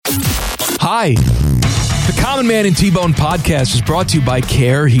Hi. The Common Man and T-Bone podcast is brought to you by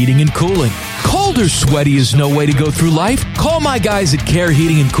Care Heating and Cooling. Cold or sweaty is no way to go through life. Call my guys at Care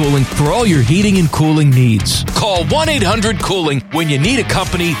Heating and Cooling for all your heating and cooling needs. Call 1-800-COOLING when you need a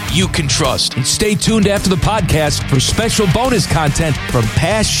company you can trust. And stay tuned after the podcast for special bonus content from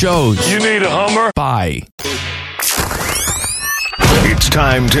past shows. You need a Hummer? Bye. It's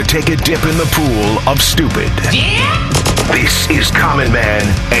time to take a dip in the pool of stupid. Yeah? This is Common Man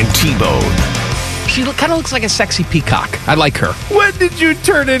and T-Bone. She kind of looks like a sexy peacock. I like her. When did you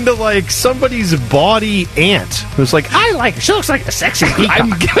turn into like somebody's bawdy aunt who's like, I like her. She looks like a sexy peacock.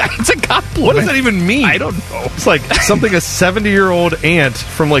 It's a compliment. What does that even mean? I don't know. It's like something a 70-year-old aunt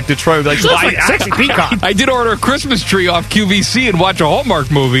from like Detroit would be like, she looks like a sexy peacock. I did order a Christmas tree off QVC and watch a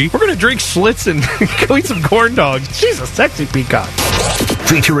Hallmark movie. We're going to drink Schlitz and go eat some corn dogs. She's a sexy peacock.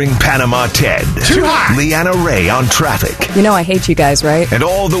 Featuring Panama Ted, Too hot. Leanna Ray on traffic, You know I hate you guys, right? and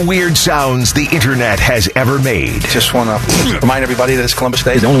all the weird sounds the internet has ever made. Just want to remind everybody that it's Columbus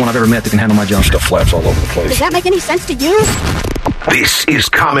Day. He's the only one I've ever met that can handle my job. Stuff flaps all over the place. Does that make any sense to you? This is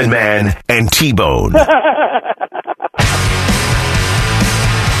Common Man and T-Bone.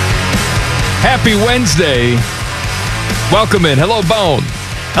 Happy Wednesday. Welcome in. Hello, Bone.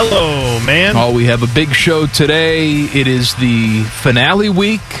 Hello, man. Oh, we have a big show today. It is the finale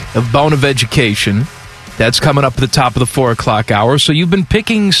week of Bone of Education. That's coming up at the top of the 4 o'clock hour. So you've been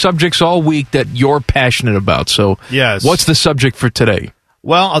picking subjects all week that you're passionate about. So Yes. what's the subject for today?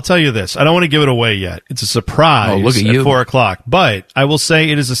 Well, I'll tell you this. I don't want to give it away yet. It's a surprise Oh, look at you. 4 o'clock. But I will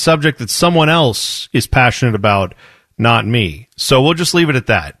say it is a subject that someone else is passionate about, not me. So we'll just leave it at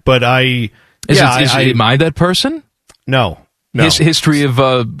that. But am I that person? No. History of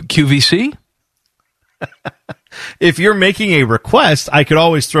QVC? If you're making a request, I could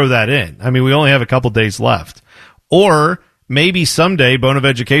always throw that in. I mean, we only have a couple days left. Or maybe someday Bone of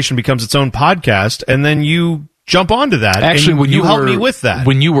Education becomes its own podcast, and then you jump onto that. Actually, and when you help were, me with that.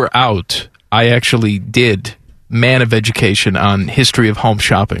 When you were out, I actually did Man of Education on history of home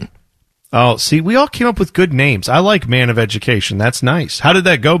shopping. Oh, see, we all came up with good names. I like Man of Education. That's nice. How did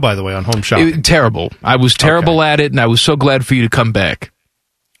that go, by the way, on home shopping? Terrible. I was terrible at it, and I was so glad for you to come back.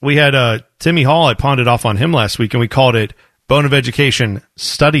 We had Timmy Hall. I pawned it off on him last week, and we called it Bone of Education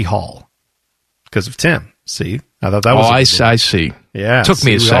Study Hall because of Tim. See? I thought that was I see. Yeah. Took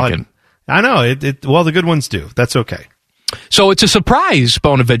me a second. I know. Well, the good ones do. That's okay. So it's a surprise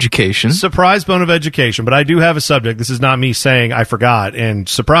Bone of Education. Surprise Bone of Education, but I do have a subject. This is not me saying I forgot, and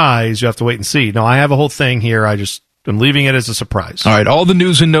surprise, you have to wait and see. No, I have a whole thing here. I'm leaving it as a surprise. All right, all the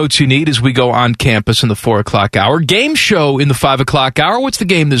news and notes you need as we go on campus in the 4 o'clock hour. Game show in the 5 o'clock hour. What's the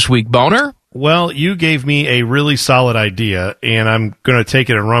game this week, Boner? Well, you gave me a really solid idea, and I'm going to take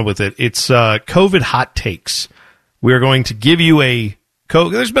it and run with it. It's COVID hot takes. We're going to give you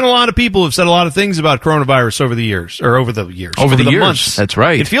there's been a lot of people who've said a lot of things about coronavirus over the years. Over the months. That's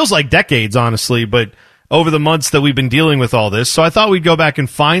right. It feels like decades, honestly, but over the months that we've been dealing with all this. So I thought we'd go back and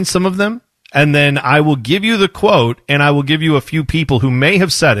find some of them, and then I will give you the quote, and I will give you a few people who may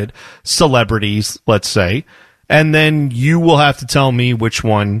have said it, celebrities, let's say, and then you will have to tell me which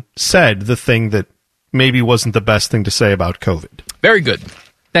one said the thing that maybe wasn't the best thing to say about COVID. Very good.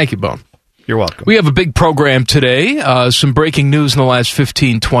 Thank you, Bone. You're welcome. We have a big program today. Some breaking news in the last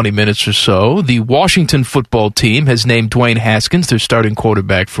 15, 20 minutes or so. The Washington football team has named Dwayne Haskins their starting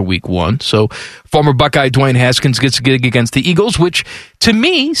quarterback for week 1. So former Buckeye Dwayne Haskins gets a gig against the Eagles, which to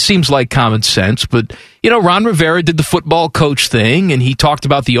me seems like common sense. But, Ron Rivera did the football coach thing, and he talked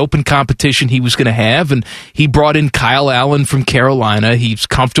about the open competition he was going to have, and he brought in Kyle Allen from Carolina. He's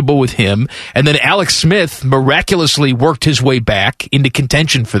comfortable with him. And then Alex Smith miraculously worked his way back into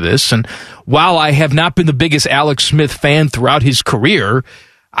contention for this. And while I have not been the biggest Alex Smith fan throughout his career,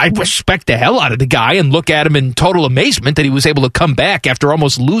 I respect the hell out of the guy and look at him in total amazement that he was able to come back after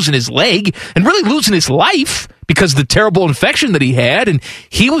almost losing his leg and really losing his life because of the terrible infection that he had. And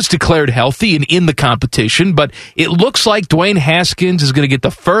he was declared healthy and in the competition. But it looks like Dwayne Haskins is going to get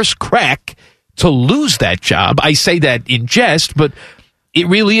the first crack to lose that job. I say that in jest, but it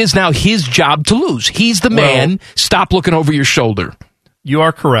really is now his job to lose. He's the man. Stop looking over your shoulder. You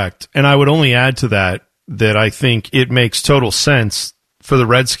are correct. And I would only add to that I think it makes total sense for the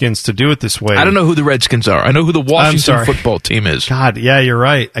Redskins to do it this way. I don't know who the Redskins are. I know who the Washington football team is. God, yeah, you're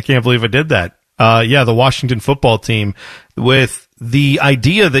right. I can't believe I did that. The Washington football team, with the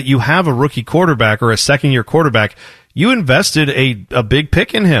idea that you have a rookie quarterback or a second-year quarterback, you invested a big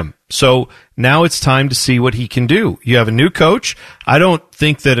pick in him. So now it's time to see what he can do. You have a new coach. I don't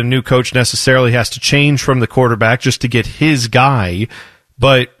think that a new coach necessarily has to change from the quarterback just to get his guy.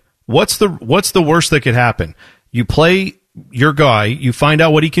 But what's the worst that could happen? You play your guy, you find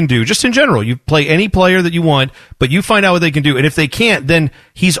out what he can do. Just in general, you play any player that you want, but you find out what they can do. And if they can't, then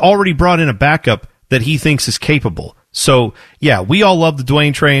he's already brought in a backup that he thinks is capable. So, yeah, we all love the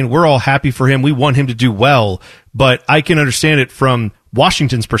Dwayne train. We're all happy for him. We want him to do well. But I can understand it from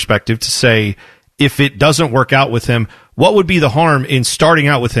Washington's perspective to say, if it doesn't work out with him, what would be the harm in starting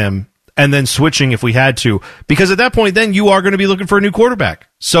out with him and then switching if we had to? Because at that point, then you are going to be looking for a new quarterback.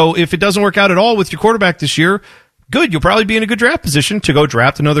 So if it doesn't work out at all with your quarterback this year, good, you'll probably be in a good draft position to go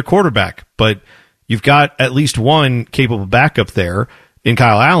draft another quarterback. But you've got at least one capable backup there in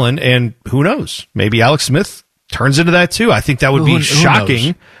Kyle Allen, and who knows? Maybe Alex Smith turns into that too. I think that would be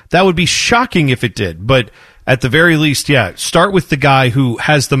shocking. That would be shocking if it did. But at the very least, yeah, start with the guy who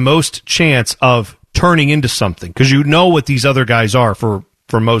has the most chance of turning into something, because you know what these other guys are for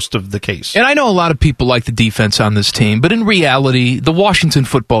most of the case. And I know a lot of people like the defense on this team, but in reality, the Washington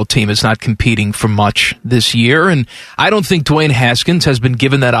football team is not competing for much this year, and I don't think Dwayne Haskins has been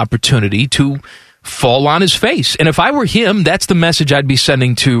given that opportunity to fall on his face. And if I were him, that's the message I'd be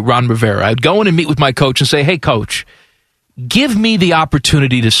sending to Ron Rivera. I'd go in and meet with my coach and say, hey, coach, give me the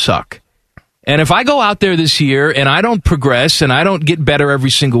opportunity to suck. And if I go out there this year and I don't progress and I don't get better every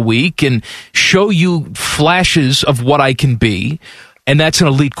single week and show you flashes of what I can be, and that's an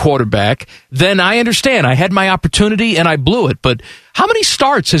elite quarterback, then I understand. I had my opportunity and I blew it. But how many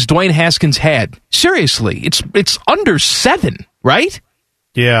starts has Dwayne Haskins had? Seriously, it's under 7, right?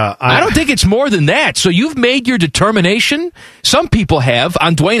 Yeah. I don't think it's more than that. So you've made your determination, some people have,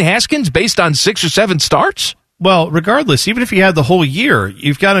 on Dwayne Haskins based on 6 or 7 starts? Well, regardless, even if you had the whole year,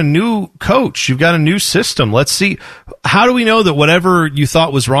 you've got a new coach, you've got a new system. Let's see. How do we know that whatever you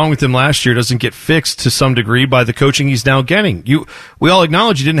thought was wrong with him last year doesn't get fixed to some degree by the coaching he's now getting? We all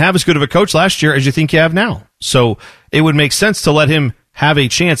acknowledge you didn't have as good of a coach last year as you think you have now. So it would make sense to let him have a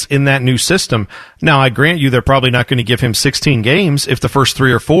chance in that new system. Now, I grant you they're probably not going to give him 16 games. If the first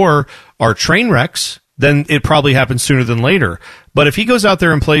 3 or 4 are train wrecks, then it probably happens sooner than later. But if he goes out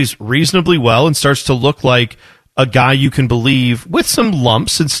there and plays reasonably well and starts to look like a guy you can believe with some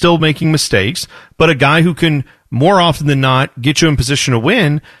lumps and still making mistakes, but a guy who can more often than not get you in position to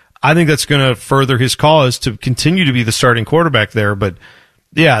win, I think that's going to further his cause to continue to be the starting quarterback there. But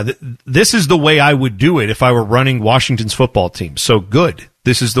yeah, this is the way I would do it if I were running Washington's football team. So good.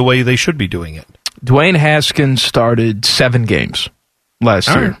 This is the way they should be doing it. Dwayne Haskins started 7 games last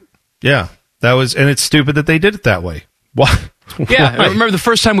year. Right. Yeah. And it's stupid that they did it that way. Why? Yeah, I remember the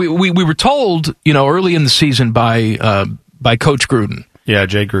first time we were told, early in the season by Coach Gruden. Yeah,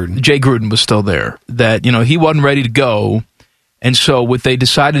 Jay Gruden. Jay Gruden was still there. That, he wasn't ready to go. And so what they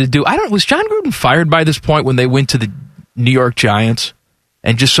decided to do, was John Gruden fired by this point when they went to the New York Giants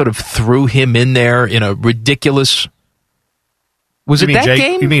and just sort of threw him in there in a ridiculous... Was it that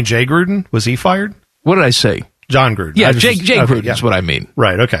game? You mean Jay Gruden? Was he fired? What did I say? John Gruden. Yeah, Jay Gruden is what I mean.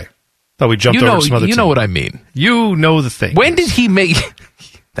 Right, okay. Thought we jumped over some other You know what I mean. You know the thing. When did he make...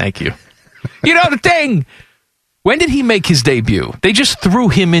 Thank you. You know the thing! When did he make his debut? They just threw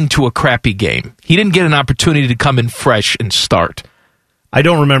him into a crappy game. He didn't get an opportunity to come in fresh and start. I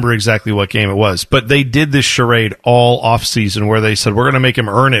don't remember exactly what game it was, but they did this charade all offseason where they said, we're going to make him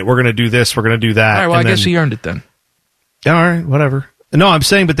earn it. We're going to do this. We're going to do that. All right, well, I guess he earned it then. All right, whatever. No, I'm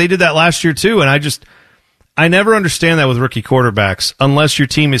saying, but they did that last year too, and I never understand that with rookie quarterbacks unless your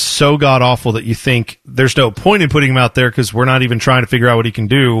team is so god-awful that you think there's no point in putting him out there because we're not even trying to figure out what he can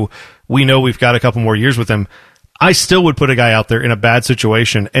do. We know we've got a couple more years with him. I still would put a guy out there in a bad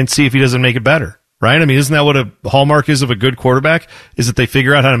situation and see if he doesn't make it better, right? I mean, isn't that what a hallmark is of a good quarterback? Is that they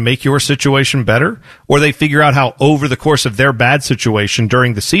figure out how to make your situation better, or they figure out how over the course of their bad situation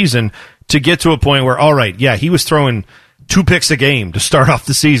during the season to get to a point where, all right, yeah, he was throwing 2 picks a game to start off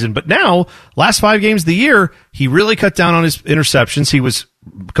the season. But now, last 5 games of the year, he really cut down on his interceptions.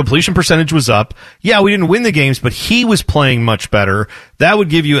 Completion percentage was up. Yeah, we didn't win the games, but he was playing much better. That would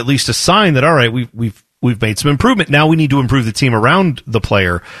give you at least a sign that, all right, we've made some improvement. Now we need to improve the team around the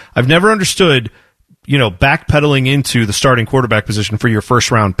player. I've never understood, backpedaling into the starting quarterback position for your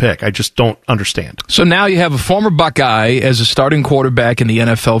first round pick. I just don't understand. So now you have a former Buckeye as a starting quarterback in the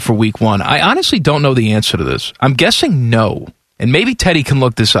NFL for week 1. I honestly don't know the answer to this. I'm guessing no. And maybe Teddy can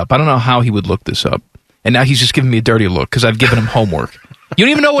look this up. I don't know how he would look this up. And now he's just giving me a dirty look because I've given him homework. You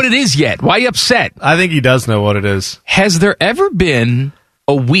don't even know what it is yet. Why are you upset? I think he does know what it is. Has there ever been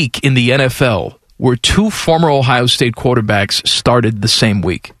a week in the NFL where 2 former Ohio State quarterbacks started the same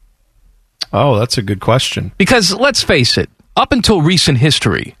week? Oh, that's a good question. Because let's face it, up until recent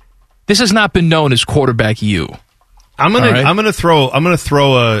history, this has not been known as quarterback U. I'm gonna throw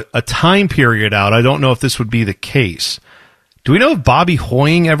a time period out. I don't know if this would be the case. Do we know if Bobby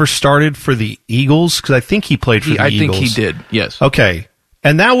Hoying ever started for the Eagles? Because I think he played for the Eagles. I think he did, yes. Okay.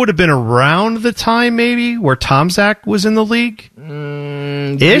 And that would have been around the time, maybe, where Tomczak was in the league?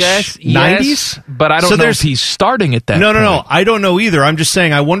 Yes, 90s? But I don't know if he's starting at that point. No. I don't know either. I'm just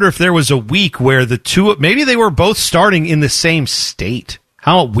saying, I wonder if there was a week where the two, maybe they were both starting in the same state.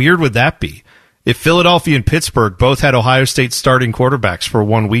 How weird would that be? If Philadelphia and Pittsburgh both had Ohio State starting quarterbacks for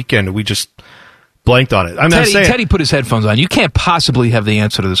one weekend, we just blanked on it. Teddy put his headphones on. You can't possibly have the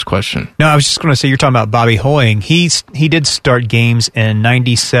answer to this question. No, I was just going to say, you're talking about Bobby Hoying. He did start games in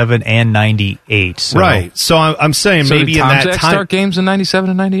 97 and 98. So. Right. So I'm saying maybe in that time. Start games in 97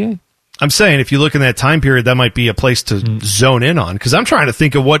 and 98? I'm saying if you look in that time period, that might be a place to zone in on. Because I'm trying to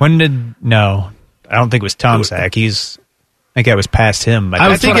think of what. No, I don't think it was Tomczak. I think I was past him.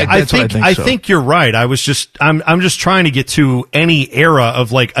 I think you're right. I'm just trying to get to any era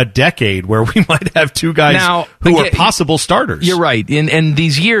of like a decade where we might have two guys who are possible starters. You're right. And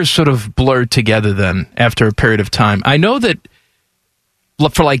these years sort of blurred together then after a period of time. I know that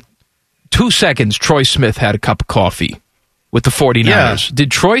for like 2 seconds, Troy Smith had a cup of coffee with the 49ers. Yeah.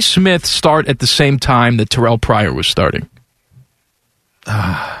 Did Troy Smith start at the same time that Terrell Pryor was starting?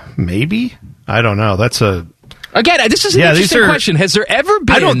 Maybe. I don't know. Again, this is an interesting question. Has there ever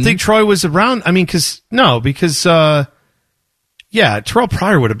been... I don't think Troy was around. I mean, because Terrell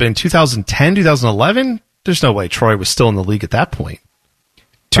Pryor would have been 2010, 2011. There's no way Troy was still in the league at that point.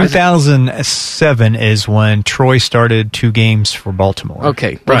 2007 is when Troy started 2 games for Baltimore.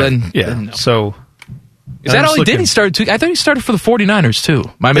 Okay. Well, right. Then no. So... Is that all he did? He started 2... I thought he started for the 49ers, too.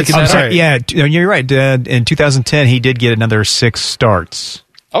 Am I making that up? Yeah, you're right. In 2010, he did get another 6 starts.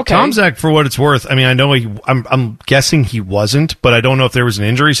 Okay. Tomczak, for what it's worth, I mean, I know I'm guessing he wasn't, but I don't know if there was an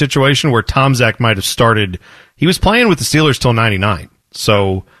injury situation where Tomczak might have started. He was playing with the Steelers till 99.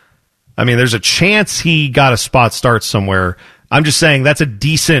 So, I mean, there's a chance he got a spot start somewhere. I'm just saying that's a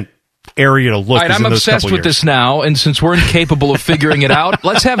decent area to look. All right, I'm obsessed with this now, and since we're incapable of figuring it out,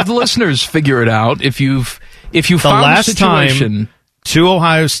 let's have the listeners figure it out. If you found a situation. Time 2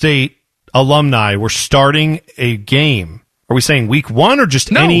 Ohio State alumni were starting a game. Are we saying week 1 or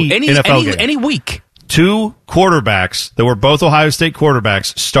just any NFL game? Any week. 2 quarterbacks that were both Ohio State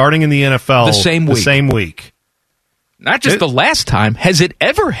quarterbacks starting in the NFL the same week. Not just the last time. Has it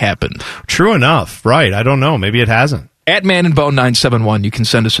ever happened? True enough. Right. I don't know. Maybe it hasn't. At Man and Bone 971, you can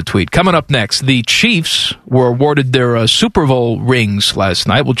send us a tweet. Coming up next, the Chiefs were awarded their Super Bowl rings last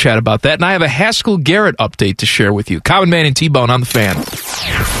night. We'll chat about that. And I have a Haskell Garrett update to share with you. Common Man and T-Bone on the Fan.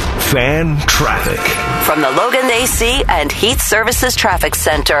 Fan traffic. From the Logan AC and Heat Services Traffic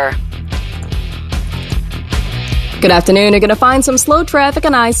Center. Good afternoon. You're going to find some slow traffic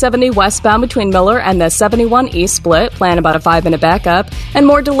on I-70 westbound between Miller and the 71 East split. Plan about a 5-minute backup. And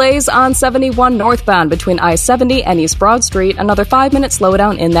more delays on 71 northbound between I-70 and East Broad Street. Another 5-minute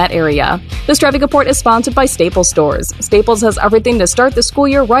slowdown in that area. This traffic report is sponsored by Staples Stores. Staples has everything to start the school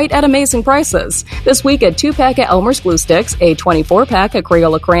year right at amazing prices. This week, a 2-pack of Elmer's glue sticks, a 24-pack of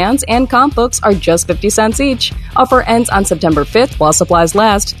Crayola crayons, and comp books are just 50 cents each. Offer ends on September 5th while supplies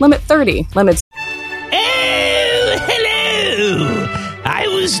last. Limit 30. Limits. Hello! I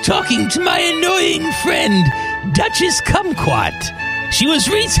was talking to my annoying friend, Duchess Kumquat. She was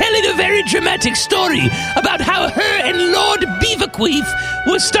retelling a very dramatic story about how her and Lord Beaverqueef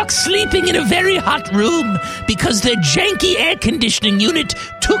were stuck sleeping in a very hot room because their janky air conditioning unit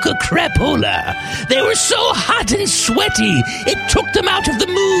took a crapola. They were so hot and sweaty, it took them out of the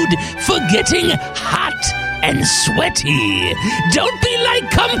mood for getting hot and sweaty. Don't be like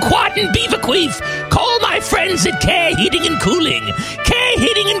Kumquat and Beaverqueef. Call my friends at Care Heating and Cooling. Care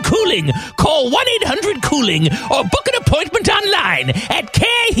Heating and Cooling. Call 1-800-COOLING or book an appointment online at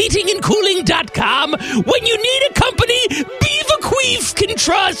careheatingandcooling.com when you need a company Beaverqueef can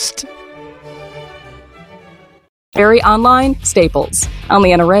trust. Very online, Staples.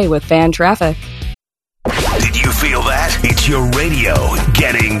 Only an array with fan traffic. Did you feel that? It's your radio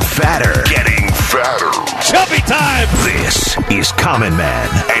getting fatter. Getting fatter. Chubby time! This is Common Man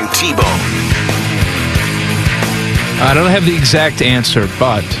and T-Bone. I don't have the exact answer,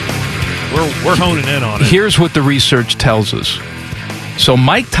 but we're honing in on it. Here's what the research tells us. So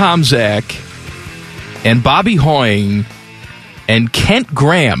Mike Tomczak and Bobby Hoying and Kent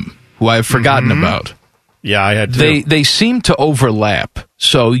Graham, who I've forgotten about. Yeah, I had to. They seem to overlap.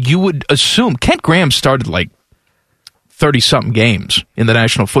 So you would assume Kent Graham started like 30-something games in the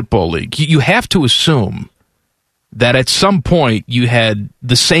National Football League. You have to assume that at some point you had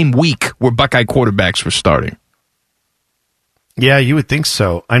the same week where Buckeye quarterbacks were starting. Yeah, you would think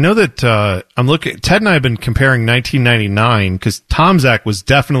so. I know that I'm looking. Ted and I have been comparing 1999 because Tomczak was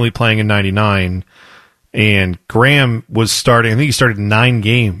definitely playing in 99, and Graham was starting. I think he started 9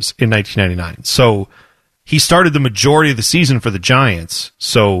 games in 1999. So he started the majority of the season for the Giants.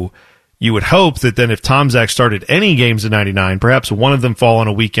 So you would hope that then if Tom Zach started any games in 99, perhaps one of them fall on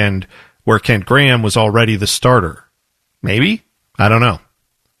a weekend where Kent Graham was already the starter. Maybe? I don't know.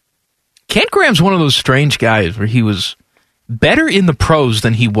 Kent Graham's one of those strange guys where he was better in the pros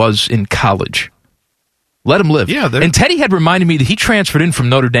than he was in college. Let him live. Yeah, and Teddy had reminded me that he transferred in from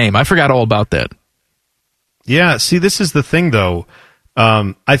Notre Dame. I forgot all about that. Yeah, see, this is the thing, though.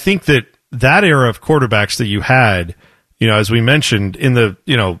 I think that era of quarterbacks that you had, as we mentioned, in the,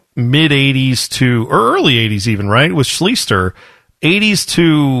 mid-'80s to, or early 80s even, right, with Schleister, 80s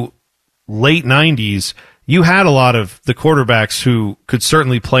to late 90s, you had a lot of the quarterbacks who could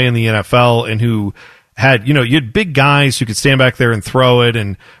certainly play in the NFL and who had, you had big guys who could stand back there and throw it.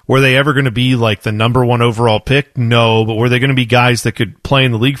 And were they ever going to be like the number 1 overall pick? No. But were they going to be guys that could play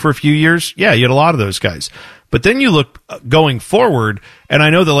in the league for a few years? Yeah, you had a lot of those guys. But then you look going forward, and I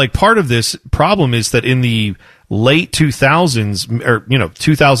know that like part of this problem is that in the late 2000s, or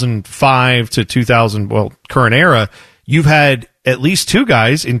 2005 to 2000, current era, you've had at least 2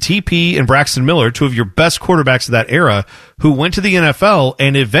 guys in TP and Braxton Miller, 2 of your best quarterbacks of that era, who went to the NFL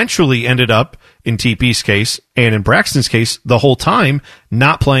and eventually ended up, in TP's case and in Braxton's case, the whole time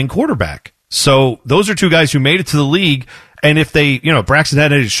not playing quarterback. So those are 2 guys who made it to the league, and if they, Braxton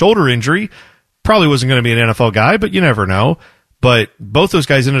had a shoulder injury, probably wasn't going to be an NFL guy, but you never know. But both those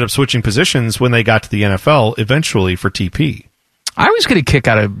guys ended up switching positions when they got to the NFL eventually for TP. I always get a kick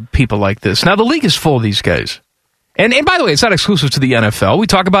out of people like this. Now, the league is full of these guys. And by the way, it's not exclusive to the NFL. We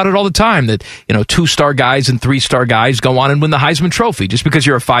talk about it all the time that, 2-star guys and 3-star guys go on and win the Heisman Trophy. Just because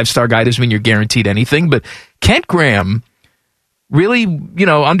you're a 5-star guy doesn't mean you're guaranteed anything. But Kent Graham really,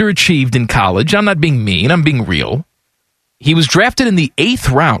 underachieved in college. I'm not being mean. I'm being real. He was drafted in the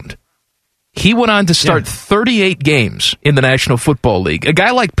 8th round. He went on to start 38 games in the National Football League. A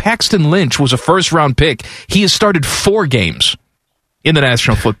guy like Paxton Lynch was a first-round pick. He has started 4 games in the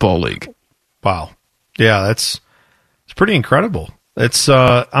National Football League. Wow. Yeah, it's pretty incredible. It's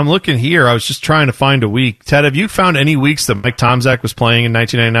I'm looking here. I was just trying to find a week. Ted, have you found any weeks that Mike Tomczak was playing in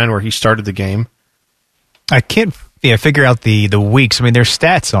 1999 where he started the game? I can't figure out the weeks. I mean, there's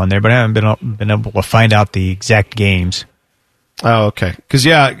stats on there, but I haven't been able to find out the exact games. Oh, okay. Because,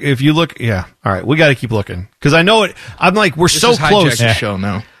 if you look, all right, we got to keep looking. Because I know it, I'm like, we're so close. The show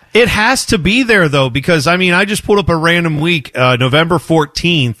now. It has to be there, though, because, I just pulled up a random week, November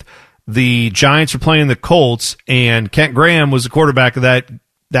 14th, the Giants were playing the Colts, and Kent Graham was the quarterback of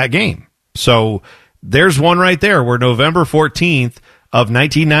that game. So there's one right there where November 14th of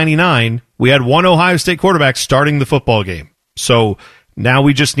 1999, we had one Ohio State quarterback starting the football game. So now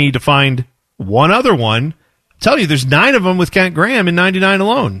we just need to find one other one. Tell you, there's 9 of them with Kent Graham in 99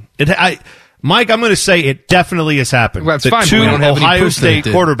 alone. Mike, I'm going to say it definitely has happened. Well, that's the fine, 2 we don't have any Ohio proof State that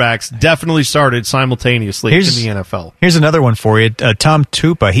it did. quarterbacks definitely started simultaneously in the NFL. Here's another one for you. Tom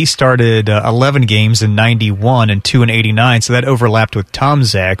Tupa, he started 11 games in 91 and 2 in 89, so that overlapped with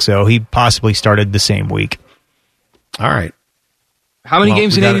Tomczak, so he possibly started the same week. All right. How many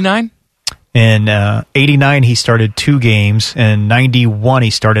games in 89? In 89, he started 2 games, and 91, he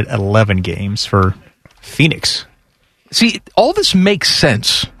started 11 games for Phoenix. See, all this makes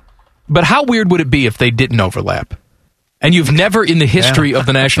sense, but how weird would it be if they didn't overlap? And you've never in the history of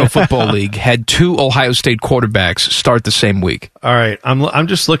the National Football League had 2 Ohio State quarterbacks start the same week. All right, I'm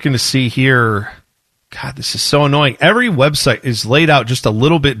just looking to see here. God, this is so annoying. Every website is laid out just a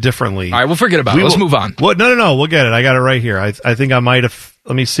little bit differently. All right, we'll forget about it. Let's move on. What? No, we'll get it. I got it right here. I think I might have.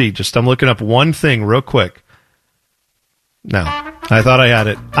 Let me see. I'm looking up one thing real quick. No, I thought I had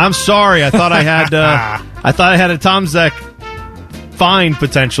it. I'm sorry. I thought I had. I thought I had a Tomczak fine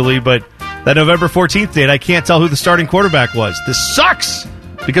potentially, but that November 14th date, I can't tell who the starting quarterback was. This sucks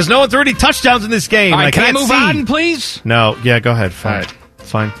because no one threw any touchdowns in this game. All right, can I move on, please? No, yeah, go ahead. Fine. All right.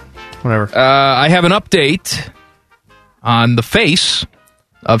 It's fine. Whatever. I have an update on the face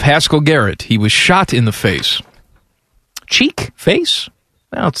of Haskell Garrett. He was shot in the face. Cheek? Face?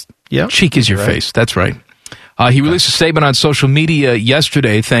 Well, cheek is your face. That's right. He released a statement on social media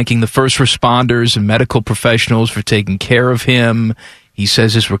yesterday thanking the first responders and medical professionals for taking care of him. He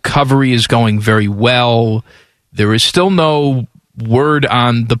says his recovery is going very well. There is still no word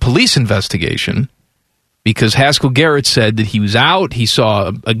on the police investigation because Haskell Garrett said that he was out. He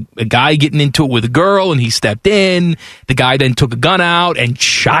saw a guy getting into it with a girl, and he stepped in. The guy then took a gun out and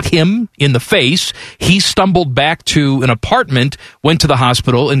shot him in the face. He stumbled back to an apartment, went to the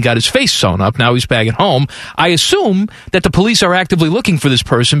hospital, and got his face sewn up. Now he's back at home. I assume that the police are actively looking for this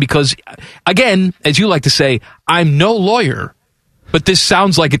person because, again, as you like to say, I'm no lawyer. but this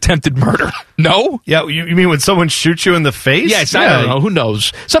sounds like attempted murder. No? Yeah, you mean when someone shoots you in the face? Yes, I don't know. Who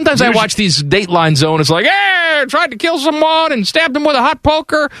knows? Sometimes I watch these Dateline Zone. It's like, hey, tried to kill someone and stabbed him with a hot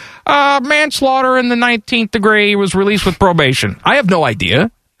poker. Manslaughter in the 19th degree, was released with probation. I have no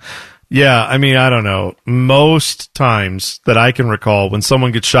idea. Yeah, I mean, I don't know. Most times that I can recall, when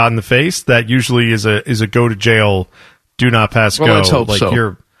someone gets shot in the face, that usually is a go to jail, do not pass go. Let's hope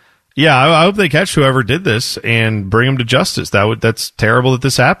so. Yeah, I hope they catch whoever did this and bring them to justice. That's terrible that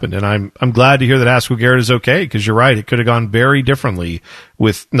this happened, and I'm glad to hear that Haskell Garrett is okay, because you're right, it could have gone very differently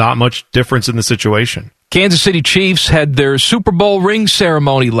with not much difference in the situation. Kansas City Chiefs had their Super Bowl ring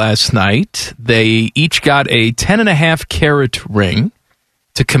ceremony last night. They each got a 10.5 carat ring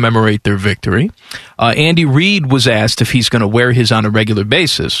to commemorate their victory. Andy Reid was asked if he's going to wear his on a regular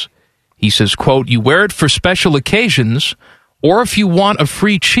basis. He says, quote, "You wear it for special occasions, or if you want a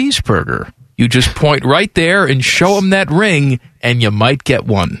free cheeseburger, you just point right there and show them that ring, and you might get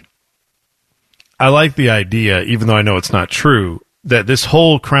one." I like the idea, even though I know it's not true, that this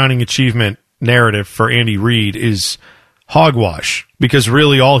whole crowning achievement narrative for Andy Reid is hogwash, because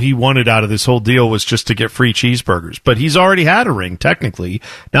really all he wanted out of this whole deal was just to get free cheeseburgers. But he's already had a ring, technically,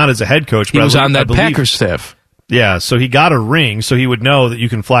 not as a head coach. But he was on that Packers staff. Yeah, so he got a ring, so he would know that you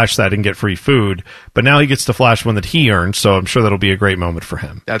can flash that and get free food. But now he gets to flash one that he earned, so I'm sure that'll be a great moment for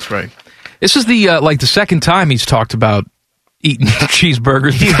him. That's right. This is the second time he's talked about eating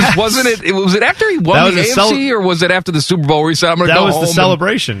cheeseburgers. Yes. Was it after he won the AFC, or was it after the Super Bowl where he said, "I'm going to go home"? That was the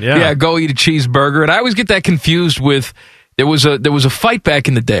celebration. Yeah, go eat a cheeseburger. And I always get that confused with there was a fight back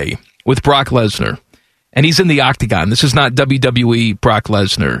in the day with Brock Lesnar. And he's in the octagon. This is not WWE Brock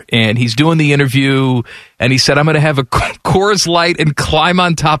Lesnar. And he's doing the interview, and he said, "I'm going to have a Coors Light and climb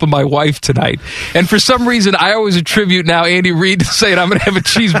on top of my wife tonight." And for some reason, I always attribute now Andy Reid to saying, "I'm going to have a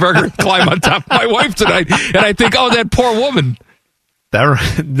cheeseburger and climb on top of my wife tonight." And I think, oh, that poor woman.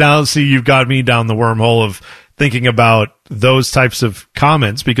 Now, see, you've got me down the wormhole of thinking about those types of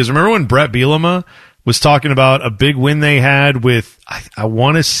comments. Because remember when Brett Bielema was talking about a big win they had with, I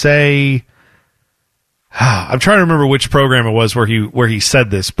want to say... I'm trying to remember which program it was where he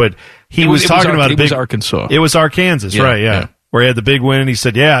said this, but he was talking about a big... It was Arkansas. It was Arkansas, right, yeah. Where he had the big win, and he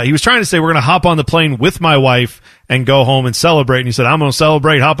said, yeah, he was trying to say, we're going to hop on the plane with my wife and go home and celebrate. And he said, I'm going to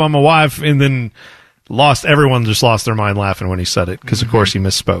celebrate, hop on my wife, and then everyone just lost their mind laughing when he said it, because, of course, he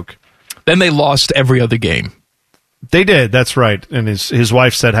misspoke. Then they lost every other game. They did, that's right. And his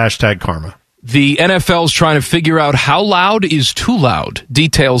wife said #karma. The NFL's trying to figure out how loud is too loud.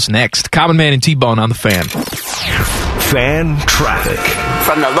 Details next. Common Man and T-Bone on the Fan. Fan traffic.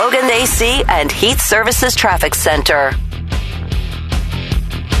 From the Logan AC and Heat Services Traffic Center.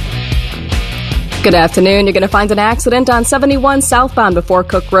 Good afternoon. You're going to find an accident on 71 southbound before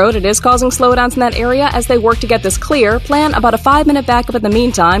Cook Road. It is causing slowdowns in that area as they work to get this clear. Plan about a 5-minute backup in the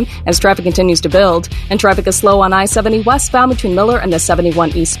meantime as traffic continues to build. And traffic is slow on I-70 westbound between Miller and the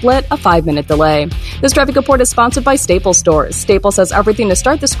 71 East split, a 5-minute delay. This traffic report is sponsored by Staples Stores. Staples has everything to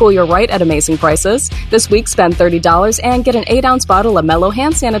start the school year right at amazing prices. This week, spend $30 and get an 8-ounce bottle of Mellow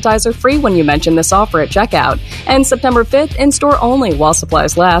hand sanitizer free when you mention this offer at checkout. And September 5th, in-store only while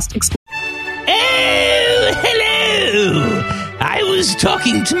supplies last. Oh, hello! I was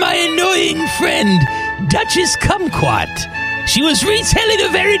talking to my annoying friend, Duchess Kumquat. She was retelling a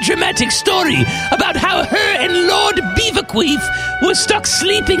very dramatic story about how her and Lord Beaverqueef were stuck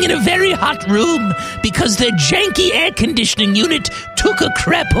sleeping in a very hot room because their janky air conditioning unit took a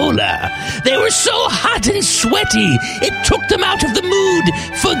crapola. They were so hot and sweaty, it took them out of the mood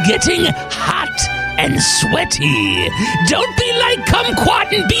for getting hot and sweaty. Don't be like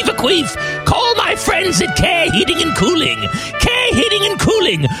Kumquat and Beaverqueef. Call my friends at Care Heating and Cooling. Care Heating and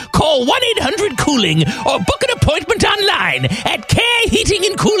Cooling. Call 1-800-COOLING or book an appointment online at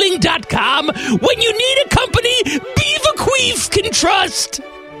careheatingandcooling.com when you need a company Beaverqueef can trust.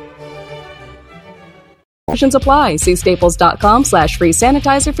 Options apply. See staples.com/free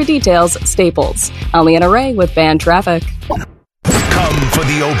sanitizer for details. Staples. Only NRA with banned traffic. Come for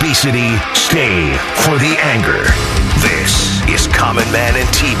the obesity, stay for the anger. This is Common Man and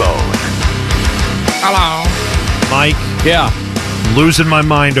T-Bone. Hello. Mike. Yeah. Losing my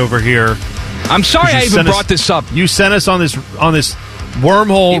mind over here. I'm sorry I even brought this up. You sent us on this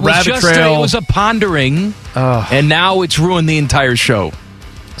wormhole rabbit trail. It was a pondering, and now it's ruined the entire show.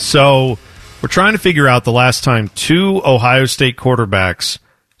 So we're trying to figure out the last time 2 Ohio State quarterbacks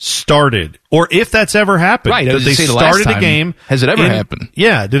started, or if that's ever happened. Right, that they started a game. Has it ever happened?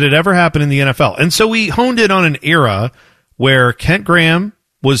 Yeah, did it ever happen in the NFL? And so we honed in on an era where Kent Graham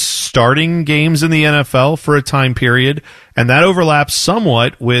was starting games in the NFL for a time period, and that overlaps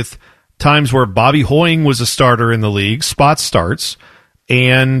somewhat with times where Bobby Hoying was a starter in the league, spot starts,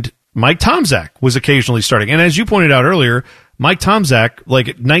 and Mike Tomczak was occasionally starting. And as you pointed out earlier, Mike Tomczak, like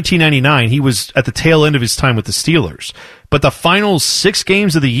 1999, he was at the tail end of his time with the Steelers. But the final 6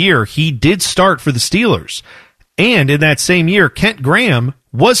 games of the year, he did start for the Steelers. And in that same year, Kent Graham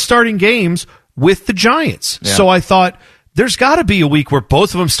was starting games with the Giants. Yeah. So I thought, there's got to be a week where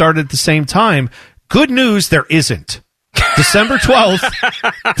both of them started at the same time. Good news, there isn't. December 12th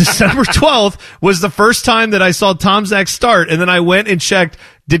was the first time that I saw Tomczak start, and then I went and checked,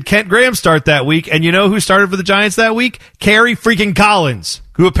 did Kent Graham start that week? And you know who started for the Giants that week? Kerry freaking Collins,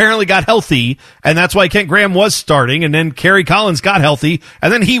 who apparently got healthy, and that's why Kent Graham was starting, and then Kerry Collins got healthy,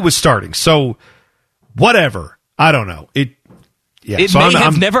 and then he was starting. So, whatever. I don't know. It may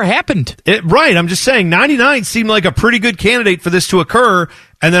have never happened. Right. I'm just saying, 99 seemed like a pretty good candidate for this to occur,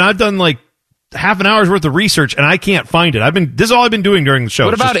 and then I've done like half an hour's worth of research, and I can't find it. This is all I've been doing during the show.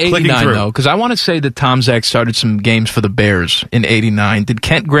 What about 89, though? Because I want to say that Tomczak started some games for the Bears in 89. Did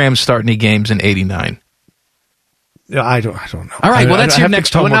Kent Graham start any games in 89? I don't know. All right, well, that's your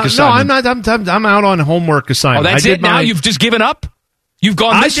next homework assignment. No, I'm not. I'm out on homework assignment. Oh, that's it now? You've just given up? You've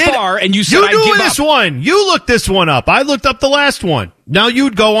gone this far, and you said I give up. You do this one. You looked this one up. I looked up the last one. Now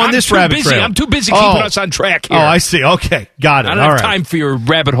you'd go on this rabbit trail. I'm too busy keeping us on track here. Oh, I see. Okay, got it. I don't have time for your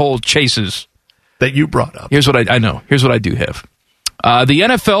rabbit hole chases that you brought up. Here's what I know. Here's what I do have. The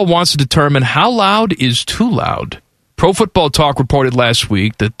NFL wants to determine how loud is too loud. Pro Football Talk reported last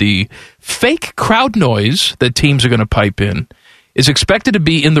week that the fake crowd noise that teams are going to pipe in is expected to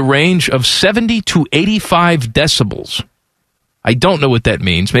be in the range of 70 to 85 decibels. I don't know what that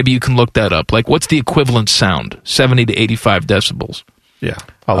means. Maybe you can look that up. Like, what's the equivalent sound? 70 to 85 decibels. Yeah.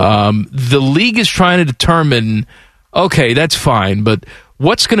 The league is trying to determine, okay, that's fine, but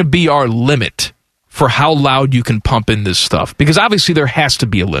what's going to be our limit for how loud you can pump in this stuff? Because obviously there has to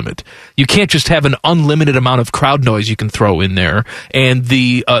be a limit. You can't just have an unlimited amount of crowd noise you can throw in there, and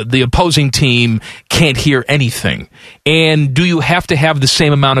the opposing team can't hear anything. And do you have to have the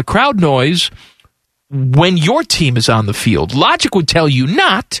same amount of crowd noise when your team is on the field? Logic would tell you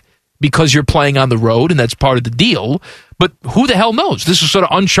not, because you're playing on the road and that's part of the deal, but who the hell knows? This is sort of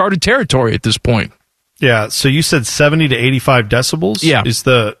uncharted territory at this point. Yeah, so you said 70 to 85 decibels? Yeah. Is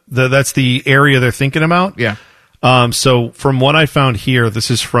that's the area they're thinking about? Yeah. So from what I found here,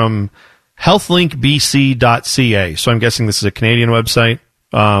 this is from healthlinkbc.ca, so I'm guessing this is a Canadian website.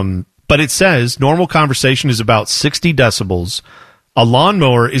 But it says normal conversation is about 60 decibels, a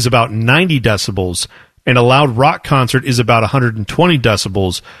lawnmower is about 90 decibels, and a loud rock concert is about 120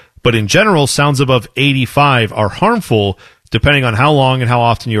 decibels. But in general, sounds above 85 are harmful, depending on how long and how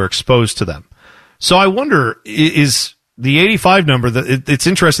often you are exposed to them. So I wonder, is the 85 number, it's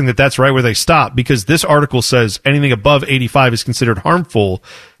interesting that that's right where they stop, because this article says anything above 85 is considered harmful.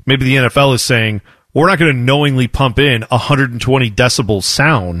 Maybe the NFL is saying, we're not going to knowingly pump in 120 decibel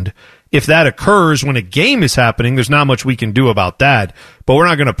sound. If that occurs when a game is happening, there's not much we can do about that. But we're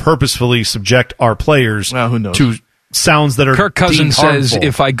not going to purposefully subject our players to sounds that are Kirk Cousins says, harmful.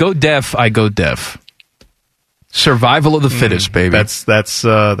 if I go deaf, I go deaf. Survival of the fittest, baby. That's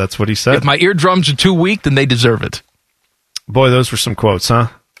what he said. If my eardrums are too weak, then they deserve it. Boy, those were some quotes, huh?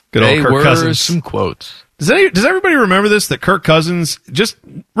 Good old Kirk Cousins. Some quotes. Does everybody remember this? That Kirk Cousins, just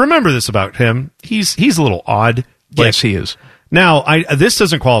remember this about him. He's a little odd. Yes, he is. Now, this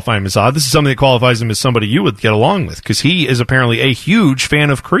doesn't qualify him as odd. This is something that qualifies him as somebody you would get along with, because he is apparently a huge fan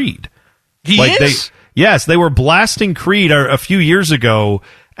of Creed. He is? Yes, they were blasting Creed a few years ago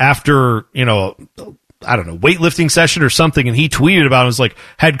after, I don't know, weightlifting session or something, and he tweeted about it. It was like,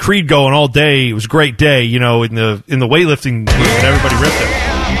 had Creed going all day. It was a great day, in the weightlifting group, and everybody ripped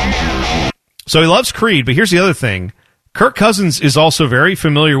it. So he loves Creed, but here's the other thing. Kirk Cousins is also very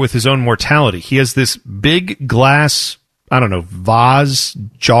familiar with his own mortality. He has this big glass, I don't know, vase,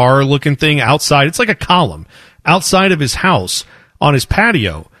 jar-looking thing outside. It's like a column outside of his house on his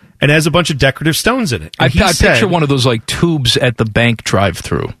patio, and has a bunch of decorative stones in it. I picture one of those like tubes at the bank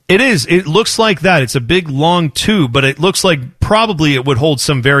drive-through. It is. It looks like that. It's a big, long tube, but it looks like probably it would hold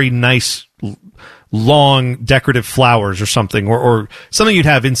some very nice, long, decorative flowers or something, or something you'd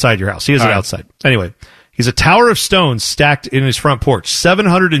have inside your house. He has it outside. Anyway, he's a tower of stones stacked in his front porch,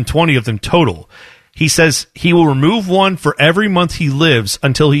 720 of them total. He says he will remove one for every month he lives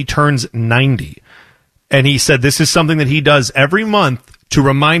until he turns 90. And he said this is something that he does every month to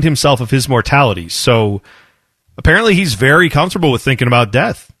remind himself of his mortality. So apparently he's very comfortable with thinking about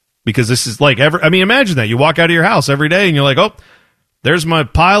death, because this is like imagine that. You walk out of your house every day and you're like, oh, there's my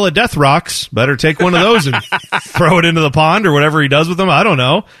pile of death rocks. Better take one of those and throw it into the pond or whatever he does with them. I don't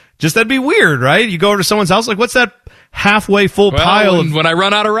know. Just that'd be weird, right? You go over to someone's house, like, what's that halfway full pile of... When I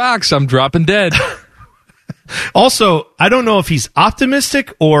run out of rocks, I'm dropping dead. Also, I don't know if he's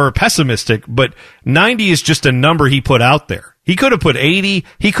optimistic or pessimistic, but 90 is just a number he put out there. He could have put 80.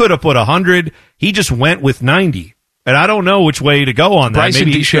 He could have put 100. He just went with 90. And I don't know which way to go on that. Bryson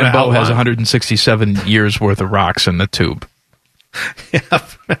Maybe DeChambeau has 167 years worth of rocks in the tube. Yeah.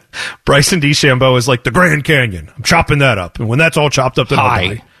 Bryson DeChambeau is like the Grand Canyon. I'm chopping that up. And when that's all chopped up, then I'll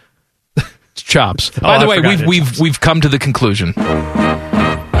die. It's chops. By the way, we've come to the conclusion.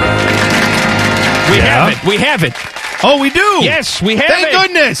 We have it. Oh, we do? Yes, we have Thank it.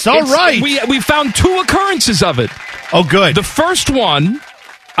 Thank goodness. All right. We found 2 occurrences of it. Oh, good. The first one,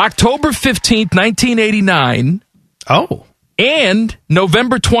 October 15th, 1989. Oh. And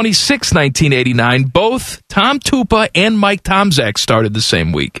November 26th, 1989. Both Tom Tupa and Mike Tomczak started the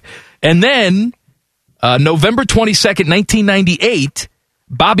same week. And then November 22nd, 1998,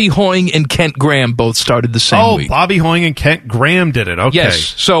 Bobby Hoying and Kent Graham both started the same week. Oh, Bobby Hoying and Kent Graham did it. Okay.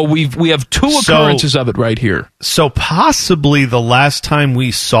 Yes. So we have 2 occurrences of it right here. So possibly the last time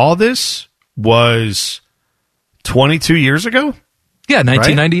we saw this was 22 years ago? Yeah,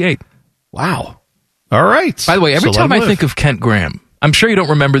 1998. Right? Wow. All right. By the way, every time I think of Kent Graham, I'm sure you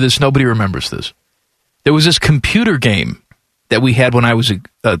don't remember this. Nobody remembers this. There was this computer game that we had when I was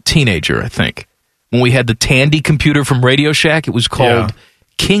a teenager, I think. When we had the Tandy computer from Radio Shack, it was called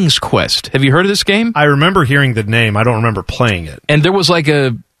King's Quest. Have you heard of this game? I remember hearing the name. I don't remember playing it. And there was like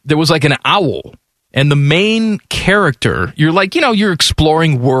an owl, and the main character, you're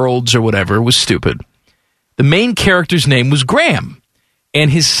exploring worlds or whatever. It was stupid. The main character's name was Graham,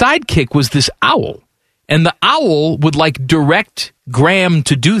 and his sidekick was this owl. And the owl would direct Graham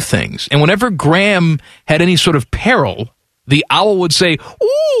to do things. And whenever Graham had any sort of peril, the owl would say,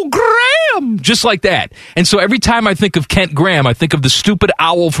 "Ooh, Graham!" Just like that. And so every time I think of Kent Graham, I think of the stupid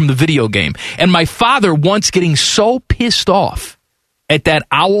owl from the video game. And my father, once getting so pissed off at that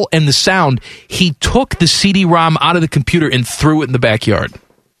owl and the sound, he took the CD-ROM out of the computer and threw it in the backyard.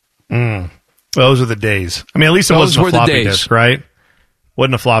 Those are the days. I mean, at least it wasn't a floppy disk, right?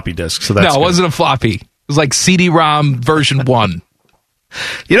 Wasn't a floppy disk, so that's No, it wasn't a floppy. It was like CD-ROM version 1.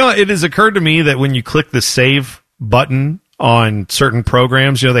 It has occurred to me that when you click the save button on certain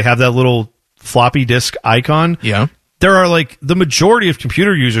programs, they have that little floppy disk icon. Yeah. There are the majority of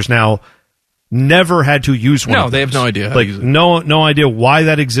computer users now never had to use one. No, of they have no idea. No idea why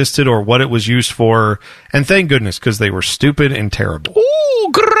that existed or what it was used for. And thank goodness, because they were stupid and terrible.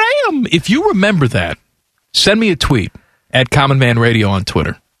 Ooh, Graham! If you remember that, send me a tweet at Common Man Radio on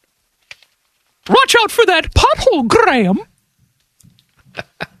Twitter. Watch out for that pothole, Graham.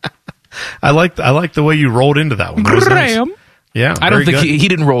 I like the way you rolled into that one. Graham. Nice. Yeah, I don't think he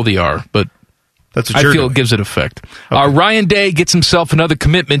didn't roll the R, but that's what I feel it gives it effect. Okay. Ryan Day gets himself another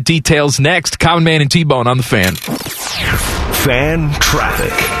commitment. Details next. Common Man and T-Bone on the Fan. Fan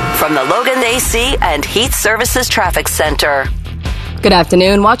traffic from the Logan AC and Heat Services Traffic Center. Good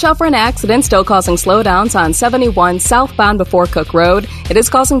afternoon. Watch out for an accident still causing slowdowns on 71 southbound before Cook Road. It is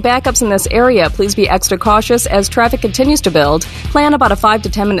causing backups in this area. Please be extra cautious as traffic continues to build. Plan about a 5 to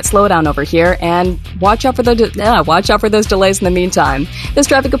 10 minute slowdown over here, and watch out for those delays in the meantime. This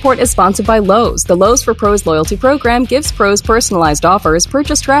traffic report is sponsored by Lowe's. The Lowe's for Pros loyalty program gives pros personalized offers,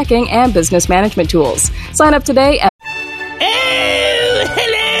 purchase tracking, and business management tools. Sign up today at... Oh,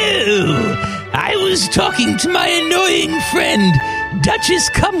 hello! I was talking to my annoying friend, Duchess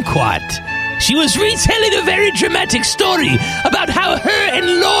Kumquat. She was retelling a very dramatic story about how her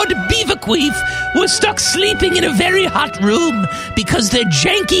and Lord Beaverqueef were stuck sleeping in a very hot room because their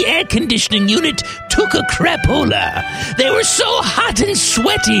janky air conditioning unit took a crapola. They were so hot and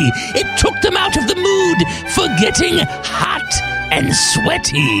sweaty, it took them out of the mood for getting hot and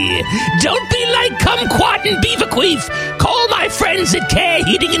sweaty. Don't be like Kumquat and Beaverqueef. Call my friends at Care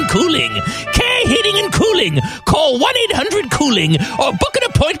Heating and Cooling. Care Heating and Cooling. Call 1-800-COOLING or book an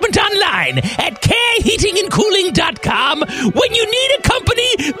appointment online at careheatingandcooling.com when you need a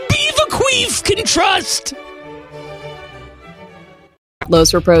company Beaverqueef can trust.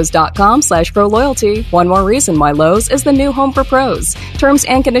 Lowe'sForPros.com/pro loyalty. One more reason why Lowe's is the new home for pros. Terms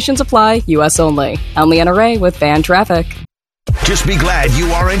and conditions apply. U.S. only. Only NRA with fan traffic. Just be glad you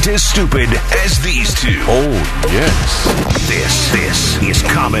aren't as stupid as these two. Oh, yes. This is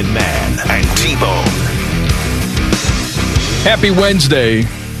Common Man and T-Bone. Happy Wednesday.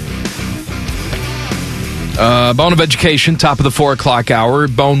 Bone of Education, top of the 4 o'clock hour.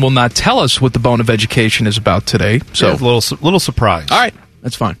 Bone will not tell us what the Bone of Education is about today. So yeah, little surprise. All right,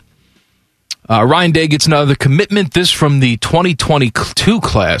 that's fine. Ryan Day gets another commitment. This from the 2022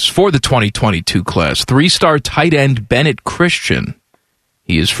 class. For the 2022 class, 3-star tight end Bennett Christian.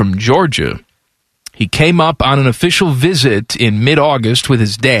 He is from Georgia. He came up on an official visit in mid-August with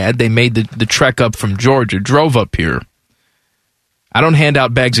his dad. They made the trek up from Georgia, drove up here. I don't hand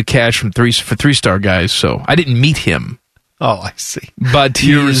out bags of cash for three-star guys, so I didn't meet him. Oh, I see. But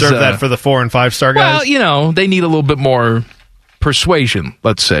you reserve that for the 4 and 5 star guys? Well, they need a little bit more persuasion,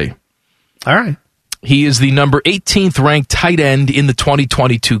 let's say. All right. He is the number 18th ranked tight end in the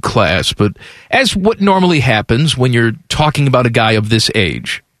 2022 class. But as what normally happens when you're talking about a guy of this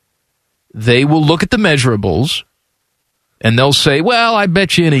age, they will look at the measurables and they'll say, well, I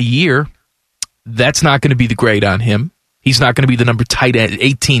bet you in a year, that's not going to be the grade on him. He's not going to be the number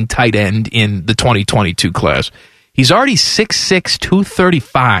 18 tight end in the 2022 class. He's already 6'6",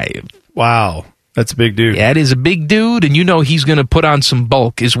 235. Wow. That's a big dude. Yeah, it is a big dude, and he's going to put on some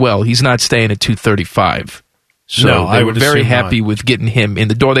bulk as well. He's not staying at 235. So they were very happy with getting him in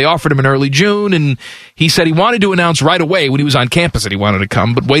the door. They offered him in early June, and he said he wanted to announce right away when he was on campus that he wanted to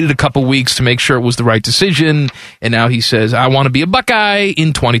come, but waited a couple weeks to make sure it was the right decision, and now he says, I want to be a Buckeye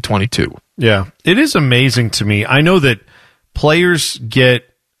in 2022. Yeah, it is amazing to me. I know that players get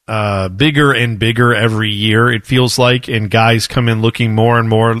bigger and bigger every year, it feels like, and guys come in looking more and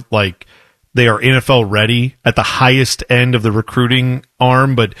more like they are NFL ready at the highest end of the recruiting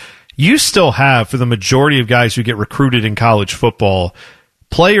arm, but you still have, for the majority of guys who get recruited in college football,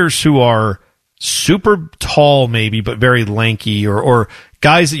 players who are super tall maybe, but very lanky, or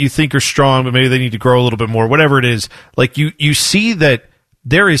guys that you think are strong, but maybe they need to grow a little bit more, whatever it is. Like you see that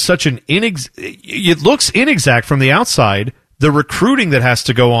there is such an it looks inexact from the outside, the recruiting that has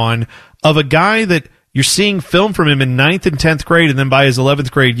to go on of a guy that you're seeing film from him in 9th and 10th grade, and then by his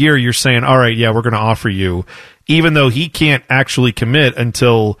 11th grade year, you're saying, all right, yeah, we're going to offer you, even though he can't actually commit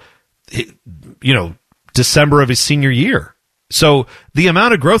until, December of his senior year. So the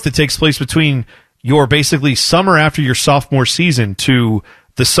amount of growth that takes place between your basically summer after your sophomore season to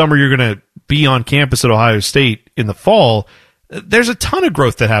the summer you're going to be on campus at Ohio State in the fall, there's a ton of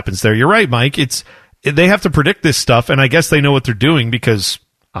growth that happens there. You're right, Mike. They have to predict this stuff, and I guess they know what they're doing because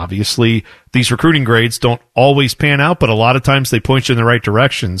obviously these recruiting grades don't always pan out, but a lot of times they point you in the right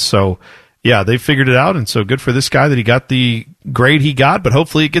direction. So, yeah, they figured it out, and so good for this guy that he got the grade he got, but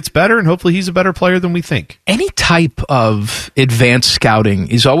hopefully it gets better, and hopefully he's a better player than we think. Any type of advanced scouting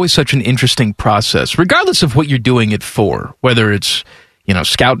is always such an interesting process, regardless of what you're doing it for, whether it's,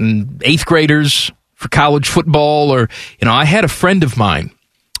 scouting 8th graders for college football, or, I had a friend of mine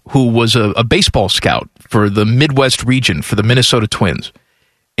who was a baseball scout for the Midwest region for the Minnesota Twins.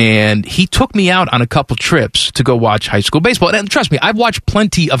 And he took me out on a couple trips to go watch high school baseball. And trust me, I've watched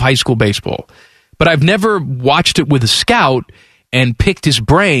plenty of high school baseball, but I've never watched it with a scout and picked his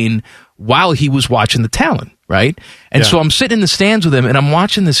brain while he was watching the talent, right? And so I'm sitting in the stands with him, and I'm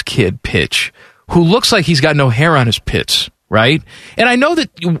watching this kid pitch who looks like he's got no hair on his pits, right? And I know that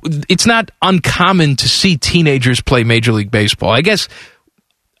it's not uncommon to see teenagers play Major League Baseball. I guess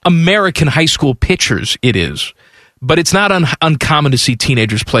American high school pitchers it is. But it's not uncommon to see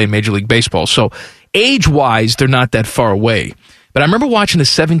teenagers play in Major League Baseball. So age-wise, they're not that far away. But I remember watching a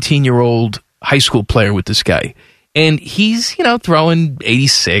 17-year-old high school player with this guy. And he's, throwing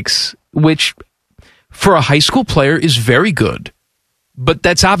 86, which for a high school player is very good. But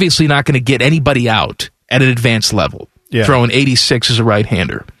that's obviously not going to get anybody out at an advanced level. Yeah. Throwing 86 as a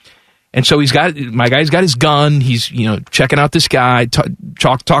right-hander. And so my guy's got his gun. He's, checking out this guy,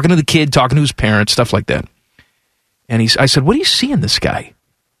 talking to the kid, talking to his parents, stuff like that. And I said, what do you see in this guy?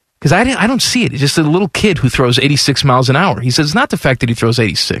 Because I don't see it. It's just a little kid who throws 86 miles an hour. He says, it's not the fact that he throws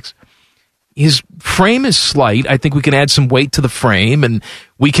 86. His frame is slight. I think we can add some weight to the frame, and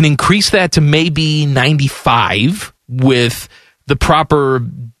we can increase that to maybe 95 with the proper,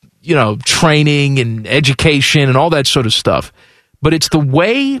 training and education and all that sort of stuff. But it's the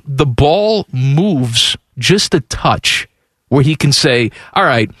way the ball moves just a touch where he can say, all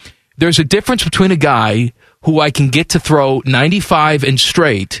right, there's a difference between a guy who I can get to throw 95 and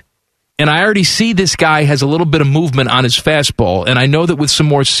straight, and I already see this guy has a little bit of movement on his fastball, and I know that with some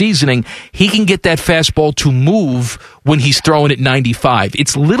more seasoning, he can get that fastball to move when he's throwing at 95.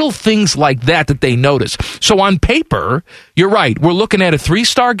 It's little things like that they notice. So on paper, you're right. We're looking at a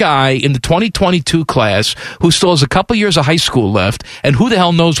 3-star guy in the 2022 class who still has a couple years of high school left, and who the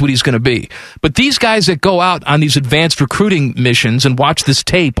hell knows what he's going to be. But these guys that go out on these advanced recruiting missions and watch this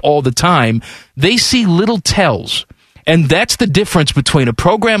tape all the time, they see little tells. And that's the difference between a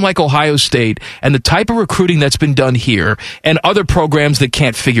program like Ohio State and the type of recruiting that's been done here and other programs that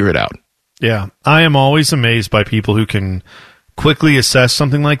can't figure it out. Yeah, I am always amazed by people who can quickly assess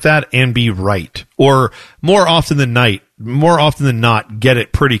something like that and be right, or more often than not, get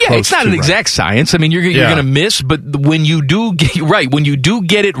it pretty close. Yeah, it's not to an right. exact science. I mean, you're going to miss, but when you do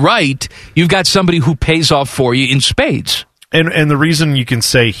get it right, you've got somebody who pays off for you in spades. And the reason you can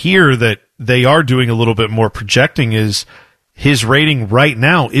say here that they are doing a little bit more projecting is his rating right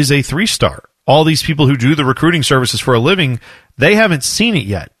now is a 3-star. All these people who do the recruiting services for a living, they haven't seen it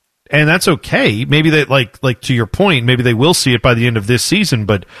yet. And that's okay. Maybe they like to your point, maybe they will see it by the end of this season,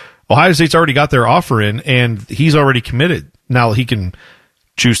 but Ohio State's already got their offer in and he's already committed. Now he can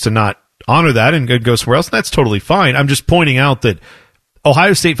choose to not honor that and go somewhere else. And that's totally fine. I'm just pointing out that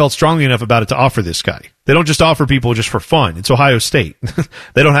Ohio State felt strongly enough about it to offer this guy. They don't just offer people just for fun. It's Ohio State.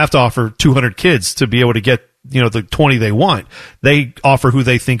 They don't have to offer 200 kids to be able to get, the 20 they want. They offer who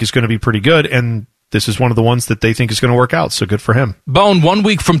they think is going to be pretty good, and this is one of the ones that they think is going to work out, so good for him. Bone, 1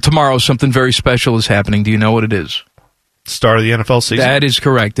 week from tomorrow, something very special is happening. Do you know what it is? Start of the NFL season? That is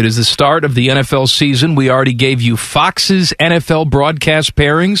correct. It is the start of the NFL season. We already gave you Fox's NFL broadcast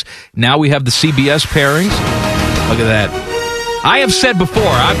pairings. Now we have the CBS pairings. Look at that. I have said before,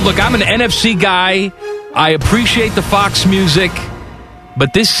 I'm an NFC guy. I appreciate the Fox music,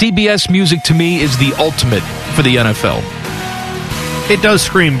 but this CBS music to me is the ultimate for the NFL. It does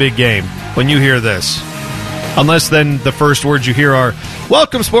scream big game when you hear this. Unless then the first words you hear are,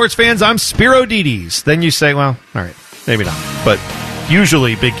 "Welcome, sports fans, I'm Spiro Dides." Then you say, well, all right, maybe not. But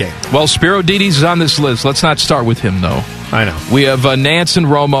usually big game. Well, Spiro Dides is on this list. Let's not start with him, though. I know. We have Nance and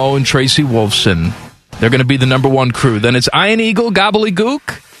Romo and Tracy Wolfson. They're going to be the number one crew. Then it's Ian Eagle,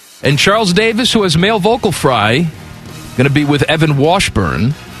 Gobbledygook, and Charles Davis, who has male vocal fry, going to be with Evan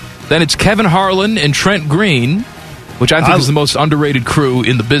Washburn. Then it's Kevin Harlan and Trent Green, which I think is the most underrated crew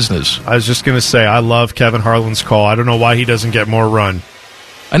in the business. I was just going to say, I love Kevin Harlan's call. I don't know why he doesn't get more run.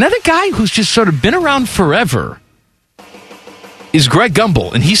 Another guy who's just sort of been around forever is Greg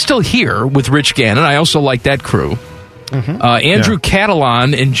Gumbel, and he's still here with Rich Gannon. I also like that crew. Mm-hmm. Andrew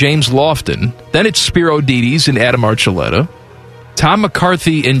Catalan and James Lofton. Then it's Spiro Dides and Adam Archuleta. Tom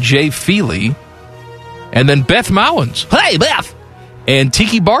McCarthy and Jay Feely. And then Beth Mowins. Hey, Beth! And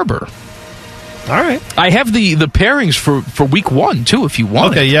Tiki Barber. All right. I have the pairings for week 1, too, if you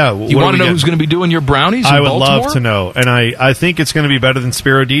want Okay, it. yeah. You want to know who's going to be doing your brownies in I would Baltimore? love to know. And I think it's going to be better than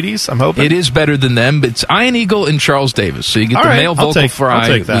Spiro Dides, I'm hoping. It is better than them, but it's Ian Eagle and Charles Davis. So you get All the right, male vocal fry I'll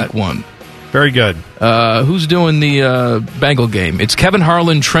take that. week 1. Very good. Who's doing the Bengal game? It's Kevin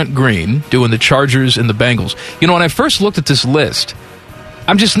Harlan, Trent Green doing the Chargers and the Bengals. When I first looked at this list,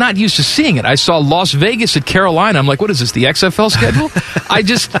 I'm just not used to seeing it. I saw Las Vegas at Carolina. I'm like, what is this, the XFL schedule?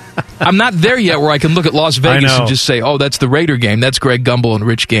 I'm not there yet where I can look at Las Vegas and just say, oh, that's the Raider game. That's Greg Gumbel and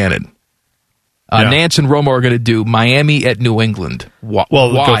Rich Gannon. Nance and Romo are going to do Miami at New England. Why?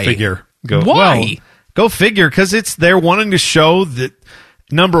 Go figure. Why? Go figure, because they're wanting to show that,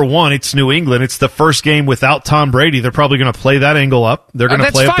 number one, it's New England. It's the first game without Tom Brady. They're probably going to play that angle up. They're going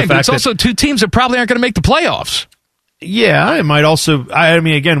to play up the fact but it's also two teams that probably aren't going to make the playoffs. Yeah, it might also. I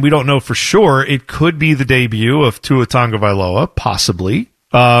mean, again, we don't know for sure. It could be the debut of Tua Tagovailoa, possibly.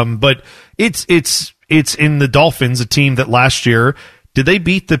 But it's in the Dolphins, a team that last year, did they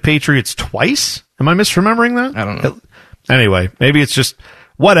beat the Patriots twice? Am I misremembering that? I don't know. Anyway, maybe it's just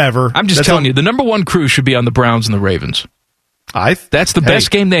whatever. I'm just telling you, the number one crew should be on the Browns and the Ravens. That's the best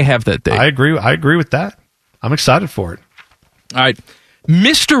game they have that day. I agree with that. I'm excited for it. All right.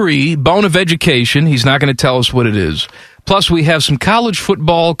 Mystery bone of education. He's not going to tell us what it is. Plus, we have some college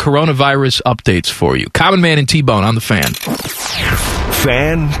football coronavirus updates for you. Common Man and T-Bone on the Fan.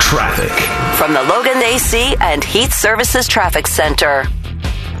 Fan traffic. From the Logan AC and Heat Services Traffic Center.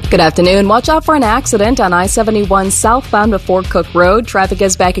 Good afternoon. Watch out for an accident on I-71 southbound of Fort Cook Road. Traffic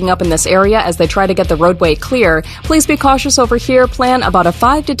is backing up in this area as they try to get the roadway clear. Please be cautious over here. Plan about a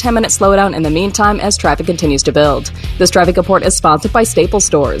 5 to 10 minute slowdown in the meantime as traffic continues to build. This traffic report is sponsored by Staples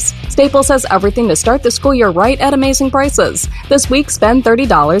Stores. Staples has everything to start the school year right at amazing prices. This week, spend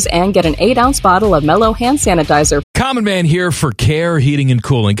 $30 and get an 8-ounce bottle of Mellow hand sanitizer. Common Man here for Care Heating and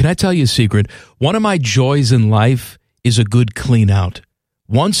Cooling. Can I tell you a secret? One of my joys in life is a good clean out.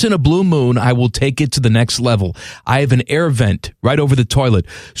 Once in a blue moon, I will take it to the next level. I have an air vent right over the toilet.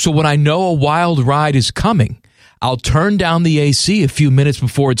 So when I know a wild ride is coming, I'll turn down the AC a few minutes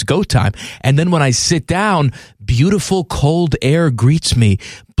before it's go time. And then when I sit down, beautiful cold air greets me,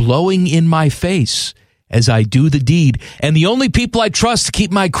 blowing in my face as I do the deed. And the only people I trust to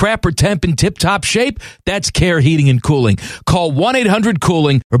keep my crapper temp in tip-top shape, that's Care Heating and Cooling. Call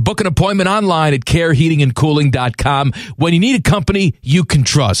 1-800-COOLING or book an appointment online at careheatingandcooling.com when you need a company you can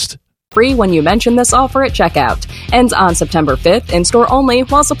trust. free when you mention this offer at checkout. Ends on September 5th, in-store only,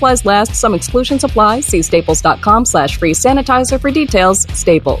 while supplies last. Some exclusions apply. See staples.com/free sanitizer for details.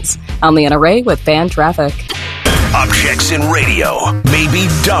 Staples. I'm Leanna Ray with Fan Traffic. Objects in radio may be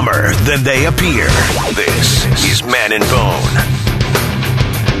dumber than they appear. This is Man and Bone.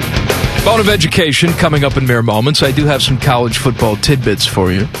 Bone of Education coming up in mere moments. I do have some college football tidbits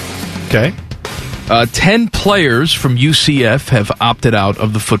for you. Okay. 10 players from UCF have opted out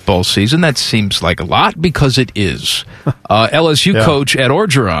of the football season. That seems like a lot because it is. LSU coach Ed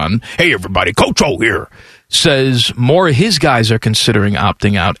Orgeron, hey everybody, Coach O here, says more of his guys are considering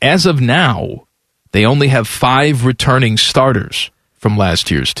opting out. As of now, they only have 5 returning starters from last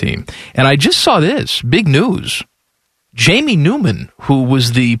year's team. And I just saw this, big news. Jamie Newman, who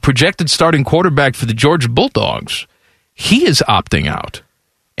was the projected starting quarterback for the Georgia Bulldogs, he is opting out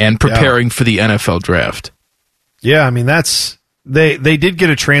and preparing for the NFL draft. Yeah, I mean, they did get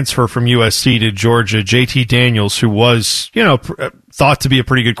a transfer from USC to Georgia, JT Daniels, who was, thought to be a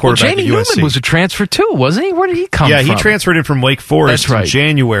pretty good quarterback Jamie at USC. Newman was a transfer too, wasn't he? Where did he come from? Yeah, he transferred in from Wake Forest in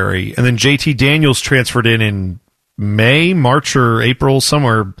January, and then JT Daniels transferred in May, March, or April,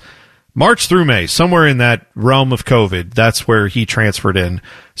 somewhere, March through May, somewhere in that realm of COVID. That's where he transferred in.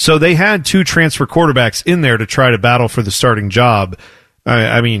 So they had 2 transfer quarterbacks in there to try to battle for the starting job.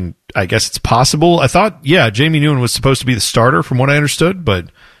 I mean, I guess it's possible. I thought, Jamie Newman was supposed to be the starter from what I understood, but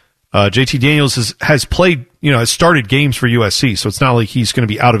JT Daniels has played, has started games for USC, so it's not like he's going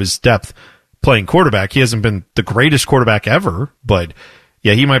to be out of his depth playing quarterback. He hasn't been the greatest quarterback ever, but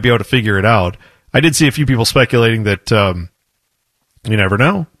he might be able to figure it out. I did see a few people speculating that, you never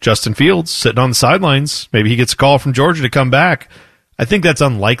know, Justin Fields sitting on the sidelines, maybe he gets a call from Georgia to come back. I think that's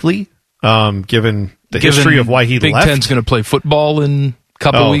unlikely, given the history of why he Big left. Big Ten's going to play football in a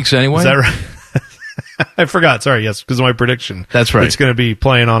couple of weeks anyway. Is that right? I forgot. Sorry, yes, because of my prediction. That's right. It's going to be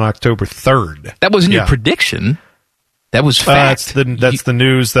playing on October 3rd. That wasn't your prediction. That was fact. That's the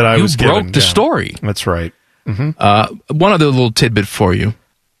news that I was given. You broke the story. That's right. Mm-hmm. One other little tidbit for you.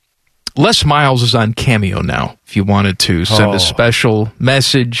 Les Miles is on Cameo now, if you wanted to send a special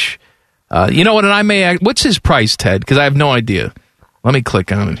message. You know what, and I may... What's his price, Ted? Because I have no idea. Let me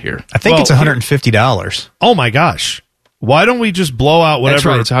click on it here. I think it's $150. Oh, my gosh. Why don't we just blow out whatever... That's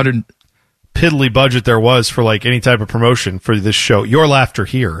right, it's 100... piddly budget there was for like any type of promotion for this show. Your laughter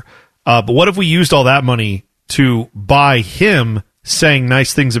here. But what if we used all that money to buy him saying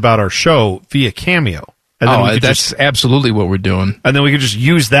nice things about our show via Cameo? And then that's absolutely what we're doing. And then we could just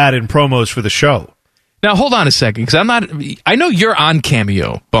use that in promos for the show. Now, hold on a second, because I know you're on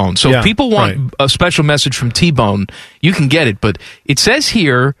Cameo, Bone. So if people want a special message from T-Bone, you can get it. But it says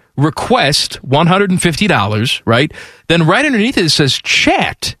here, request $150, right? Then right underneath it says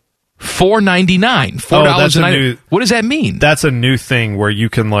chat. $4.99. $4.99. What does that mean? That's a new thing where you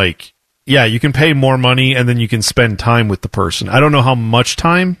can you can pay more money and then you can spend time with the person. I don't know how much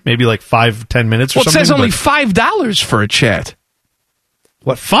time, maybe like 5-10 minutes or something. It says only $5 for a chat.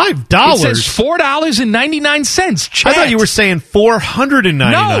 What, $5? It says $4.99. Chat. I thought you were saying $499.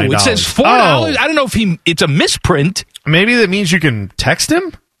 No, it says $4. I don't know if it's a misprint. Maybe that means you can text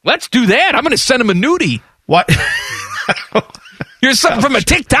him? Let's do that. I'm going to send him a nudie. What? You're something from a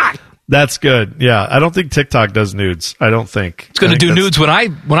TikTok. That's good. Yeah, I don't think TikTok does nudes. I don't think. It's going to do nudes when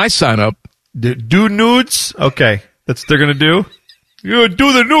I sign up. Do nudes? Okay. That's what they're going to do? You're going to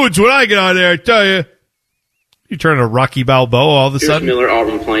do the nudes when I get on there, I tell you. You turn a Rocky Balboa all of a sudden? Miller,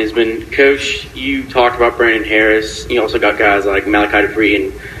 Auburn Plainsman. Coach, you talked about Brandon Harris. You also got guys like Malachi Dupree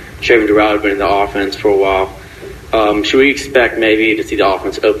and Shavon Durrell have been in the offense for a while. Should we expect maybe to see the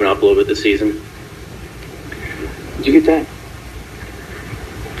offense open up a little bit this season? Did you get that?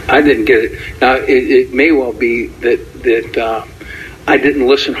 I didn't get it. Now, it may well be that I didn't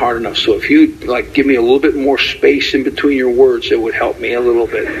listen hard enough. So if you give me a little bit more space in between your words, it would help me a little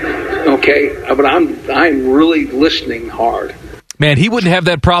bit. Okay, but I'm really listening hard. Man, he wouldn't have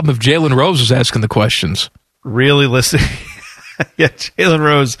that problem if Jalen Rose was asking the questions. Really listening? Yeah, Jalen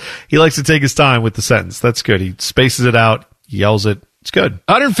Rose, he likes to take his time with the sentence. That's good. He spaces it out, yells it. It's good.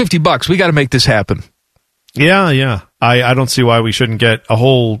 $150. We got to make this happen. Yeah. I don't see why we shouldn't get a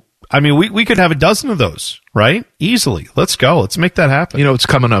whole... I mean, we could have a dozen of those, right? Easily. Let's go. Let's make that happen. You know, it's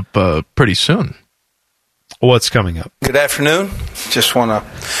coming up pretty soon. What's coming up? Good afternoon. Just want to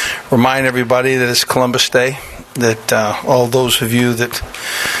remind everybody that it's Columbus Day, that all those of you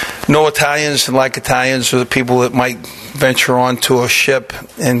that know Italians and like Italians, or the people that might venture onto a ship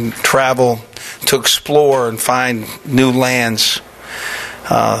and travel to explore and find new lands,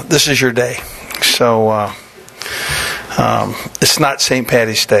 this is your day. So it's not St.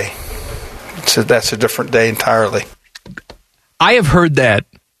 Paddy's Day. That's a different day entirely. I have heard that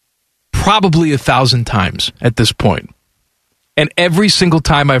probably 1,000 times at this point. And every single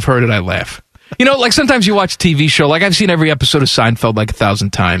time I've heard it, I laugh. You know, like sometimes you watch a TV show, like I've seen every episode of Seinfeld like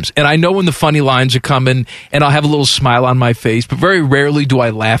 1,000 times, and I know when the funny lines are coming, and I'll have a little smile on my face, but very rarely do I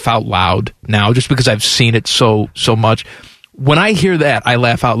laugh out loud now, just because I've seen it so much. When I hear that, I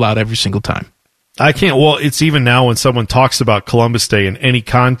laugh out loud every single time. I can't. Well, it's even now when someone talks about Columbus Day in any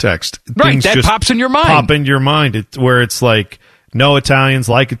context. Right, things that just pops in your mind. Pop into your mind, where it's like, no Italians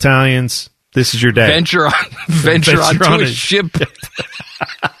like Italians. This is your day. Venture onto a ship.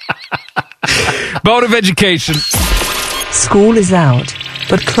 Bone of Education. School is out,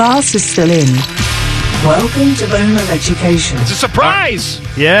 but class is still in. Welcome to Bone of Education. It's a surprise!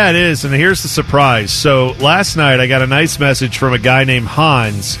 Yeah, it is, and here's the surprise. So last night I got a nice message from a guy named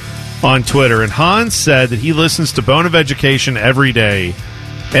Hans on Twitter, and Hans said that he listens to Bone of Education every day,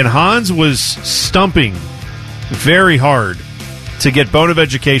 and Hans was stumping very hard to get Bone of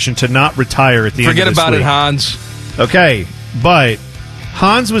Education to not retire at the end of this week. Forget about it, Hans. Okay, but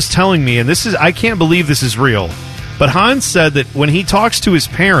Hans was telling me, and I can't believe this is real, but Hans said that when he talks to his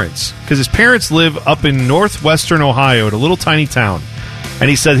parents, because his parents live up in northwestern Ohio at a little tiny town, and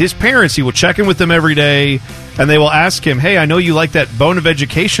he said his parents, he will check in with them every day, and they will ask him, hey, I know you like that Bone of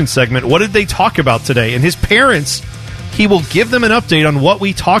Education segment. What did they talk about today? And his parents, he will give them an update on what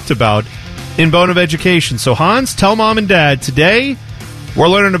we talked about in Bone of Education. So Hans, tell Mom and Dad, today we're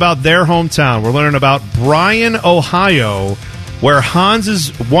learning about their hometown. We're learning about Bryan, Ohio, where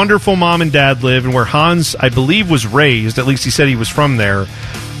Hans's wonderful mom and dad live, and where Hans, I believe, was raised. At least he said he was from there.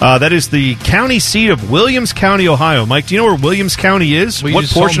 That is the county seat of Williams County, Ohio. Mike, do you know where Williams County is? Well, what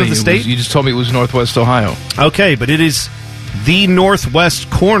portion of the state? You just told me it was Northwest Ohio. Okay, but it is the northwest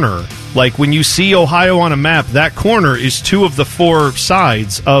corner. Like when you see Ohio on a map, that corner is 2 of the 4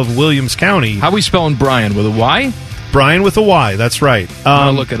 sides of Williams County. How are we spelling Bryan? With a Y? Bryan with a Y, that's right.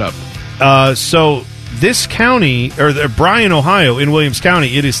 I'll look it up. So this county, or Bryan, Ohio, in Williams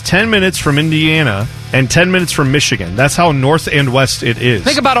County, it is 10 minutes from Indiana and 10 minutes from Michigan. That's how north and west it is.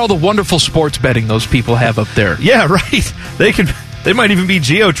 Think about all the wonderful sports betting those people have up there. Yeah, right. They might even be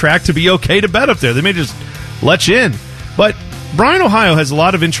geo-tracked to be okay to bet up there. They may just let you in. But Bryan, Ohio has a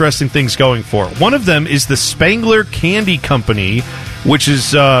lot of interesting things going for it. One of them is the Spangler Candy Company, which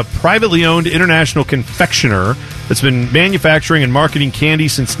is a privately owned international confectioner that's been manufacturing and marketing candy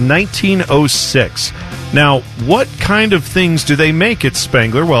since 1906. Now, what kind of things do they make at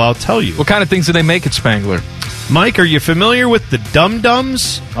Spangler? Well, I'll tell you. What kind of things do they make at Spangler? Mike, are you familiar with the Dum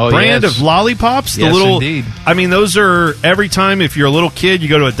Dums brand of lollipops? Yes, indeed. I mean, those are, every time if you're a little kid, you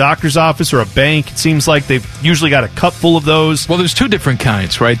go to a doctor's office or a bank, it seems like they've usually got a cup full of those. Well, there's 2 different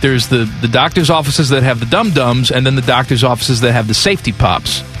kinds, right? There's the doctor's offices that have the Dum Dums, and then the doctor's offices that have the Safety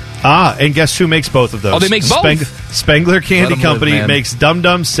Pops. Ah, and guess who makes both of those? Oh, they make both? Spangler Candy Company makes Dum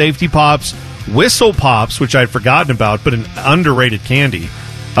Dums, Safety Pops, Whistle Pops, which I'd forgotten about, but an underrated candy.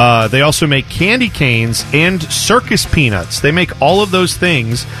 They also make candy canes and circus peanuts. They make all of those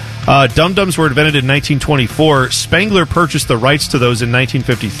things. Dum Dums were invented in 1924. Spangler purchased the rights to those in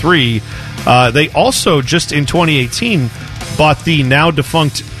 1953. They also, just in 2018, bought the now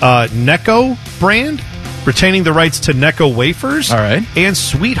defunct Necco brand, retaining the rights to Necco wafers and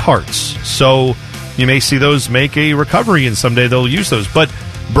Sweethearts. So you may see those make a recovery, and someday they'll use those. But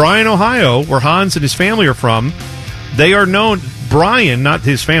Bryan, Ohio, where Hans and his family are from, they are known... Bryan, not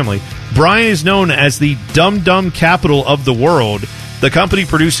his family, Bryan is known as the Dum Dum capital of the world. The company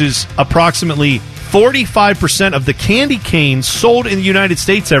produces approximately 45% of the candy canes sold in the United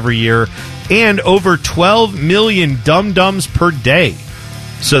States every year, and over 12 million Dum Dums per day.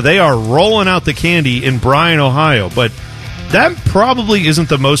 So they are rolling out the candy in Bryan, Ohio. But that probably isn't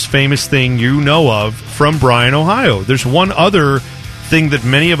the most famous thing you know of from Bryan, Ohio. There's one other thing that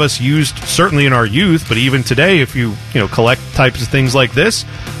many of us used, certainly in our youth, but even today, if you collect types of things like this,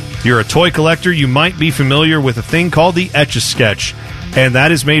 you're a toy collector, you might be familiar with a thing called the Etch-a-Sketch, and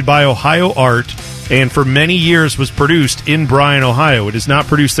that is made by Ohio Art, and for many years was produced in Bryan, Ohio. It is not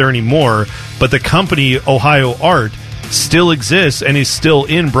produced there anymore, but the company Ohio Art still exists and is still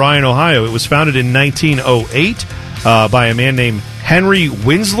in Bryan, Ohio. It was founded in 1908 by a man named Henry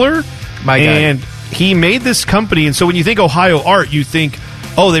Winsler, and he made this company. And so when you think Ohio Art, you think,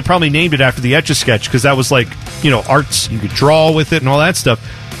 oh, they probably named it after the Etch-a-Sketch because that was like, arts, you could draw with it and all that stuff.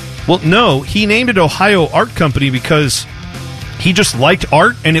 Well, no, he named it Ohio Art Company because he just liked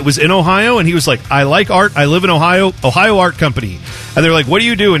art, and it was in Ohio, and he was like, I like art, I live in Ohio, Ohio Art Company. And they're like, what do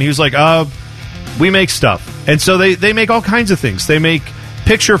you do? And he was like, we make stuff. And so they make all kinds of things. They make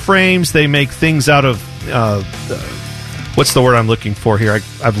picture frames, they make things out of, what's the word I'm looking for here?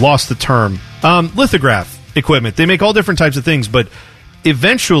 I've lost the term. Lithograph equipment. They make all different types of things, but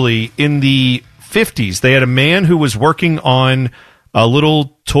eventually, in the 50s, they had a man who was working on a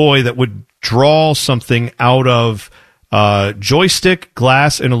little toy that would draw something out of joystick,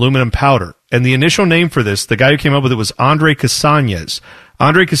 glass, and aluminum powder. And the initial name for this, the guy who came up with it was Andre Casañas.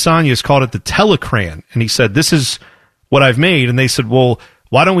 Andre Casañas called it the Telecran, and he said, this is what I've made. And they said, well,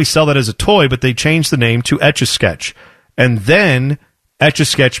 why don't we sell that as a toy? But they changed the name to Etch-a-Sketch. And then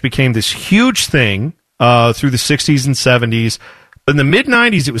Etch-a-Sketch became this huge thing through the 60s and 70s. But in the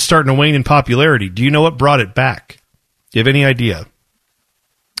mid-90s, it was starting to wane in popularity. Do you know what brought it back? Do you have any idea?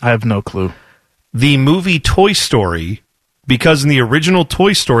 I have no clue. The movie Toy Story, because in the original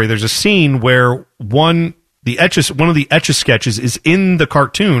Toy Story, there's a scene where one of the Etch-a-Sketches is in the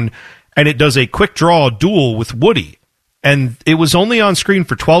cartoon, and it does a quick draw duel with Woody. And it was only on screen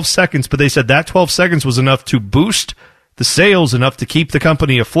for 12 seconds, but they said that 12 seconds was enough to boost the sales, enough to keep the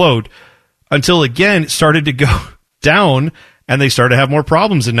company afloat, until, again, it started to go down, and they started to have more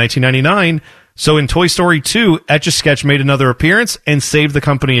problems in 1999. So in Toy Story 2, Etch-a-Sketch made another appearance and saved the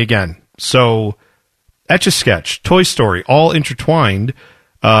company again. So Etch-a-Sketch, Toy Story, all intertwined.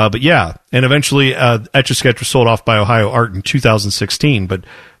 But yeah, and eventually Etch-a-Sketch was sold off by Ohio Art in 2016. But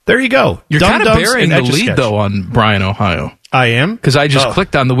there you go. You're kind of burying the lead, though, on Bryan, Ohio. I am? Because I just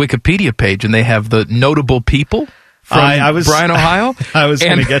clicked on the Wikipedia page, and they have the notable people from Bryan, Ohio. I was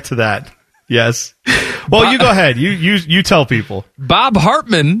going to get to that. Yes. Well, you go ahead. You tell people. Bob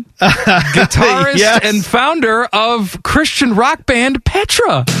Hartman, guitarist and founder of Christian rock band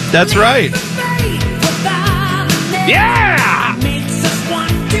Petra. That's right. Yeah!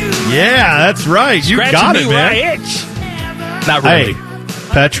 Yeah, that's right. You got it, man. Not really. Hey,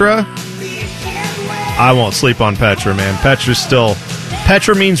 Petra? I won't sleep on Petra, man.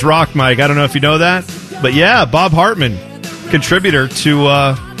 Petra means rock, Mike. I don't know if you know that. But yeah, Bob Hartman, contributor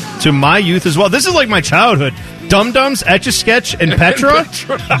to my youth as well. This is like my childhood. Dum Dums, Etch-a-Sketch, and Petra.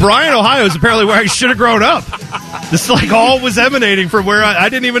 Bryan, Ohio is apparently where I should have grown up. This like all was emanating from where I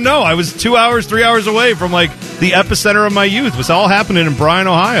didn't even know. I was 2 hours, 3 hours away from like the epicenter of my youth. It was all happening in Bryan,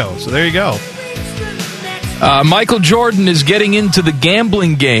 Ohio. So there you go. Michael Jordan is getting into the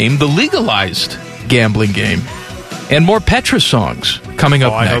gambling game, the legalized gambling game, and more Petra songs coming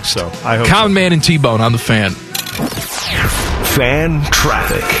up next. I hope so. Common Man and T-Bone on the Fan. Fan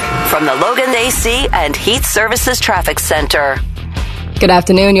traffic from the Logan AC and Heat Services Traffic Center. Good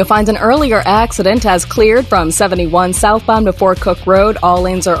afternoon. You'll find an earlier accident has cleared from 71 southbound before Cook Road. All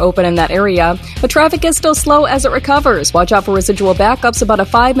lanes are open in that area, but traffic is still slow as it recovers. Watch out for residual backups, about a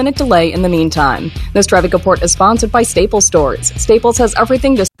 5-minute delay in the meantime. This traffic report is sponsored by Staples Stores. Staples has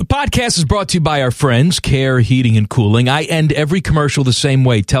everything to... The podcast is brought to you by our friends, Care Heating and Cooling. I end every commercial the same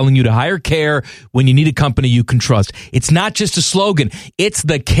way, telling you to hire Care when you need a company you can trust. It's not just a slogan. It's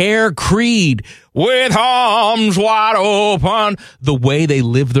the Care creed. With arms wide open, the way they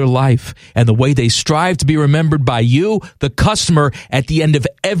live their life and the way they strive to be remembered by you, the customer, at the end of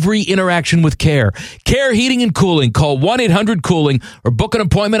every interaction with Care. Care Heating and Cooling. Call 1-800-COOLING or book an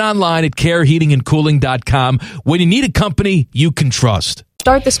appointment online at careheatingandcooling.com when you need a company you can trust.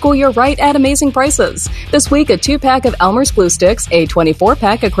 Start the school year right at amazing prices. This week, a 2-pack of Elmer's glue sticks, a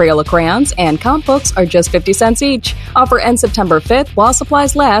 24-pack of Crayola crayons, and comp books are just 50 cents each. Offer ends September 5th while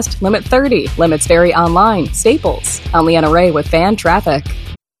supplies last. Limit 30. Limits vary online. Staples. I'm Leanna Ray with Fan Traffic.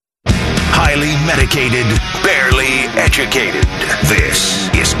 Highly medicated, barely educated. This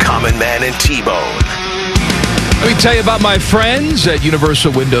is Common Man and T-Bone. Let me tell you about my friends at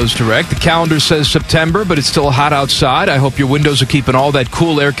Universal Windows Direct. The calendar says September, but it's still hot outside. I hope your windows are keeping all that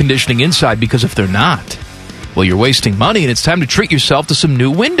cool air conditioning inside, because if they're not, well, you're wasting money, and it's time to treat yourself to some new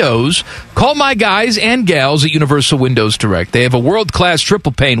windows. Call my guys and gals at Universal Windows Direct. They have a world-class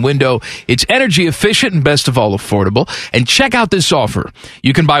triple-pane window. It's energy efficient and, best of all, affordable. And check out this offer.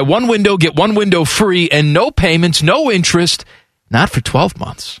 You can buy one window, get one window free, and no payments, no interest. Not for 12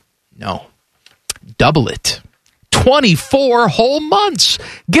 months. No. Double it. 24 whole months.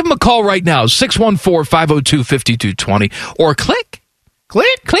 Give them a call right now, 614-502-5220, or click,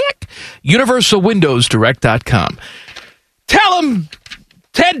 universalwindowsdirect.com. Tell them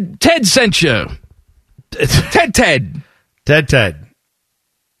Ted sent you. Ted.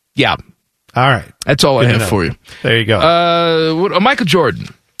 Yeah. All right. That's all I have for you. There you go. Michael Jordan.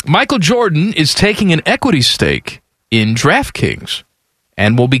 Michael Jordan is taking an equity stake in DraftKings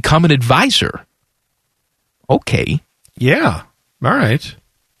and will become an advisor. Okay. Yeah. All right.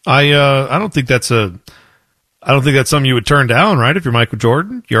 I don't think that's something you would turn down, right? If you're Michael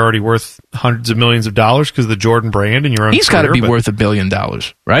Jordan, you're already worth hundreds of millions of dollars because of the Jordan brand and your own. He's got to be worth $1 billion,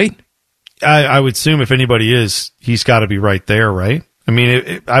 right? I would assume if anybody is, he's got to be right there, right? I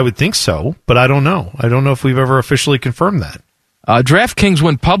mean, I would think so, but I don't know. I don't know if we've ever officially confirmed that. DraftKings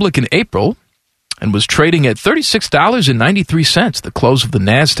went public in April and was trading at $36.93, the close of the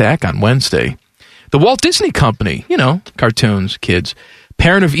NASDAQ on Wednesday. The Walt Disney Company, cartoons, kids,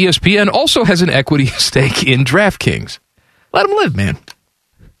 parent of ESPN, also has an equity stake in DraftKings. Let them live, man.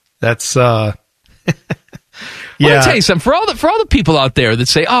 That's Let me tell you something. For all the people out there that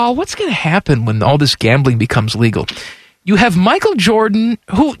say, "Oh, what's going to happen when all this gambling becomes legal?" You have Michael Jordan,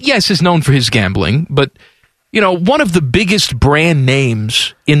 who, yes, is known for his gambling, but one of the biggest brand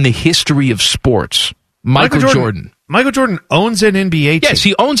names in the history of sports, Michael Jordan. Michael Jordan owns an NBA team. Yes,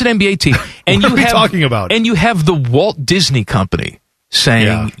 he owns an NBA team. And what are we talking about? And you have the Walt Disney Company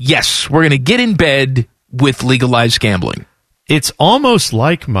saying, yes, we're going to get in bed with legalized gambling. It's almost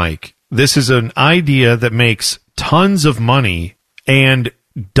like, Mike, this is an idea that makes tons of money and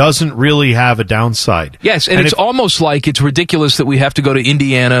doesn't really have a downside. Yes, and it's almost like it's ridiculous that we have to go to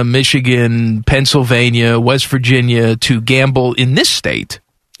Indiana, Michigan, Pennsylvania, West Virginia to gamble in this state.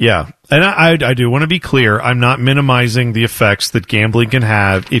 Yeah, and I do want to be clear. I'm not minimizing the effects that gambling can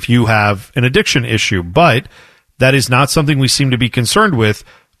have if you have an addiction issue, but that is not something we seem to be concerned with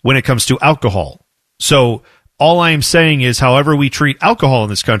when it comes to alcohol. So all I am saying is, however we treat alcohol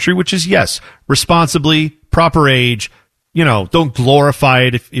in this country, which is, yes, responsibly, proper age, don't glorify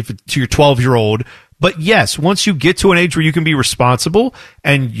it if to your 12-year-old. But yes, once you get to an age where you can be responsible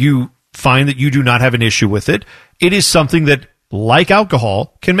and you find that you do not have an issue with it, it is something that, like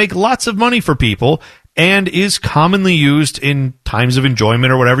alcohol, can make lots of money for people and is commonly used in times of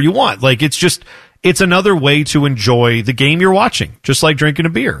enjoyment or whatever you want. Like, it's another way to enjoy the game you're watching, just like drinking a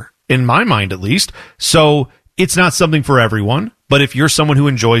beer, in my mind at least. So it's not something for everyone, but if you're someone who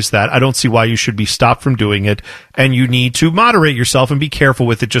enjoys that, I don't see why you should be stopped from doing it, and you need to moderate yourself and be careful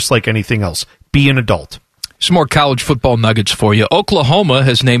with it just like anything else. Be an adult. Some more college football nuggets for you. Oklahoma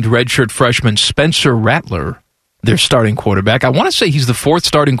has named redshirt freshman Spencer Rattler their starting quarterback. I want to say he's the fourth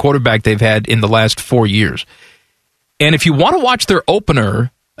starting quarterback they've had in the last 4 years. And if you want to watch their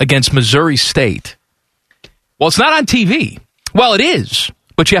opener against Missouri State, well, it's not on TV. Well, it is,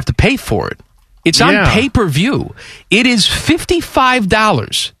 but you have to pay for it. It's on pay-per-view. It is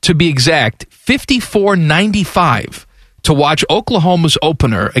 $55, to be exact, $54.95 to watch Oklahoma's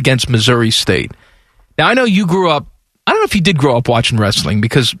opener against Missouri State. Now, I know you grew up, I don't know if you did grow up watching wrestling,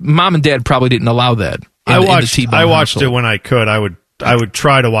 because mom and dad probably didn't allow that. I watched it when I could. I would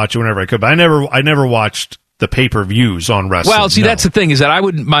try to watch it whenever I could, but I never watched the pay-per-views on wrestling. Well, see, that's the thing, is that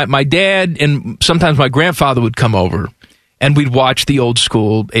my dad and sometimes my grandfather would come over, and we'd watch the old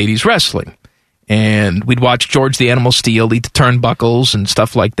school 80s wrestling. And we'd watch George the Animal Steel eat the turnbuckles and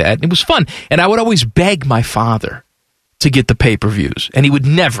stuff like that. It was fun. And I would always beg my father to get the pay-per-views. And he'd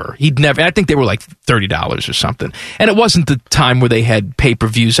never, I think they were like $30 or something. And it wasn't the time where they had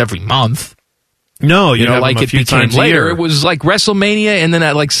pay-per-views every month. No, like it became later. It was like WrestleMania and then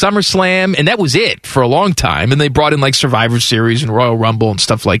at like SummerSlam, and that was it for a long time. And they brought in like Survivor Series and Royal Rumble and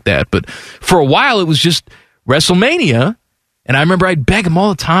stuff like that. But for a while, it was just WrestleMania. And I remember I'd beg him all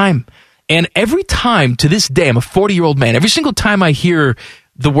the time. And every time, to this day, I'm a 40-year-old man, every single time I hear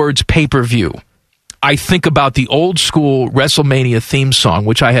the words pay-per-view, I think about the old-school WrestleMania theme song,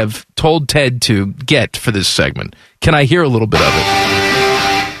 which I have told Ted to get for this segment. Can I hear a little bit of it?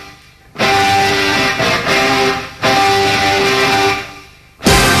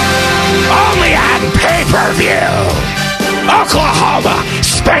 Only on pay-per-view! Oklahoma,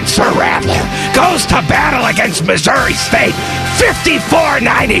 Spencer Rattler goes to battle against Missouri State,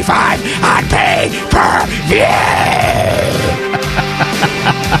 $54.95 on pay-per-view.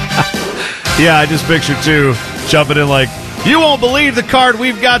 Yeah, I just pictured, too, jumping in like, you won't believe the card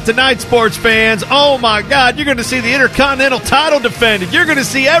we've got tonight, sports fans. Oh, my God, you're going to see the Intercontinental title defended. You're going to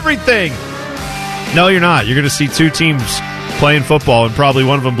see everything. No, you're not. You're going to see two teams playing football and probably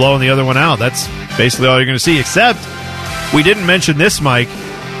one of them blowing the other one out. That's basically all you're going to see, except we didn't mention this, Mike.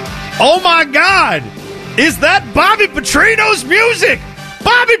 Oh, my God. Is that Bobby Petrino's music?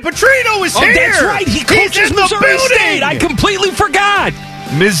 Bobby Petrino is here. That's right. He coaches Missouri State. I completely forgot.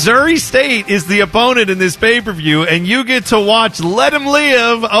 Missouri State is the opponent in this pay-per-view, and you get to watch Let Him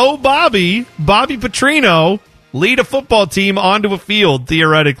Live. Oh, Bobby Petrino lead a football team onto a field,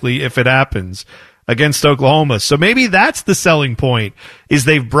 theoretically, if it happens, against Oklahoma. So maybe that's the selling point, is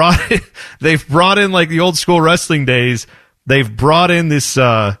they've brought in like the old school wrestling days. They've brought in this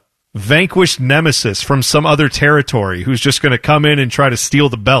vanquished nemesis from some other territory who's just going to come in and try to steal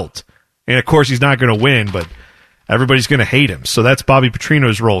the belt. And, of course, he's not going to win, but everybody's going to hate him. So that's Bobby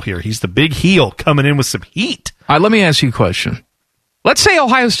Petrino's role here. He's the big heel coming in with some heat. All right, let me ask you a question. Let's say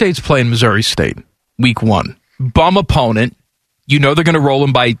Ohio State's playing Missouri State, week 1. Bum opponent. You know they're going to roll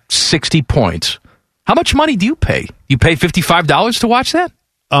them by 60 points. How much money do you pay? You pay $55 to watch that?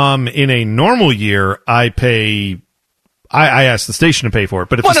 In a normal year, I pay. I asked the station to pay for it,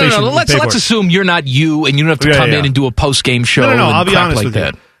 but if the station let's assume you're not you, and you don't have to come in and do a post game show. No. I'll be honest like with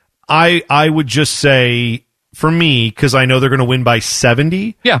that. you. I would just say, for me, because I know they're going to win by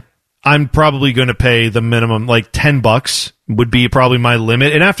 70. Yeah, I'm probably going to pay the minimum, like $10 would be probably my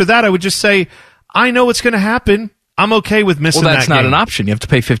limit, and after that, I would just say, I know what's going to happen. I'm okay with missing that. Well, that's not game. an option. You have to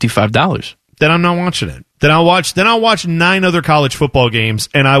pay $55. Then I'm not watching it. Then I'll watch 9 other college football games,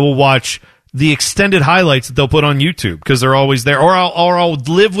 and I will watch the extended highlights that they'll put on YouTube because they're always there, or I'll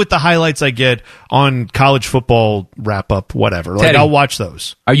live with the highlights I get on college football wrap up, whatever. Like, Teddy, I'll watch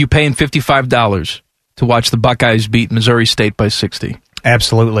those. Are you paying $55 to watch the Buckeyes beat Missouri State by 60?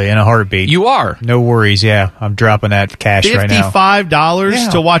 Absolutely, in a heartbeat. You are. No worries, yeah. I'm dropping that cash right now.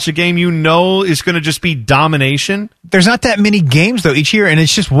 $55 to watch a game you know is going to just be domination? There's not that many games, though, each year, and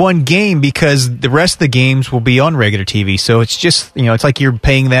it's just one game because the rest of the games will be on regular TV. So it's just, it's like you're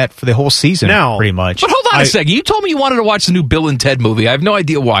paying that for the whole season, pretty much. But hold on a second. You told me you wanted to watch the new Bill and Ted movie. I have no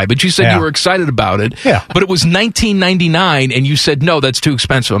idea why, but you said you were excited about it. Yeah. But it was $19.99, and you said, no, that's too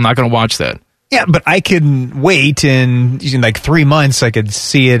expensive. I'm not going to watch that. Yeah, but I can wait, and in like 3 months, I could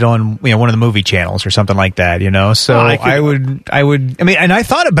see it on one of the movie channels or something like that. So I would. I mean, and I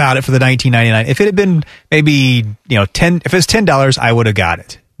thought about it for the $19.99. If it had been maybe $10, if it's $10, I would have got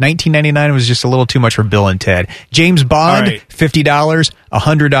it. $19.99 was just a little too much for Bill and Ted. James Bond, $50,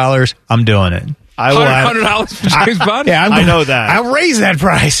 $100. I'm doing it. I will $100 for James Bond? Yeah, I know that. I'll raise that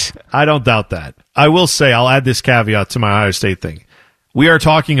price. I don't doubt that. I will say, I'll add this caveat to my Ohio State thing. We are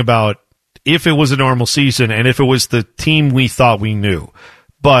talking about if it was a normal season and if it was the team we thought we knew.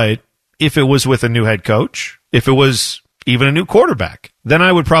 But if it was with a new head coach, if it was even a new quarterback, then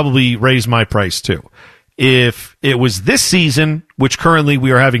I would probably raise my price too. If it was this season, which currently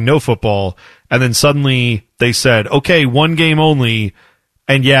we are having no football, and then suddenly they said, okay, one game only,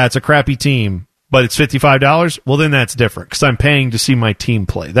 and yeah, it's a crappy team, but it's $55, well, then that's different because I'm paying to see my team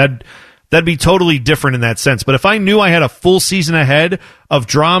play. That'd be totally different in that sense. But if I knew I had a full season ahead of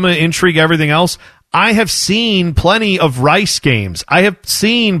drama, intrigue, everything else, I have seen plenty of Rice games. I have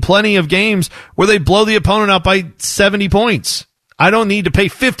seen plenty of games where they blow the opponent up by 70 points. I don't need to pay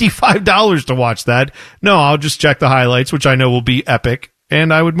 $55 to watch that. No, I'll just check the highlights, which I know will be epic,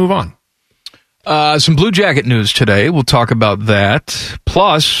 and I would move on. Some Blue Jacket news today. We'll talk about that.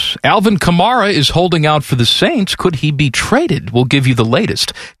 Plus, Alvin Kamara is holding out for the Saints. Could he be traded? We'll give you the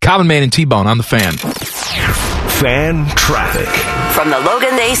latest. Common Man and T-Bone on the Fan. Fan traffic. From the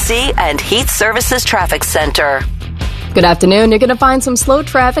Logan AC and Heat Services Traffic Center. Good afternoon. You're going to find some slow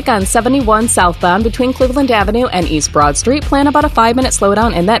traffic on 71 southbound between Cleveland Avenue and East Broad Street. Plan about a 5-minute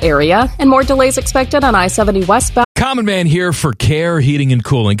slowdown in that area. And more delays expected on I-70 westbound. Common Man here for Care Heating and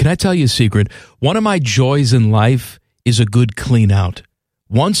Cooling. Can I tell you a secret? One of my joys in life is a good clean out.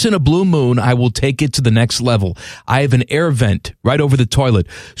 Once in a blue moon, I will take it to the next level. I have an air vent right over the toilet.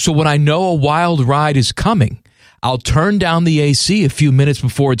 So when I know a wild ride is coming, I'll turn down the AC a few minutes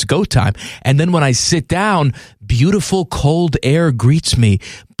before it's go time. And then when I sit down, beautiful cold air greets me,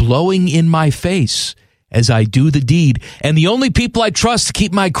 blowing in my face as I do the deed. And the only people I trust to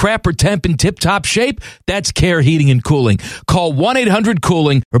keep my crapper temp in tip-top shape, that's Care Heating and Cooling. Call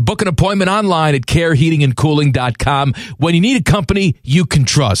 1-800-COOLING or book an appointment online at careheatingandcooling.com when you need a company you can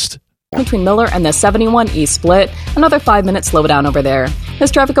trust. Between Miller and the 71 East Split, another 5-minute slowdown over there. This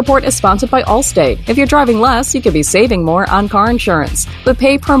traffic report is sponsored by Allstate. If you're driving less, you could be saving more on car insurance. With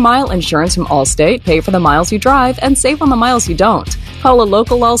pay per mile insurance from Allstate, pay for the miles you drive and save on the miles you don't. Call a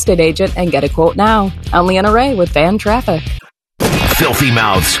local Allstate agent and get a quote now. I'm Leanna Ray with Fan Traffic. Filthy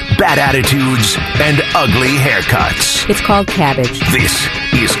mouths, bad attitudes, and ugly haircuts. It's called cabbage. This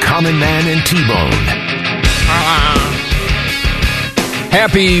is Common Man and T-Bone.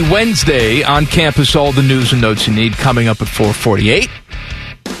 Happy Wednesday. On campus, all the news and notes you need coming up at 4:48.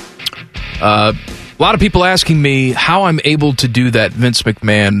 A lot of people asking me how I'm able to do that Vince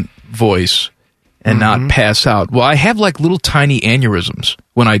McMahon voice and not pass out. Well, I have like little tiny aneurysms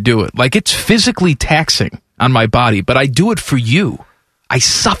when I do it. Like it's physically taxing on my body, but I do it for you. I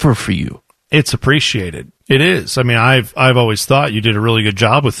suffer for you. It's appreciated. It is. I mean, I've always thought you did a really good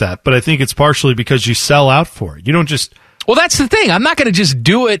job with that, but I think it's partially because you sell out for it. You don't just... Well, that's the thing. I'm not going to just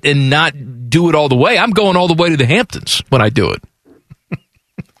do it and not do it all the way. I'm going all the way to the Hamptons when I do it.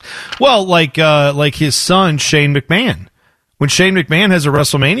 Well, like his son, Shane McMahon. When Shane McMahon has a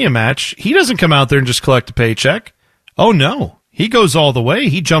WrestleMania match, he doesn't come out there and just collect a paycheck. Oh, no. He goes all the way.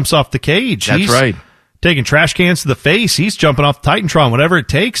 He jumps off the cage. That's right. Taking trash cans to the face. He's jumping off the Titantron, whatever it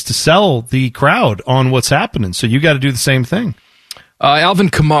takes to sell the crowd on what's happening. So you got to do the same thing. Alvin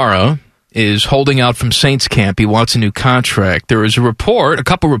Kamara is holding out from Saints camp. He wants a new contract. There is a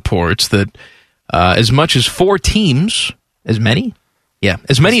couple reports that as much as 4 teams, as many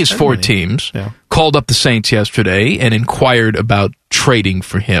as 4 teams called up the Saints yesterday and inquired about trading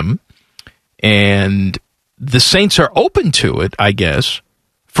for him. And the Saints are open to it, I guess,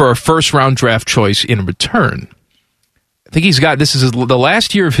 for a first-round draft choice in return. I think this is the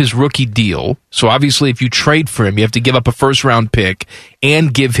last year of his rookie deal, so obviously if you trade for him, you have to give up a first-round pick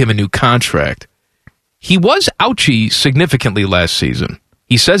and give him a new contract. He was ouchy significantly last season.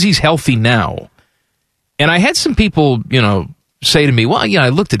 He says he's healthy now. And I had some people, say to me, well, I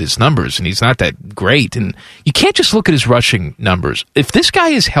looked at his numbers, and he's not that great. And you can't just look at his rushing numbers. If this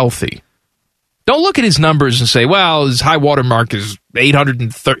guy is healthy, don't look at his numbers and say, well, his high water mark is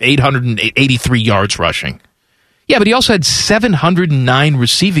 883 yards rushing. Yeah, but he also had 709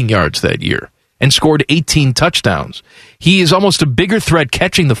 receiving yards that year and scored 18 touchdowns. He is almost a bigger threat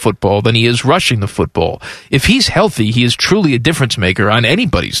catching the football than he is rushing the football. If he's healthy, he is truly a difference maker on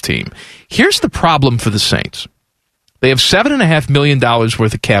anybody's team. Here's the problem for the Saints. They have $7.5 million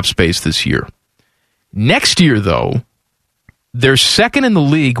worth of cap space this year. Next year, though, they're second in the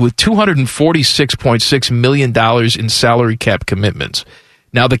league with $246.6 million in salary cap commitments.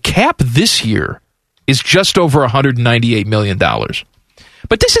 Now, the cap this year is just over $198 million.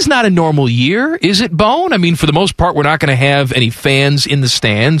 But this is not a normal year, is it, Bone? I mean, for the most part, we're not going to have any fans in the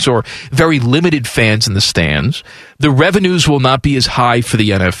stands or very limited fans in the stands. The revenues will not be as high for the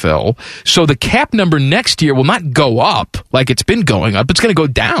NFL. So the cap number next year will not go up like it's been going up. It's going to go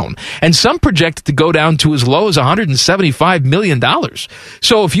down. And some project it to go down to as low as $175 million.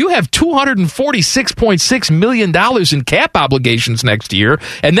 So if you have $246.6 million in cap obligations next year,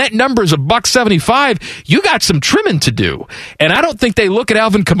 and that number is $175, you got some trimming to do. And I don't think they look at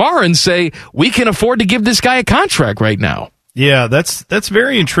Alvin Kamara and say, we can afford to give this guy a contract right now. Yeah, that's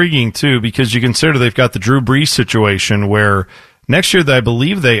very intriguing, too, because you consider they've got the Drew Brees situation where next year I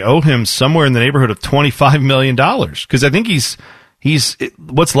believe they owe him somewhere in the neighborhood of $25 million, because I think he's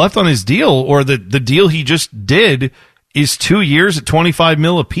what's left on his deal, or the deal he just did, is 2 years at $25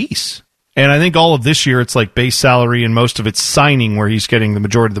 million apiece. And I think all of this year it's like base salary and most of it's signing where he's getting the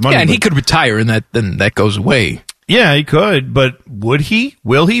majority of the money. Yeah, and he could retire and then that goes away. Yeah, he could, but would he?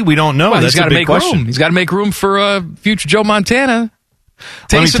 Will he? We don't know. Well, that's he's got a to big question. Room. He's got to make room for future Joe Montana.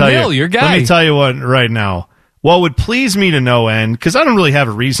 Taysom Hill, your guy. Let me tell you what right now. What would please me to no end, because I don't really have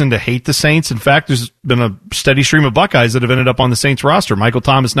a reason to hate the Saints. In fact, there's been a steady stream of Buckeyes that have ended up on the Saints roster, Michael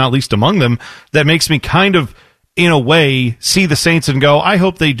Thomas not least among them, that makes me kind of, in a way, see the Saints and go, I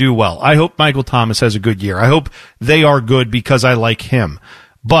hope they do well. I hope Michael Thomas has a good year. I hope they are good because I like him.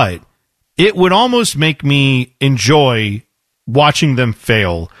 But it would almost make me enjoy watching them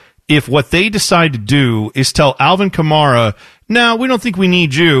fail if what they decide to do is tell Alvin Kamara, no, we don't think we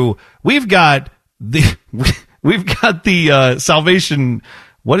need you. We've got the Salvation.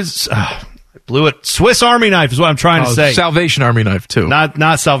 What is? I blew it. Swiss Army knife is what I'm trying to say. Salvation Army knife too.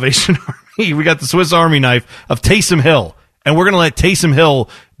 Not Salvation Army. We got the Swiss Army knife of Taysom Hill, and we're going to let Taysom Hill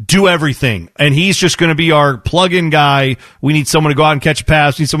do everything. And he's just going to be our plug-in guy. We need someone to go out and catch a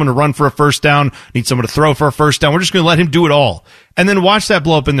pass. We need someone to run for a first down. We need someone to throw for a first down. We're just going to let him do it all. And then watch that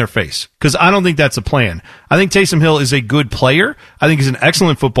blow up in their face. Because I don't think that's a plan. I think Taysom Hill is a good player. I think he's an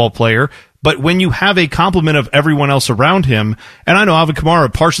excellent football player. But when you have a complement of everyone else around him, and I know Alvin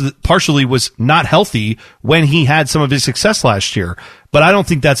Kamara partially was not healthy when he had some of his success last year, but I don't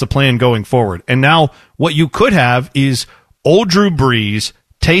think that's a plan going forward. And now what you could have is old Drew Brees,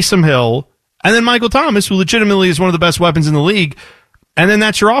 Taysom Hill, and then Michael Thomas, who legitimately is one of the best weapons in the league, and then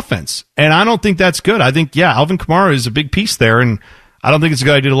that's your offense. And I don't think that's good. I think, Alvin Kamara is a big piece there, and I don't think it's a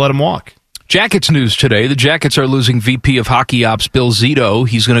good idea to let him walk. Jackets news today. The Jackets are losing VP of Hockey Ops Bill Zito.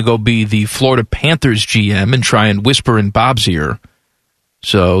 He's going to go be the Florida Panthers GM and try and whisper in Bob's ear.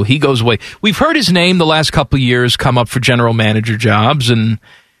 So he goes away. We've heard his name the last couple of years come up for general manager jobs, and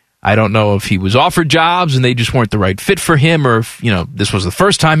I don't know if he was offered jobs and they just weren't the right fit for him, or if, this was the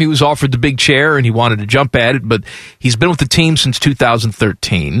first time he was offered the big chair and he wanted to jump at it, but he's been with the team since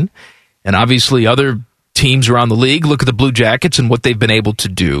 2013. And obviously other teams around the league look at the Blue Jackets and what they've been able to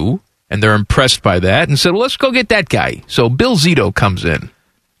do, and they're impressed by that and said, well, let's go get that guy. So Bill Zito comes in.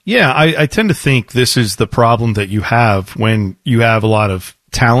 Yeah, I tend to think this is the problem that you have when you have a lot of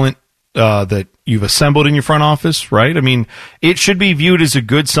talent that you've assembled in your front office, right? I mean, it should be viewed as a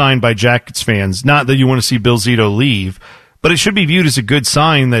good sign by Jackets fans, not that you want to see Bill Zito leave, but it should be viewed as a good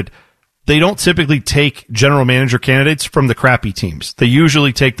sign that they don't typically take general manager candidates from the crappy teams. They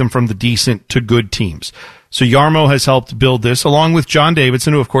usually take them from the decent to good teams. So Yarmo has helped build this, along with John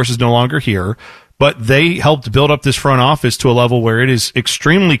Davidson, who of course is no longer here. but they helped build up this front office to a level where it is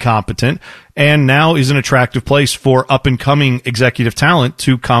extremely competent and now is an attractive place for up-and-coming executive talent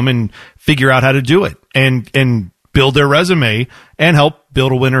to come and figure out how to do it and build their resume and help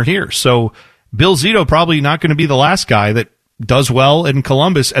build a winner here. So Bill Zito probably not going to be the last guy that does well in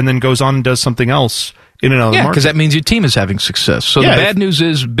Columbus and then goes on and does something else in another market. Because that means your team is having success. So the bad news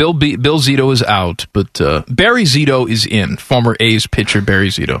is Bill Zito is out, but Barry Zito is in, former A's pitcher Barry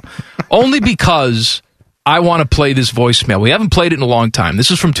Zito. Only because I want to play this voicemail. We haven't played it in a long time. This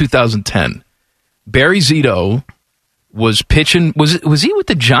is from 2010. Barry Zito was pitching. Was he with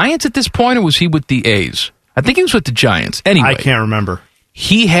the Giants at this point, or was he with the A's? I think he was with the Giants. Anyway, I can't remember.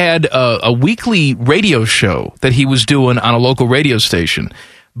 He had a weekly radio show that he was doing on a local radio station,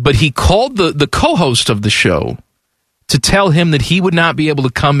 but he called the co-host of the show to tell him that he would not be able to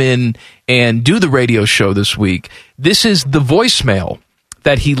come in and do the radio show this week. This is the voicemail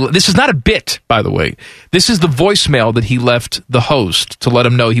that this is not a bit, by the way. This is the voicemail that he left the host to let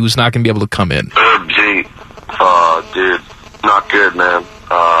him know he was not going to be able to come in. G, dude, not good, man.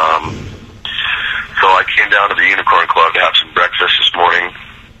 So I came down to the Unicorn Club to have some breakfast this morning,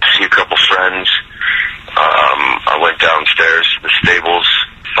 see a couple friends. I went downstairs to the stables,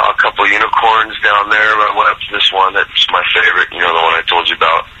 saw a couple unicorns down there. I went up to this one that's my favorite, the one I told you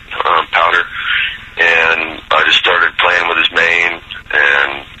about, Powder. And I just started playing with his mane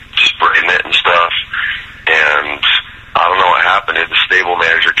and just braiding it and stuff. And I don't know what happened. The stable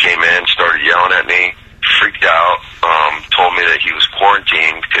manager came in, started yelling at me, freaked out, told me that he was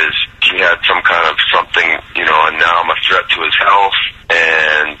quarantined because he had some kind of something, and now I'm a threat to his health.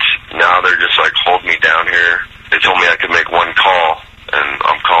 And now they're just like holding me down here. They told me I could make one call, and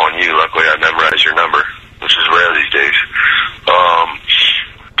I'm calling you. Luckily, I memorized your number, which is rare these days.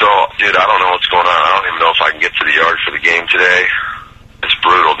 So, dude, I don't know what's going on. I don't even know if I can get to the yard for the game today. It's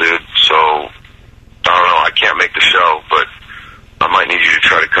brutal, dude. So, I don't know. I can't make the show, but I might need you to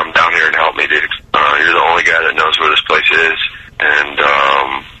try to come down here and help me, dude. You're the only guy that knows where this place is. And,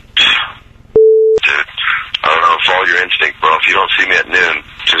 dude, I don't know. Follow your instinct, bro. If you don't see me at noon,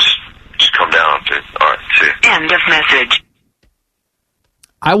 just come down, dude. All right, see you. End of message.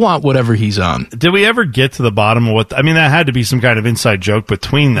 I want whatever he's on. Did we ever get to the bottom of what? That had to be some kind of inside joke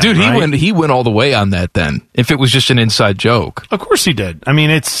between them. Dude, right? he went all the way on that then. If it was just an inside joke. Of course he did. He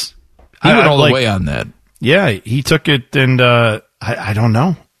went all the way on that. Yeah, he took it and I don't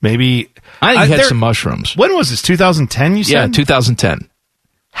know. Maybe I think he had some mushrooms. When was this? 2010, you said? Yeah, 2010.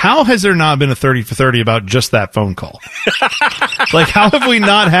 How has there not been a 30 for 30 about just that phone call? How have we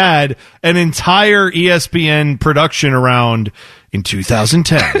not had an entire ESPN production around in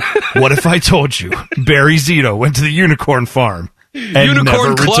 2010? What if I told you Barry Zito went to the Unicorn Farm and Unicorn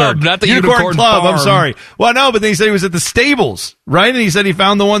never Club, returned? not the Unicorn Club, Farm. I'm sorry. Well, no, but they said he was at the stables, right? And he said he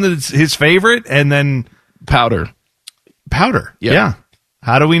found the one that's his favorite and then Powder. Yeah.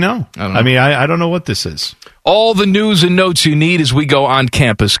 How do we know? I don't know. I don't know what this is. All the news and notes you need as we go on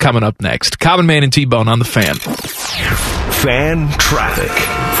campus coming up next. Common Man and T-Bone on the Fan. Fan traffic.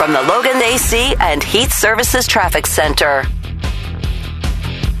 From the Logan AC and Heat Services Traffic Center.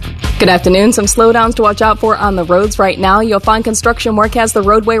 Good afternoon. Some slowdowns to watch out for on the roads right now. You'll find construction work has the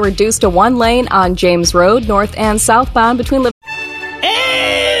roadway reduced to one lane on James Road, north and southbound between... Oh,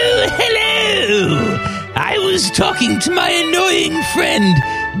 hello! I was talking to my annoying friend,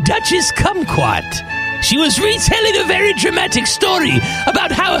 Duchess Kumquat. She was retelling a very dramatic story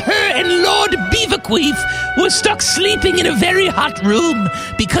about how her and Lord Beaverqueef were stuck sleeping in a very hot room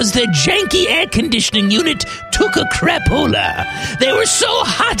because their janky air conditioning unit took a crapola. They were so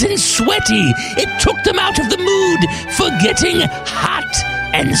hot and sweaty, it took them out of the mood for getting hot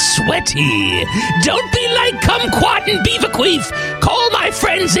and sweaty. Don't be like Kumquat and Beaverqueef. Call my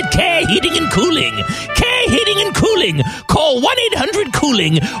friends at Care Heating and Cooling. Care Heating and Cooling. Call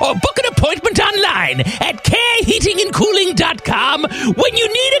 1-800-COOLING or book an appointment online at careheatingandcooling.com when you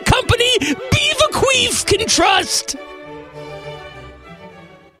need a company Beaverqueef can trust.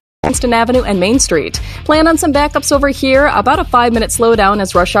 Kingston Avenue and Main Street. Plan on some backups over here, about a 5-minute slowdown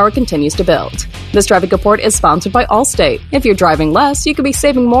as rush hour continues to build. This traffic report is sponsored by Allstate. If you're driving less, you could be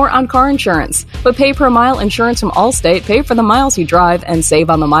saving more on car insurance. But pay per mile insurance from Allstate, pay for the miles you drive and save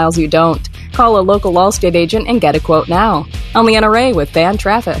on the miles you don't. Call a local Allstate agent and get a quote now. On the NRA with Fan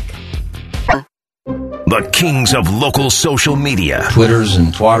Traffic. The kings of local social media. Twitters and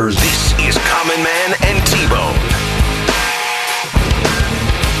twatters. This is Common Man and T-Bone.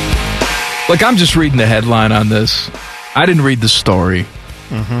 Look, I'm just reading the headline on this. I didn't read the story.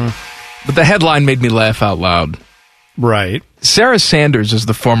 But the headline made me laugh out loud. Right. Sarah Sanders is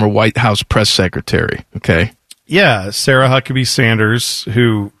the former White House press secretary, okay? Yeah, Sarah Huckabee Sanders,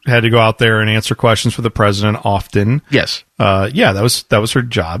 who had to go out there and answer questions for the president often. Yes. Yeah, that was her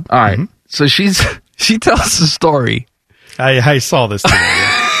job. All right. So she tells the story. I saw this today.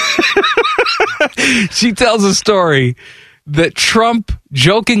 She tells a story that Trump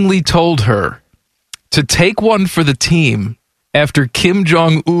jokingly told her to take one for the team after Kim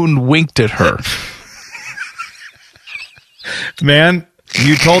Jong-un winked at her. Man,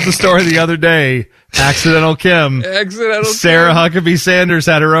 you told the story the other day. Accidental Kim. Sarah Huckabee Sanders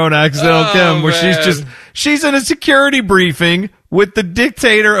had her own Accidental Kim, where she's in a security briefing with the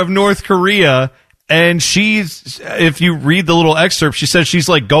dictator of North Korea. And if you read the little excerpt, she says she's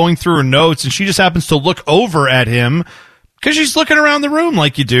like going through her notes and she just happens to look over at him because she's looking around the room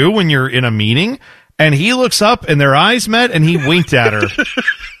like you do when you're in a meeting. And he looks up and their eyes met and he winked at her.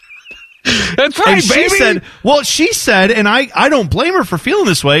 That's right, baby. She said, and I don't blame her for feeling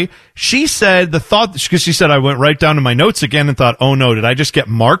this way. She said because she said, I went right down to my notes again and thought, oh no, did I just get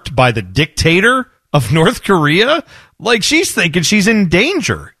marked by the dictator of North Korea? Like she's thinking she's in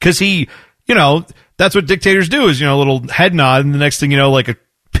danger because he, that's what dictators do is, a little head nod. And the next thing you know, like a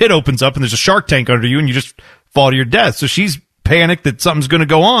pit opens up and there's a shark tank under you and you just fall to your death. So she's panicked that something's going to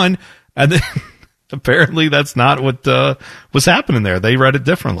go on. And then apparently that's not what was happening there. They read it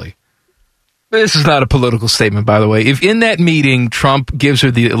differently. This is not a political statement, by the way. If in that meeting, Trump gives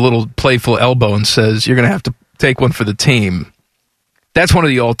her the little playful elbow and says, you're going to have to take one for the team, that's one of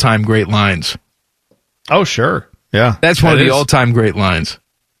the all-time great lines. Oh, sure. Yeah. That's one of the all-time great lines.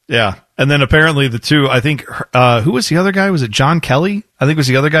 Yeah. And then apparently the two, I think, who was the other guy? Was it John Kelly? I think it was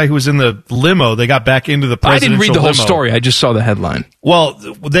the other guy who was in the limo. They got back into the presidential I didn't read the whole limo. story. I just saw the headline. Well,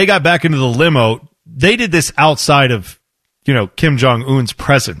 they got back into the limo. They did this outside of Kim Jong-un's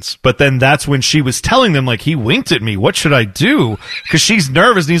presence. But then that's when she was telling them, like, he winked at me. What should I do? Because she's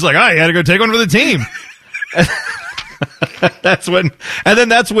nervous. And he's like, I got to go take one for the team. That's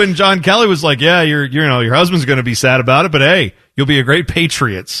when John Kelly was like, yeah, your husband's going to be sad about it, but hey, you'll be a great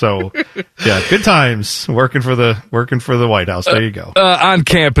patriot. So yeah, good times working for the White House. There you go. On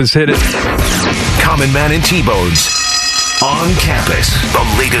campus, hit it. Common Man and T-Bones. On campus,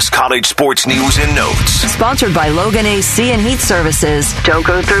 the latest college sports news and notes. Sponsored by Logan AC and Heat Services. Don't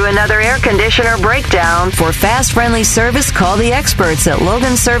go through another air conditioner breakdown. For fast, friendly service, call the experts at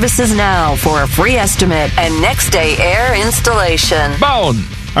Logan Services now for a free estimate and next day air installation. Bone.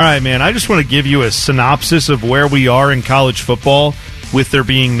 All right, man, I just want to give you a synopsis of where we are in college football with there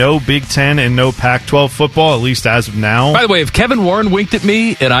being no Big Ten and no Pac-12 football, at least as of now. By the way, if Kevin Warren winked at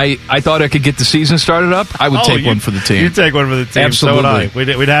me and I thought I could get the season started up, I would take one for the team. You'd take one for the team. Absolutely. So would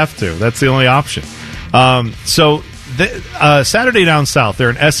I. We'd have to. That's the only option. Saturday Down South,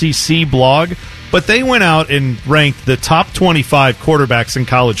 they're an SEC blog, but they went out and ranked the top 25 quarterbacks in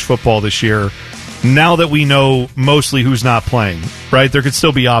college football this year. Now that we know mostly who's not playing, right? There could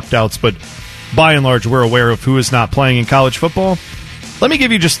still be opt-outs, but by and large, we're aware of who is not playing in college football. Let me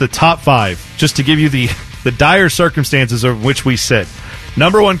give you just the top 5, just to give you the dire circumstances of which we sit.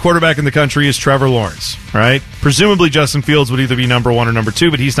 Number 1 quarterback in the country is Trevor Lawrence, right? Presumably Justin Fields would either be number 1 or number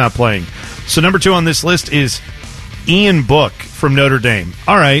 2, but he's not playing. So number 2 on this list is Ian Book from Notre Dame.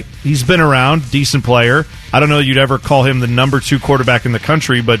 All right, he's been around, decent player. I don't know you'd ever call him the number 2 quarterback in the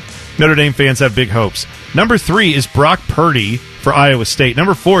country, but Notre Dame fans have big hopes. Number 3 is Brock Purdy for Iowa State.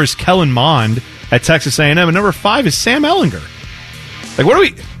 Number 4 is Kellen Mond at Texas A&M. And number 5 is Sam Ehlinger. Like, what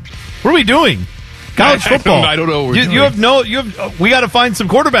are we doing? College football. I don't know what we're doing. We got to find some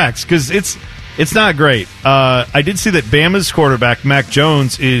quarterbacks because it's not great. I did see that Bama's quarterback, Mac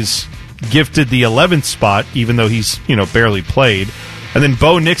Jones, is gifted the 11th spot, even though he's, barely played. And then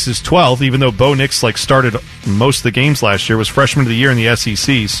Bo Nix is 12th, even though Bo Nix started most of the games last year, was freshman of the year in the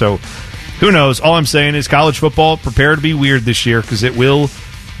SEC. So who knows? All I'm saying is college football, prepare to be weird this year because it will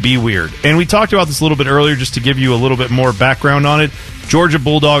be weird. And we talked about this a little bit earlier just to give you a little bit more background on it. Georgia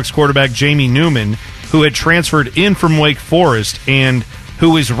Bulldogs quarterback Jamie Newman, who had transferred in from Wake Forest and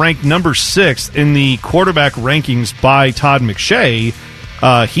who is ranked number 6 in the quarterback rankings by Todd McShay,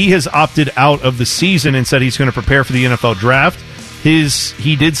 he has opted out of the season and said he's going to prepare for the NFL draft.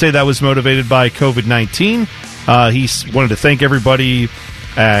 He did say that was motivated by COVID-19. He wanted to thank everybody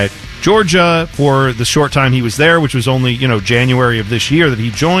at Georgia for the short time he was there, which was only, January of this year that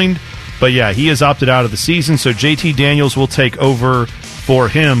he joined. But yeah, he has opted out of the season, so JT Daniels will take over for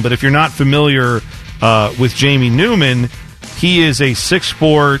him. But if you're not familiar with Jamie Newman, he is a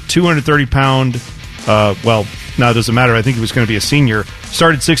 6'4", 230-pound, Now, it doesn't matter. I think he was going to be a senior.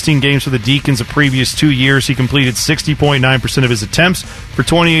 Started 16 games for the Deacons the previous 2 years. He completed 60.9% of his attempts for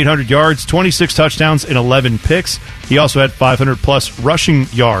 2,800 yards, 26 touchdowns, and 11 picks. He also had 500-plus rushing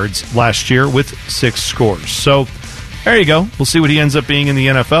yards last year with 6 scores. So there you go. We'll see what he ends up being in the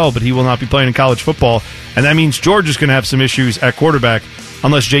NFL, but he will not be playing in college football. And that means Georgia's going to have some issues at quarterback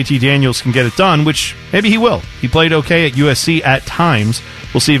unless JT Daniels can get it done, which maybe he will. He played okay at USC at times.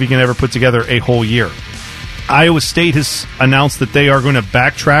 We'll see if he can ever put together a whole year. Iowa State has announced that they are going to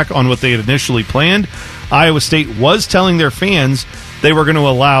backtrack on what they had initially planned. Iowa State was telling their fans they were going to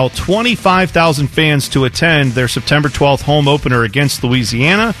allow 25,000 fans to attend their September 12th home opener against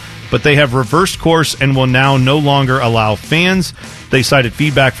Louisiana, but they have reversed course and will now no longer allow fans. They cited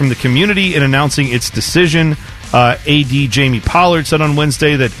feedback from the community in announcing its decision. AD Jamie Pollard said on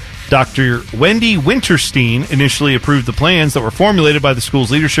Wednesday that Dr. Wendy Winterstein initially approved the plans that were formulated by the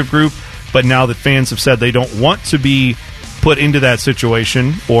school's leadership group, but now that fans have said they don't want to be put into that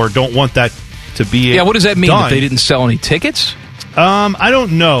situation or don't want that to be what does that mean? done. That they didn't sell any tickets? I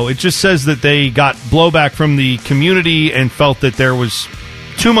don't know. It just says that they got blowback from the community and felt that there was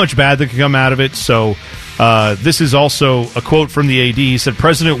too much bad that could come out of it. So this is also a quote from the AD. He said,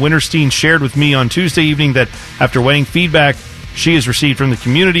 President Winterstein shared with me on Tuesday evening that after weighing feedback she has received from the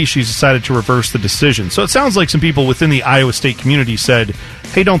community, she's decided to reverse the decision. So it sounds like some people within the Iowa State community said,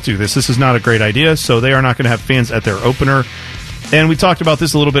 hey, don't do this. This is not a great idea. So they are not going to have fans at their opener. And we talked about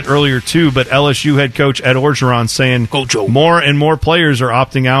this a little bit earlier, too, but LSU head coach Ed Orgeron saying more and more players are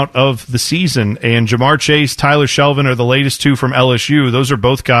opting out of the season. And Jamar Chase, Tyler Shelvin are the latest two from LSU. Those are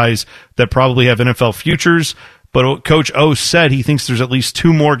both guys that probably have NFL futures. But Coach O said he thinks there's at least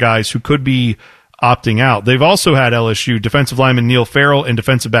 2 more guys who could be opting out. They've also had LSU defensive lineman Neil Farrell and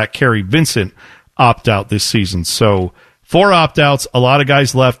defensive back Kerry Vincent opt out this season. So 4 opt-outs. A lot of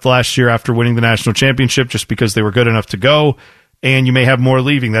guys left last year after winning the national championship just because they were good enough to go. And you may have more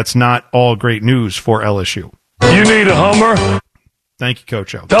leaving. That's not all great news for LSU. You need a Hummer? Thank you,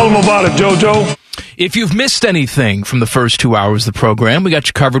 Coach O. Tell them about it, JoJo. If you've missed anything from the first 2 hours of the program, we got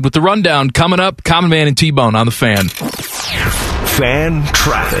you covered with the rundown. Coming up, Common Man and T-Bone on the Fan. Fan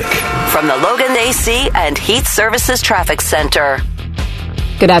traffic. From the Logan AC and Heat Services Traffic Center.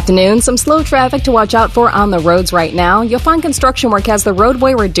 Good afternoon. Some slow traffic to watch out for on the roads right now. You'll find construction work has the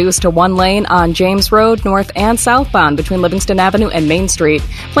roadway reduced to 1 lane on James Road, north and southbound between Livingston Avenue and Main Street.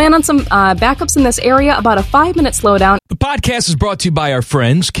 Plan on some backups in this area, about a 5-minute slowdown. The podcast is brought to you by our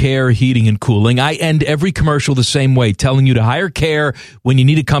friends, Care Heating and Cooling. I end every commercial the same way, telling you to hire Care when you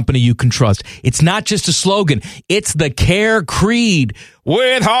need a company you can trust. It's not just a slogan. It's the Care creed.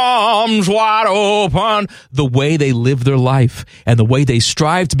 With arms wide open, the way they live their life and the way they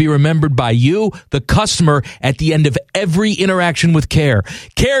strive to be remembered by you, the customer, at the end of every interaction with Care.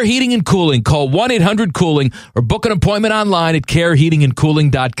 Care Heating and Cooling. Call 1-800-COOLING or book an appointment online at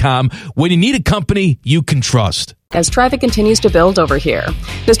careheatingandcooling.com when you need a company you can trust. As traffic continues to build over here.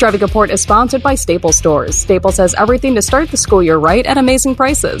 This traffic report is sponsored by Staples Stores. Staples has everything to start the school year right at amazing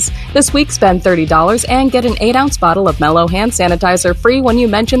prices. This week, spend $30 and get an 8-ounce bottle of Mellow hand sanitizer free when you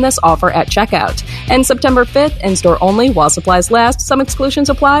mention this offer at checkout. And September 5th, in-store only while supplies last. Some exclusions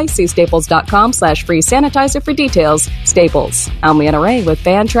apply. See staples.com/free sanitizer for details. Staples. I'm Leanna Ray with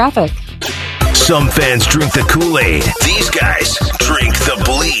Fan Traffic. Some fans drink the Kool-Aid. These guys drink the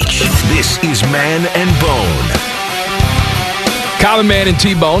bleach. This is Man and Bone. Common Man and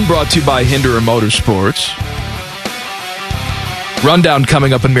T-Bone brought to you by Hinderer Motorsports. Rundown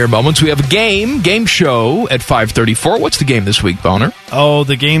coming up in mere moments. We have a game show at 5:34. What's the game this week, Boner? Oh,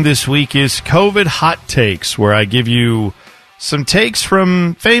 the game this week is COVID Hot Takes, where I give you some takes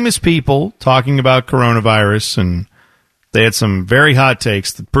from famous people talking about coronavirus, and they had some very hot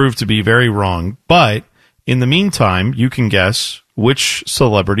takes that proved to be very wrong. But in the meantime, you can guess which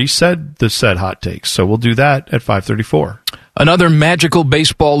celebrity said the said hot takes. So we'll do that at 5:34. Another magical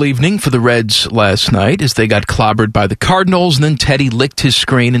baseball evening for the Reds last night as they got clobbered by the Cardinals, and then Teddy licked his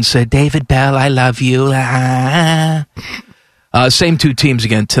screen and said, David Bell, I love you. Same 2 teams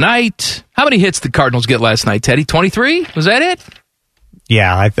again tonight. How many hits did the Cardinals get last night, Teddy? 23? Was that it?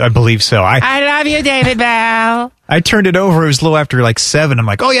 Yeah, I believe so. I love you, David Bell. I turned it over. It was a little after like 7. I'm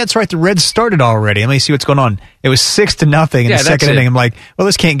like, oh, yeah, that's right. The Reds started already. Let me see what's going on. It was 6-0 in the second inning. I'm like, well,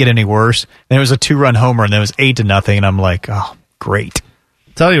 this can't get any worse. Then it was a 2-run homer, and then it was 8-0. And I'm like, oh, great.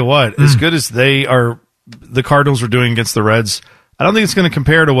 Tell you what, as good as the Cardinals were doing against the Reds, I don't think it's going to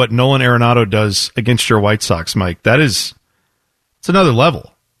compare to what Nolan Arenado does against your White Sox, Mike. It's another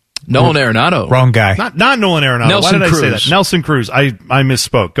level. Nolan Arenado. Wrong guy. Not Nolan Arenado. Nelson Why did Cruz. I say that? Nelson Cruz. I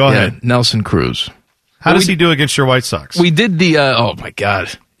misspoke. Go ahead. Nelson Cruz. How does he do against your White Sox? We did the, oh my God,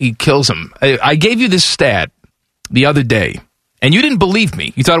 he kills him. I gave you this stat the other day, and you didn't believe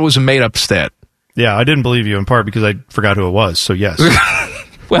me. You thought it was a made-up stat. Yeah, I didn't believe you in part because I forgot who it was, so yes.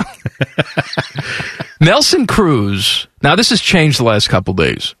 Well, Nelson Cruz, now this has changed the last couple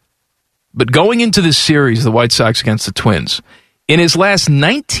days, but going into this series, the White Sox against the Twins, in his last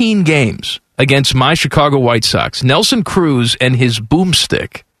 19 games against my Chicago White Sox, Nelson Cruz and his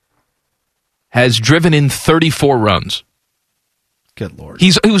boomstick has driven in 34 runs. Good Lord.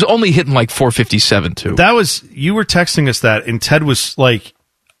 He was only hitting like 457, too. You were texting us that, and Ted was like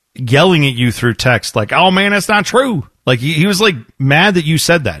yelling at you through text, like, oh man, that's not true. Like, he was like mad that you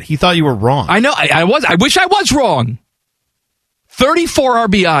said that. He thought you were wrong. I know. I wish I was wrong. 34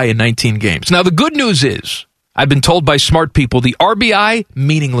 RBI in 19 games. Now, the good news is, I've been told by smart people, the RBI,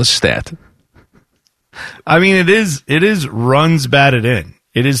 meaningless stat. I mean, it is runs batted in.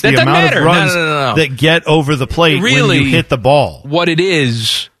 It is the amount of runs that get over the plate really, when you hit the ball. What it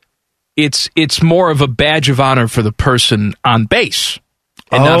is, it's more of a badge of honor for the person on base.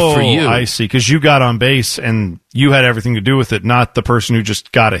 And not for you. I see, because you got on base and you had everything to do with it, not the person who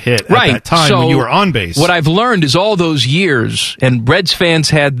just got a hit at that time when you were on base. What I've learned is all those years, and Reds fans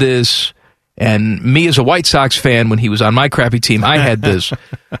had this, and me as a White Sox fan, when he was on my crappy team, I had this.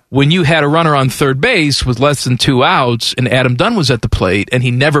 When you had a runner on third base with less than 2 outs, and Adam Dunn was at the plate, and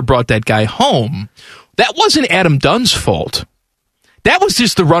he never brought that guy home, that wasn't Adam Dunn's fault. That was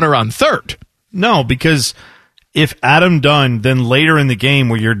just the runner on third. No, because if Adam Dunn, then later in the game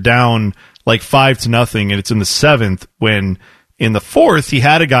where you're down like 5-0 and it's in the 7th, when in the 4th he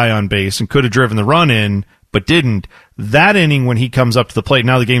had a guy on base and could have driven the run in, but didn't, that inning when he comes up to the plate,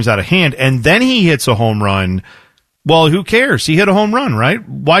 now the game's out of hand, and then he hits a home run, well, who cares? He hit a home run, right?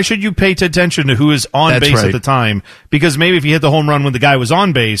 Why should you pay attention to who is on base at the time? Because maybe if you hit the home run when the guy was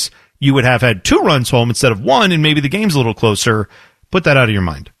on base, you would have had 2 runs home instead of 1, and maybe the game's a little closer. Put that out of your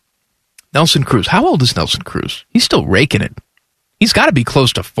mind. Nelson Cruz. How old is Nelson Cruz? He's still raking it. He's got to be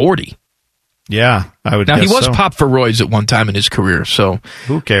close to 40. Yeah, I would. Now, guess he was so. popped for roids at one time in his career, so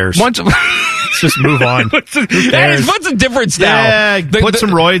who cares? Let's just move on. What's the difference now? Yeah, put some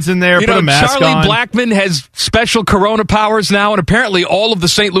roids in there, put a mask Charlie on. Blackmon has special corona powers now, and apparently all of the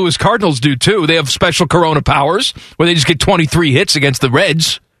St. Louis Cardinals do too. They have special corona powers where they just get 23 hits against the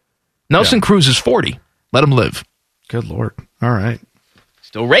Reds. Nelson Cruz is 40. Let him live. Good Lord. All right.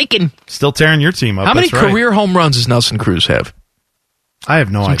 Still raking. Still tearing your team up. How many That's right. career home runs does Nelson Cruz have? I have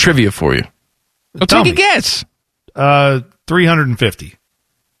no idea. Trivia for you. Take a guess. 350.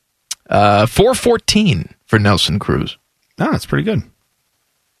 414 for Nelson Cruz. Oh, that's pretty good.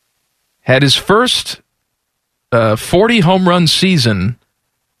 Had his first 40 home run season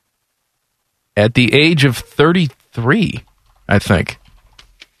at the age of 33, I think.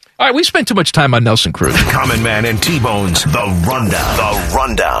 All right, we spent too much time on Nelson Cruz. Common Man and T-Bone's The Rundown. The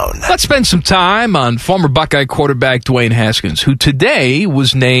Rundown. Let's spend some time on former Buckeye quarterback Dwayne Haskins, who today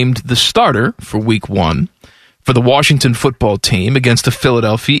was named the starter for Week 1 for the Washington football team against the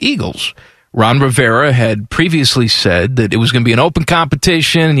Philadelphia Eagles. Ron Rivera had previously said that it was going to be an open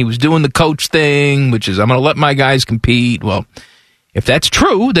competition, and he was doing the coach thing, which is, I'm going to let my guys compete. Well, if that's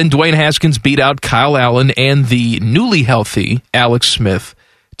true, then Dwayne Haskins beat out Kyle Allen and the newly healthy Alex Smith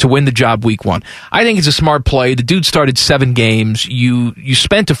to win the job Week 1. I think it's a smart play. The dude started 7 games. You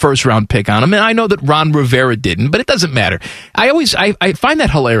spent a first-round pick on him, and I know that Ron Rivera didn't, but it doesn't matter. I find that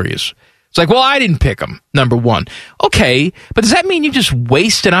hilarious. It's like, well, I didn't pick him, number 1. Okay, but does that mean you just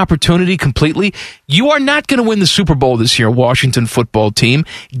waste an opportunity completely? You are not going to win the Super Bowl this year, Washington football team.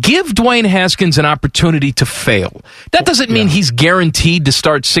 Give Dwayne Haskins an opportunity to fail. That doesn't mean he's guaranteed to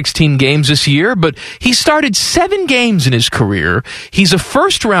start 16 games this year, but he started 7 games in his career. He's a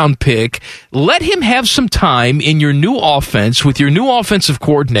first-round pick. Let him have some time in your new offense with your new offensive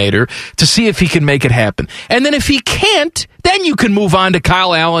coordinator to see if he can make it happen. And then if he can't, then you can move on to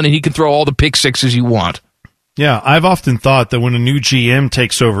Kyle Allen and he can throw all the pick sixes you want. Yeah, I've often thought that when a new GM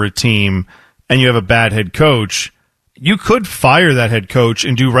takes over a team and you have a bad head coach, you could fire that head coach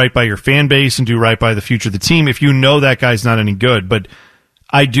and do right by your fan base and do right by the future of the team if you know that guy's not any good. But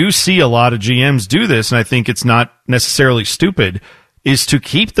I do see a lot of GMs do this, and I think it's not necessarily stupid, is to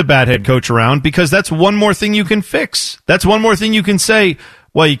keep the bad head coach around because that's one more thing you can fix. That's one more thing you can say,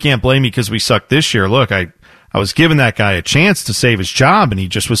 well, you can't blame me because we sucked this year. Look, I was giving that guy a chance to save his job, and he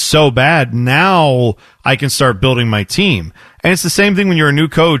just was so bad. Now I can start building my team. And it's the same thing when you're a new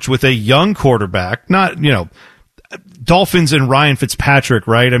coach with a young quarterback, not, Dolphins and Ryan Fitzpatrick,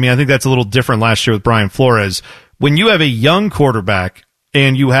 right? I mean, I think that's a little different last year with Brian Flores. When you have a young quarterback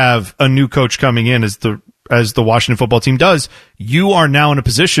and you have a new coach coming in as the Washington football team does, you are now in a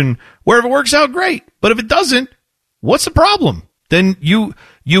position where if it works out, great. But if it doesn't, what's the problem? Then you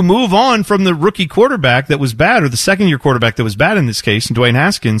you move on from the rookie quarterback that was bad, or the second-year quarterback that was bad in this case, Dwayne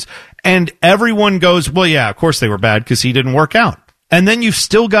Haskins, and everyone goes, well, yeah, of course they were bad because he didn't work out. And then you've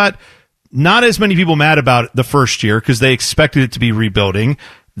still got not as many people mad about the first year because they expected it to be rebuilding.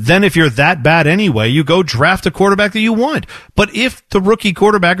 Then if you're that bad anyway, you go draft a quarterback that you want. But if the rookie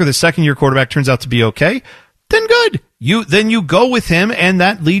quarterback or the second-year quarterback turns out to be okay, then good. Then you go with him, and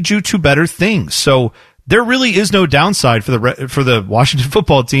that leads you to better things. So there really is no downside for the Washington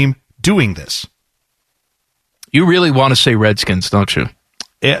football team doing this. You really want to say Redskins, don't you?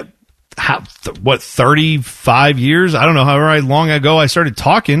 35 years? I don't know how long ago I started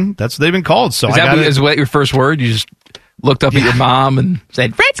talking. That's what they've been called. So is that your first word? You just looked up at your mom and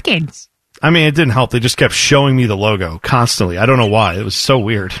said, Redskins. I mean, it didn't help. They just kept showing me the logo constantly. I don't know why. It was so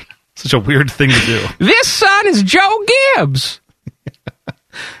weird. Such a weird thing to do. This son is Joe Gibbs.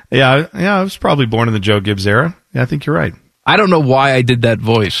 Yeah, I was probably born in the Joe Gibbs era. Yeah, I think you're right. I don't know why I did that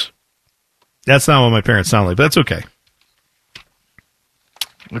voice. That's not what my parents sound like, but that's okay.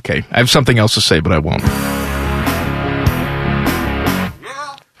 Okay, I have something else to say, but I won't.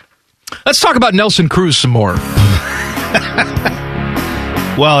 Let's talk about Nelson Cruz some more.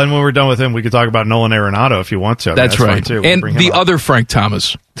 Well, and when we're done with him, we could talk about Nolan Arenado if you want to. That's right. Too. And the other Frank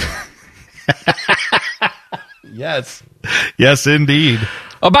Thomas. Yes. Yes, indeed.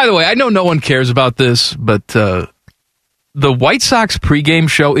 Oh, by the way, I know no one cares about this, but the White Sox pregame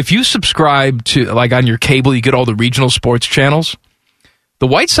show, if you subscribe to, like on your cable, you get all the regional sports channels. The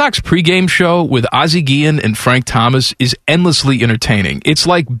White Sox pregame show with Ozzie Guillen and Frank Thomas is endlessly entertaining. It's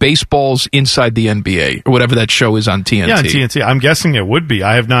like baseball's Inside the NBA, or whatever that show is on TNT. Yeah, on TNT. I'm guessing it would be.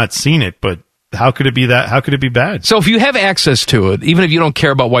 I have not seen it, but how could it be that? How could it be bad? So if you have access to it, even if you don't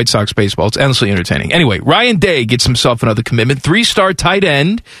care about White Sox baseball, it's endlessly entertaining. Anyway, Ryan Day gets himself another commitment. 3-star tight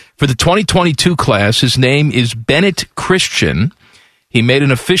end for the 2022 class. His name is Bennett Christian. He made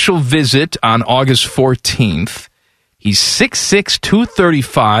an official visit on August 14th. He's 6'6",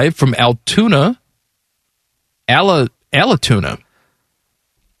 235 from Altoona. Allatoona. Allatoona.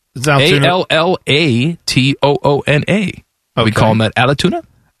 Okay. We call him that Allatoona?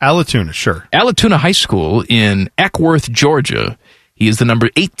 Allatoona, sure. Allatoona High School in Ackworth, Georgia. He is the number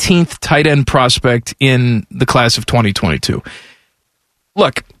 18th tight end prospect in the class of 2022.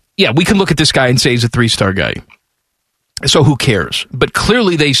 Look, yeah, we can look at this guy and say he's a 3-star guy. So who cares? But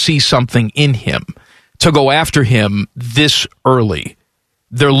clearly they see something in him to go after him this early.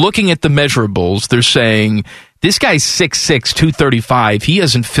 They're looking at the measurables. They're saying, this guy's 6'6", 235. He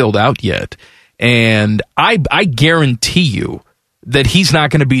hasn't filled out yet. And I guarantee you that he's not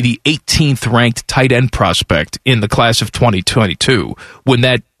going to be the 18th ranked tight end prospect in the class of 2022 when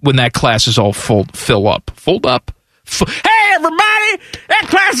that class is all fill up. Hey, everybody! That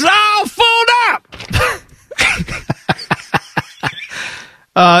class is all filled up!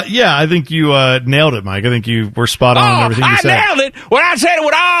 Yeah, I think you nailed it, Mike. I think you were spot on everything you said. I nailed it when I said it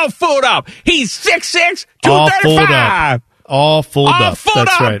was all filled up. He's 6'6", 235. All fulled up.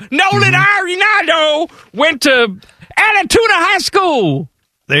 That's right. Nolan Arenado went to Allatoona High School.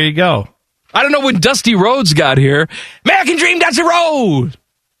 There you go. I don't know when Dusty Rhodes got here. American Dream, Dusty Rhodes.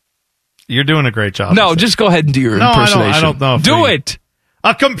 You're doing a great job. No, just go ahead and do your impersonation. I don't know. Do it.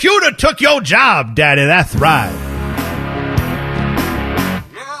 A computer took your job, Daddy. That's right.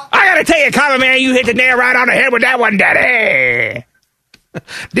 I gotta tell you, Common Man, you hit the nail right on the head with that one, Daddy.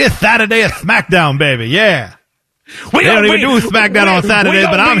 This Saturday is SmackDown, baby. Yeah. They don't even do SmackDown on Saturday,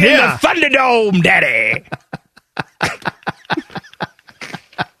 but I'm here. In the Thunderdome, Daddy.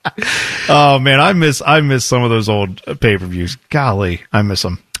 Oh man, I miss some of those old pay-per-views. Golly, I miss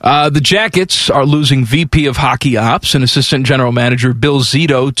them. The Jackets are losing VP of Hockey Ops and Assistant General Manager Bill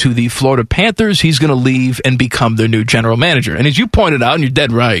Zito to the Florida Panthers. He's going to leave and become their new general manager. And as you pointed out, and you're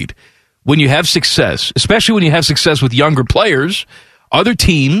dead right, when you have success, especially when you have success with younger players, other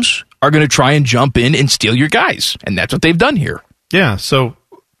teams are going to try and jump in and steal your guys. And that's what they've done here. Yeah, so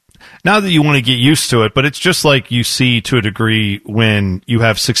now that you want to get used to it, but it's just like you see to a degree when you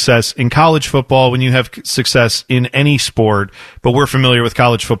have success in college football, when you have success in any sport, but we're familiar with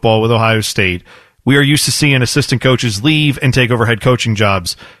college football with Ohio State. We are used to seeing assistant coaches leave and take over head coaching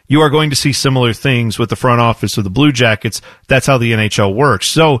jobs. You are going to see similar things with the front office of the Blue Jackets. That's how the NHL works.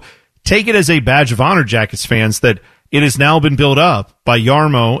 So take it as a badge of honor, Jackets fans, that it has now been built up by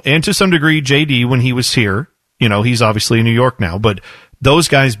Yarmo and to some degree JD when he was here. You know, he's obviously in New York now, but those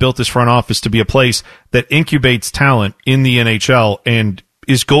guys built this front office to be a place that incubates talent in the NHL and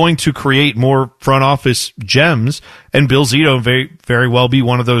is going to create more front office gems, and Bill Zito very, very well be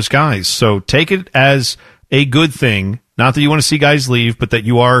one of those guys. So take it as a good thing. Not that you want to see guys leave, but that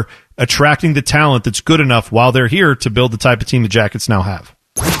you are attracting the talent that's good enough while they're here to build the type of team the Jackets now have.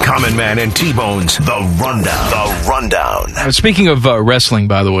 Common Man and T-Bone's The Rundown. Speaking of wrestling,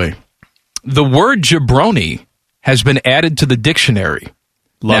 by the way, the word jabroni has been added to the dictionary.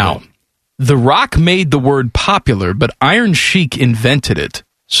 Now, The Rock made the word popular, but Iron Sheik invented it.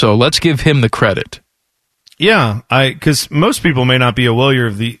 So let's give him the credit. Yeah, because most people may not be aware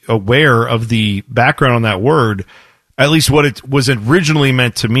of the background on that word, at least what it was originally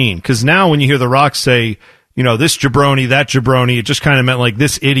meant to mean. Because now when you hear The Rock say, you know, this jabroni, that jabroni, it just kind of meant like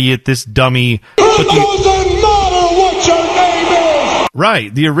this idiot, this dummy. It doesn't matter what your name is!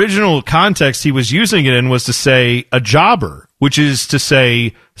 Right. The original context he was using it in was to say a jobber, which is to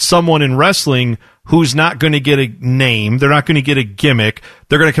say someone in wrestling who's not going to get a name. They're not going to get a gimmick.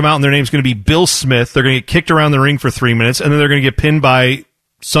 They're going to come out and their name's going to be Bill Smith. They're going to get kicked around the ring for 3 minutes, and then they're going to get pinned by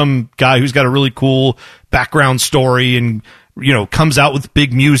some guy who's got a really cool background story and, you know, comes out with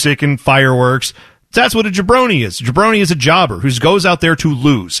big music and fireworks. That's what a jabroni is. Jabroni is a jobber who goes out there to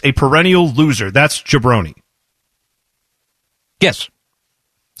lose, a perennial loser. That's jabroni. Yes.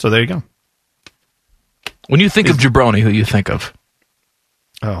 So there you go. When you think of jabroni, who you think of?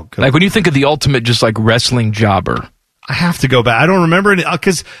 Oh, God. Like when you think of the ultimate just like wrestling jobber. I have to go back. I don't remember it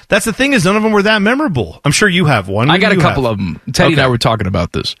because that's the thing is none of them were that memorable. I'm sure you have one. I got a couple of them. Teddy and I were talking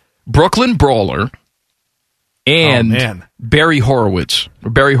about this. Brooklyn Brawler and Barry Horowitz.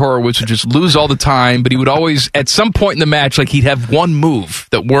 Barry Horowitz would just lose all the time, but he would always, at some point in the match, like he'd have one move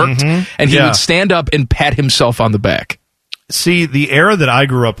that worked, and he would stand up and pat himself on the back. See, the era that I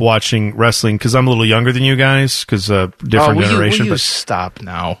grew up watching wrestling, because I'm a little younger than you guys, because different generation. Will you stop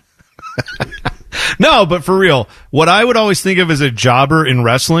now? No, but for real, what I would always think of as a jobber in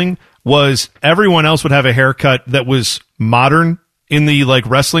wrestling was everyone else would have a haircut that was modern in the like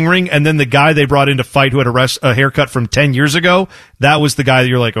wrestling ring, and then the guy they brought in to fight who had a haircut from 10 years ago, that was the guy that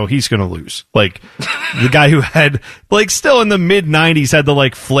you're like, oh, he's going to lose. Like, the guy who had, like, still in the mid-90s had the,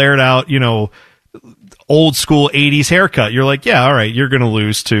 like, flared out, you know, old school 80s haircut. You're like, yeah, all right, you're going to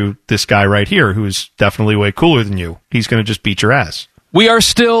lose to this guy right here who's definitely way cooler than you. He's going to just beat your ass. We are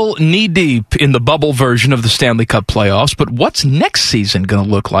still knee-deep in the bubble version of the Stanley Cup playoffs, but what's next season going to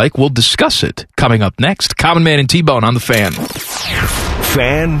look like? We'll discuss it coming up next. Common Man and T-Bone on The Fan.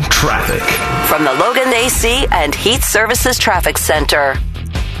 Fan traffic. From the Logan AC and Heat Services Traffic Center.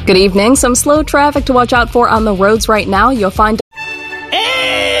 Good evening. Some slow traffic to watch out for on the roads right now. You'll find...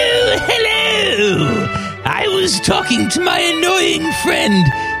 Oh, hello! I was talking to my annoying friend,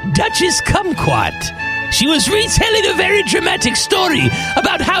 Duchess Kumquat. She was retelling a very dramatic story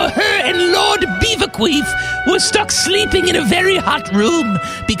about how her and Lord Beaverqueef were stuck sleeping in a very hot room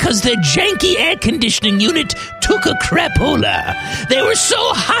because their janky air conditioning unit took a crapola. They were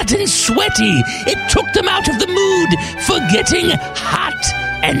so hot and sweaty, it took them out of the mood for getting hot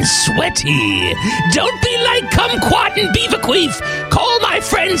and sweaty. Don't be like Kumquat and Beaverqueef. Call my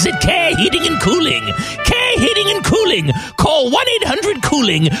friends at Care Heating and Cooling. Care Heating and Cooling. Call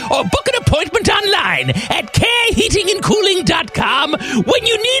 1-800-COOLING or book an appointment online at careheatingandcooling.com when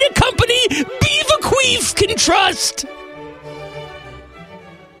you need a company Beaverqueef can trust.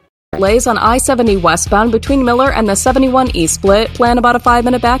 Delays on I-70 westbound between Miller and the 71 East split. Plan about a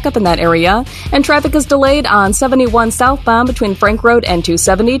 5-minute backup in that area. And traffic is delayed on 71 southbound between Frank Road and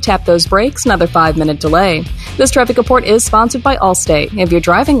 270. Tap those brakes, another 5-minute delay. This traffic report is sponsored by Allstate. If you're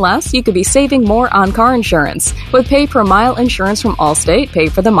driving less, you could be saving more on car insurance. With pay-per-mile insurance from Allstate, pay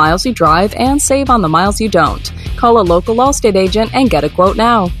for the miles you drive and save on the miles you don't. Call a local Allstate agent and get a quote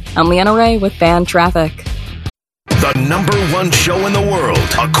now. I'm Leanna Ray with Fan Traffic. The #1 show in the world,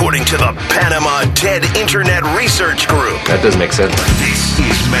 according to the Panama Dead Internet Research Group. That doesn't make sense. This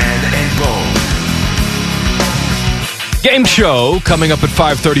is Man and Bone. Game show coming up at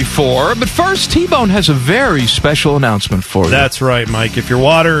 5:34. But first, T-Bone has a very special announcement for you. That's right, Mike. If your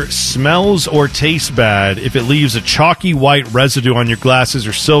water smells or tastes bad, if it leaves a chalky white residue on your glasses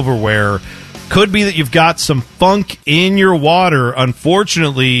or silverware, could be that you've got some funk in your water.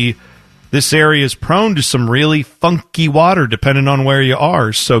 Unfortunately, this area is prone to some really funky water depending on where you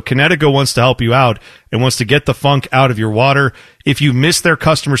are. So Connecticut wants to help you out and wants to get the funk out of your water. If you missed their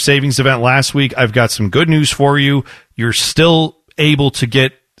customer savings event last week, I've got some good news for you. You're still able to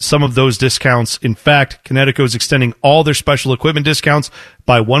get some of those discounts. In fact, Connecticut is extending all their special equipment discounts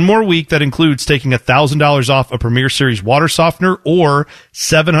by one more week. That includes taking $1,000 off a Premier Series water softener or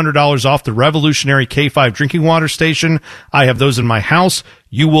 $700 off the revolutionary K5 drinking water station. I have those in my house.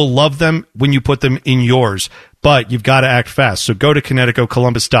 You will love them when you put them in yours, but you've got to act fast. So go to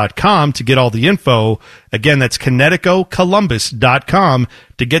ConnecticutColumbus.com to get all the info. Again, that's ConnecticutColumbus.com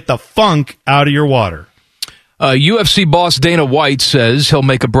to get the funk out of your water. UFC boss Dana White says he'll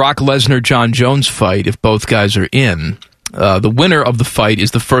make a Brock Lesnar-John Jones fight if both guys are in. the winner of the fight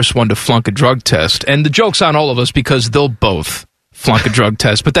is the first one to flunk a drug test. And the joke's on all of us because they'll both flunk a drug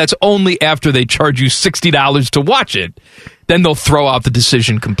test, but that's only after they charge you $60 to watch it. Then they'll throw out the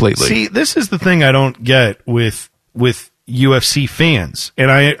decision completely. See, this is the thing I don't get with UFC fans.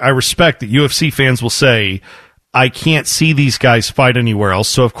 And I respect that UFC fans will say, I can't see these guys fight anywhere else,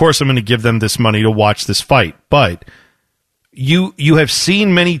 so of course I'm going to give them this money to watch this fight. But you have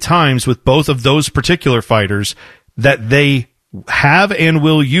seen many times with both of those particular fighters that they have and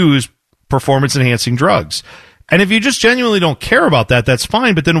will use performance-enhancing drugs. And if you just genuinely don't care about that, that's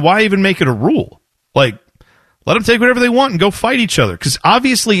fine, but then why even make it a rule? Like, let them take whatever they want and go fight each other. Because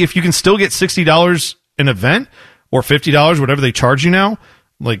obviously, if you can still get $60 an event or $50, whatever they charge you now,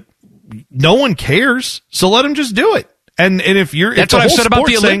 like, no one cares. So let them just do it. And if you're... That's what I've said about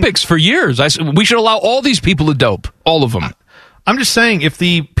the Olympics for years. We should allow all these people to dope. All of them. I'm just saying, if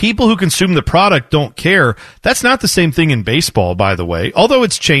the people who consume the product don't care, that's not the same thing in baseball, by the way. Although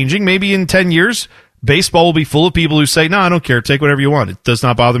it's changing. Maybe in 10 years... baseball will be full of people who say, no, I don't care. Take whatever you want. It does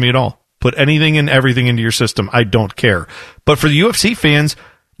not bother me at all. Put anything and everything into your system. I don't care. But for the UFC fans,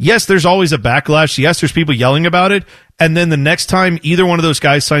 yes, there's always a backlash. Yes, there's people yelling about it. And then the next time either one of those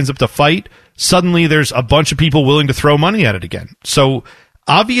guys signs up to fight, suddenly there's a bunch of people willing to throw money at it again. So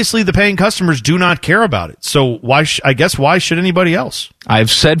obviously the paying customers do not care about it. So why should anybody else?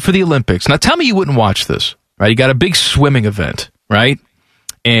 I've said for the Olympics. Now tell me you wouldn't watch this, right? You got a big swimming event, right?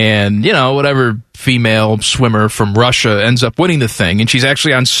 And, whatever female swimmer from Russia ends up winning the thing, and she's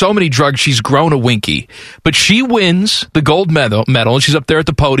actually on so many drugs she's grown a winky. But she wins the gold medal, and she's up there at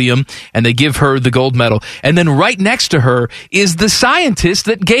the podium, and they give her the gold medal. And then right next to her is the scientist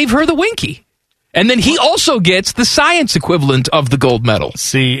that gave her the winky. And then he also gets the science equivalent of the gold medal.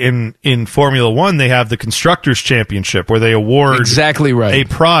 See, in Formula One, they have the Constructors' Championship where they award exactly right. a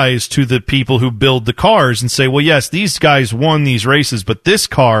prize to the people who build the cars and say, well, yes, these guys won these races, but this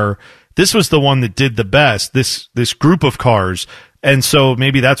car, this was the one that did the best, this group of cars. And so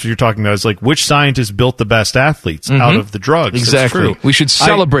maybe that's what you're talking about, is like which scientist built the best athletes out of the drugs. Exactly. We should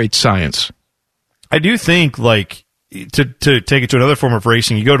celebrate science. I do think, like, to take it to another form of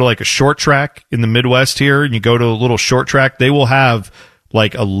racing, you go to like a short track in the Midwest here, and you go to a little short track, they will have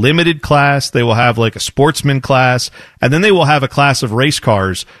like a limited class, they will have like a sportsman class, and then they will have a class of race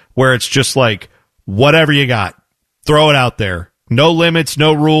cars where it's just like, whatever you got, throw it out there. No limits,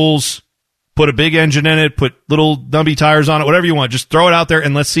 no rules, put a big engine in it, put little numpy tires on it, whatever you want, just throw it out there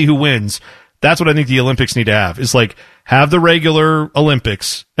and let's see who wins. That's what I think the Olympics need to have, is like have the regular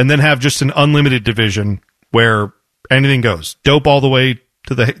Olympics and then have just an unlimited division where anything goes. Dope all the way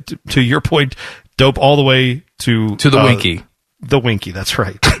to your point. Dope all the way to the Winky. The Winky, that's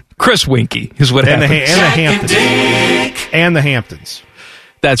right. Chris Winky is what happens. And the Hamptons.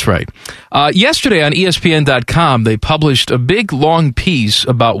 That's right. Yesterday on ESPN.com, they published a big, long piece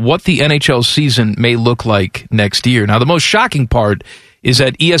about what the NHL season may look like next year. Now, the most shocking part is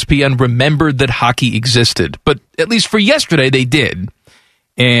that ESPN remembered that hockey existed. But at least for yesterday, they did.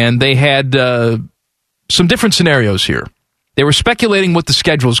 And they had some different scenarios here. They were speculating what the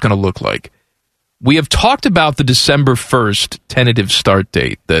schedule is going to look like. We have talked about the December 1st tentative start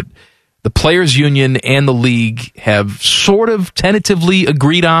date that the Players Union and the league have sort of tentatively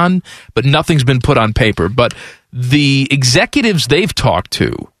agreed on, but nothing's been put on paper. But the executives they've talked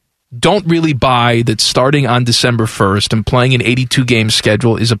to don't really buy that starting on December 1st and playing an 82-game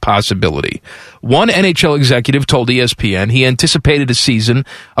schedule is a possibility. One NHL executive told ESPN he anticipated a season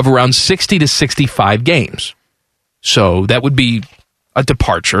of around 60 to 65 games. So that would be a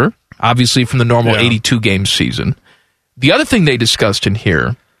departure, obviously, from the normal 82-game season. The other thing they discussed in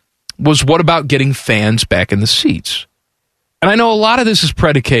here was what about getting fans back in the seats? And I know a lot of this is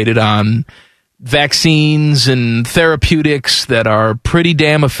predicated on vaccines and therapeutics that are pretty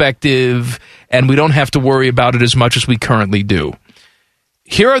damn effective, and we don't have to worry about it as much as we currently do.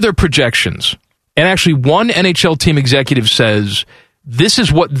 Here are their projections. And actually, one NHL team executive says this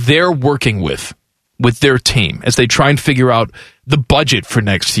is what they're working with their team as they try and figure out the budget for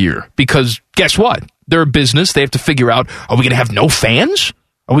next year. Because guess what? They're a business. They have to figure out, are we going to have no fans?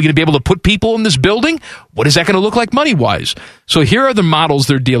 Are we going to be able to put people in this building? What is that going to look like money-wise? So here are the models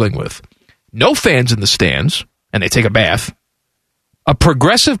they're dealing with. No fans in the stands, and they take a bath. A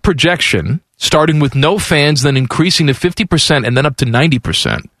progressive projection, starting with no fans, then increasing to 50% and then up to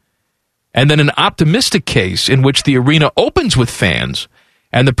 90%. And then an optimistic case in which the arena opens with fans,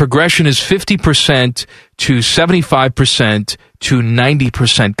 and the progression is 50% to 75% to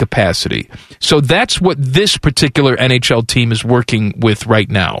 90% capacity. So that's what this particular NHL team is working with right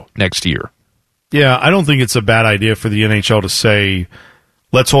now, next year. Yeah, I don't think it's a bad idea for the NHL to say,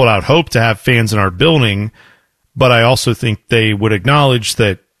 let's hold out hope to have fans in our building, but I also think they would acknowledge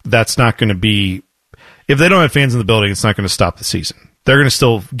that that's not going to be, if they don't have fans in the building, it's not going to stop the season. They're going to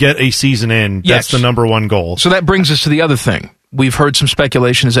still get a season in. Yes. That's the number one goal. So that brings us to the other thing. We've heard some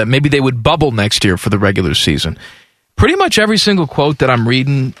speculation is that maybe they would bubble next year for the regular season. Pretty much every single quote that I'm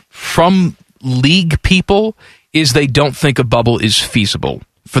reading from league people is they don't think a bubble is feasible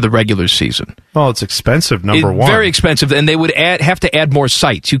for the regular season. Well, it's expensive, number one. Very expensive, and they would have to add more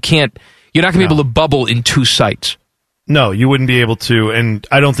sites. You're not going to be able to bubble in 2 sites. No, you wouldn't be able to, and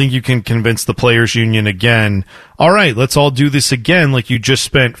I don't think you can convince the players' union again, all right, let's all do this again, like you just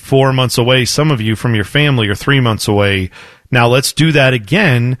spent 4 months away, some of you from your family, or 3 months away. Now let's do that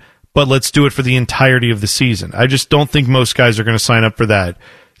again, but let's do it for the entirety of the season. I just don't think most guys are going to sign up for that.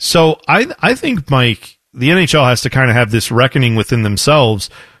 So I think, Mike, the NHL has to kind of have this reckoning within themselves.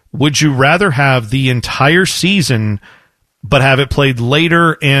 Would you rather have the entire season but have it played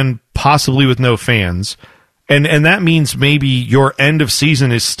later and possibly with no fans? And that means maybe your end of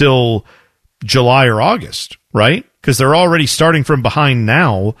season is still July or August, right? Because they're already starting from behind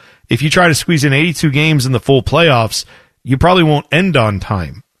now. If you try to squeeze in 82 games in the full playoffs, you probably won't end on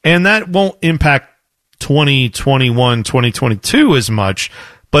time. And that won't impact 2021, 2022 as much,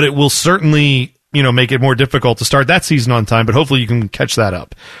 but it will certainly, make it more difficult to start that season on time, but hopefully you can catch that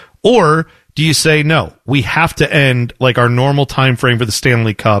up. Or do you say, no, we have to end like our normal time frame for the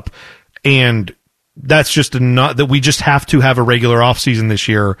Stanley Cup, and that's just that we just have to have a regular offseason this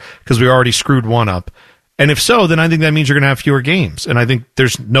year because we already screwed one up? And if so, then I think that means you're going to have fewer games, and I think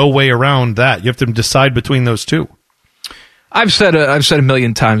there's no way around that. You have to decide between those two. I've said a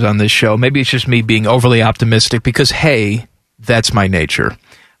million times on this show, maybe it's just me being overly optimistic because, hey, that's my nature.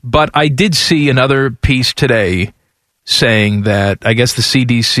 But I did see another piece today saying that I guess the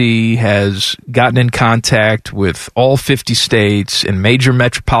CDC has gotten in contact with all 50 states and major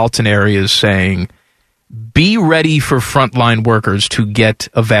metropolitan areas saying, be ready for frontline workers to get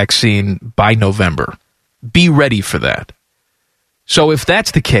a vaccine by November. Be ready for that. So if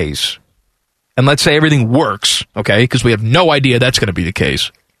that's the case, and let's say everything works, okay, because we have no idea that's going to be the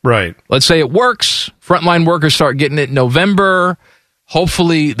case. Right. Let's say it works. Frontline workers start getting it in November.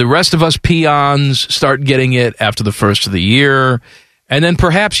 Hopefully the rest of us peons start getting it after the first of the year. And then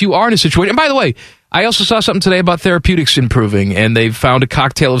perhaps you are in a situation. And by the way, I also saw something today about therapeutics improving, and they've found a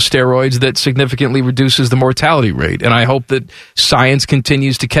cocktail of steroids that significantly reduces the mortality rate. And I hope that science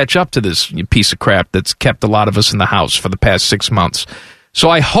continues to catch up to this piece of crap that's kept a lot of us in the house for the past 6 months. So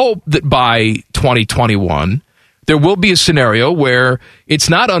I hope that by 2021, there will be a scenario where it's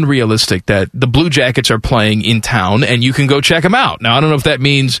not unrealistic that the Blue Jackets are playing in town and you can go check them out. Now, I don't know if that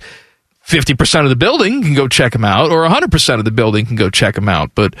means 50% of the building can go check them out or 100% of the building can go check them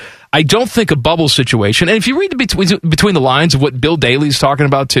out. But I don't think a bubble situation, and if you read between the lines of what Bill Daley's talking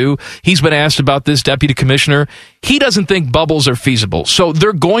about too, he's been asked about this, deputy commissioner, he doesn't think bubbles are feasible. So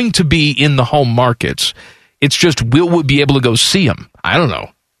they're going to be in the home markets. It's just, will we be able to go see them? I don't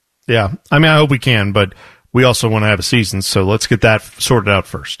know. Yeah. I mean, I hope we can, but we also want to have a season, so let's get that sorted out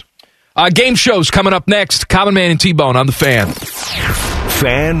first. Game shows coming up next. Common Man and T-Bone on The Fan.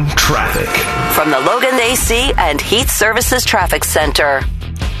 Fan traffic. From the Logan AC and Heat Services Traffic Center.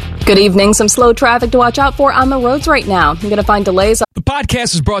 Good evening. Some slow traffic to watch out for on the roads right now. You're going to find delays. The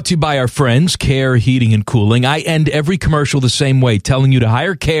podcast is brought to you by our friends, Care Heating and Cooling. I end every commercial the same way, telling you to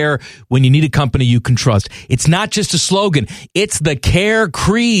hire Care when you need a company you can trust. It's not just a slogan. It's the Care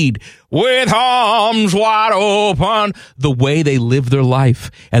creed. With arms wide open, the way they live their life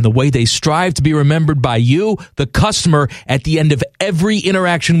and the way they strive to be remembered by you, the customer, at the end of every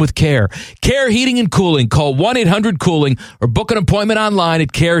interaction with Care. Care Heating and Cooling. Call 1-800-COOLING or book an appointment online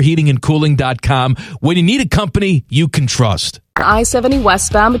at careheatingandcooling.com when you need a company you can trust. I-70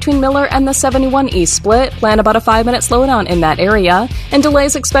 westbound between Miller and the 71 East split. Plan about a 5-minute slowdown in that area. And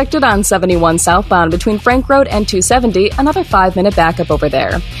delays expected on 71 southbound between Frank Road and 270. Another 5-minute backup over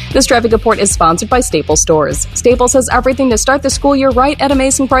there. This traffic report is sponsored by Staples Stores. Staples has everything to start the school year right at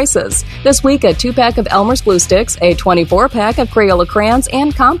amazing prices. This week, a 2-pack of Elmer's glue sticks, a 24-pack of Crayola crayons,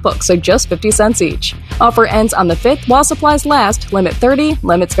 and comp books are just 50 cents each. Offer ends on the 5th while supplies last. Limit 30.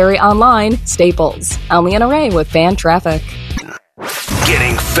 Limits vary online. Staples. I'm Leanna Ray with Fan Traffic.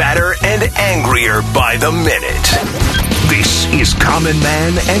 Getting fatter and angrier by the minute. This is Common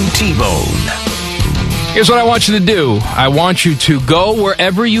Man and T-Bone. Here's what I want you to do. I want you to go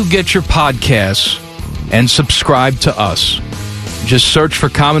wherever you get your podcasts and subscribe to us. Just search for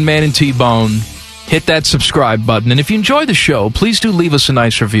Common Man and T-Bone. Hit that subscribe button. And if you enjoy the show, please do leave us a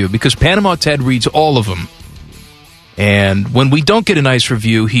nice review because Panama Ted reads all of them. And when we don't get a nice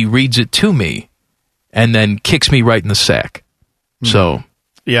review, he reads it to me and then kicks me right in the sack. So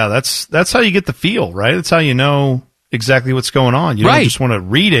Yeah, that's how you get the feel, right? That's how you know exactly what's going on. You don't just want to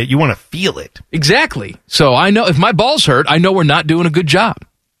read it, you want to feel it. Exactly. So I know if my balls hurt, I know we're not doing a good job.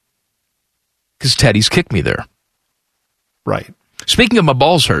 Because Teddy's kicked me there. Right. Speaking of my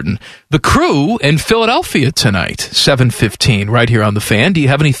balls hurting, the Crew in Philadelphia tonight, 7:15, right here on the Fan. Do you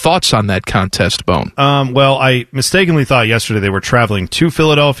have any thoughts on that contest, Bone? Well, I mistakenly thought yesterday they were traveling to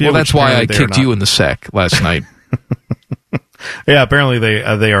Philadelphia. Well, that's why I kicked you in the sack last night. Yeah, apparently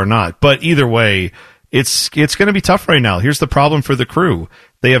they are not. But either way, it's going to be tough right now. Here's the problem for the Crew.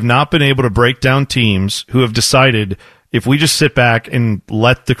 They have not been able to break down teams who have decided if we just sit back and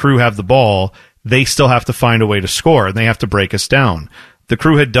let the Crew have the ball, they still have to find a way to score, and they have to break us down. The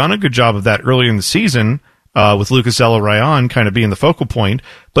Crew had done a good job of that earlier in the season, with Lucas Ella-Rayon kind of being the focal point,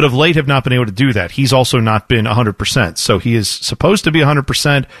 but of late have not been able to do that. He's also not been 100%, so he is supposed to be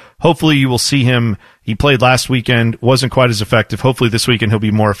 100%. Hopefully you will see him. He played last weekend, wasn't quite as effective. Hopefully this weekend he'll be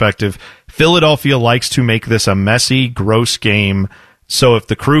more effective. Philadelphia likes to make this a messy, gross game, so if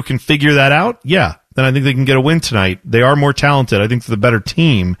the Crew can figure that out, yeah, then I think they can get a win tonight. They are more talented. I think they're the better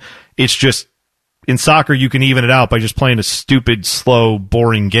team. It's just, in soccer, you can even it out by just playing a stupid, slow,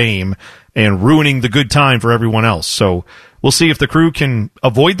 boring game and ruining the good time for everyone else. So we'll see if the Crew can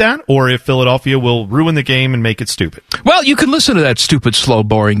avoid that or if Philadelphia will ruin the game and make it stupid. Well, you can listen to that stupid, slow,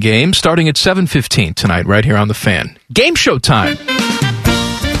 boring game starting at 7:15 tonight right here on The Fan. Game show time.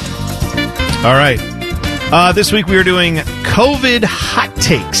 All right. This week we are doing COVID hot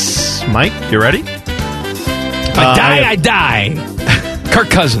takes. Mike, you ready? I die. Kirk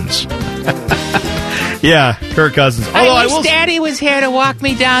Cousins. Yeah, Kirk Cousins. Although I wish Daddy was here to walk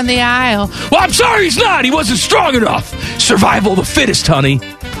me down the aisle. Well, I'm sorry he's not. He wasn't strong enough. Survival of the fittest, honey.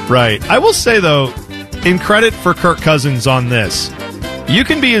 Right. I will say, though, in credit for Kirk Cousins on this, you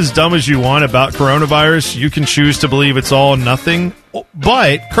can be as dumb as you want about coronavirus. You can choose to believe it's all nothing.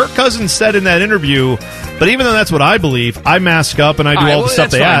 But Kirk Cousins said in that interview, but even though that's what I believe, I mask up and I do all the stuff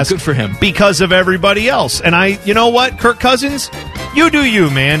they ask. Good for him. Because of everybody else. And you know what, Kirk Cousins? You do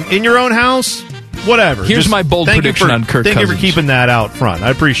you, man. In your own house, whatever. Here's my bold prediction on Kirk Cousins. Thank you for keeping that out front. I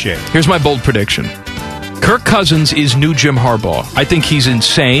appreciate it. Here's my bold prediction. Kirk Cousins is new Jim Harbaugh. I think he's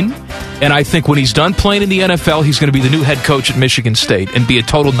insane, and I think when he's done playing in the NFL, he's going to be the new head coach at Michigan State and be a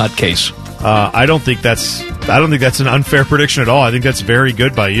total nutcase. I don't think that's an unfair prediction at all. I think that's very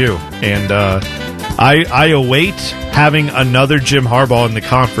good by you. And I await having another Jim Harbaugh in the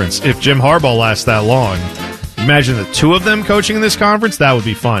conference. If Jim Harbaugh lasts that long, imagine the two of them coaching in this conference. That would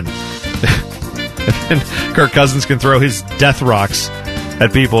be fun. And Kirk Cousins can throw his death rocks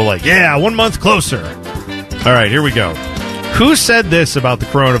at people like, yeah, 1 month closer. All right, here we go. Who said this about the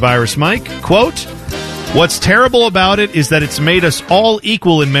coronavirus, Mike? Quote, "What's terrible about it is that it's made us all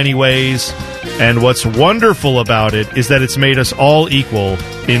equal in many ways, and what's wonderful about it is that it's made us all equal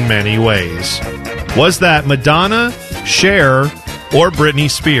in many ways." Was that Madonna, Cher, or Britney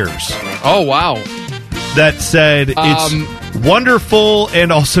Spears? Oh, wow. That said it's wonderful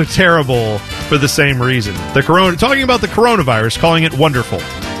and also terrible for the same reason. Talking about the coronavirus, calling it wonderful.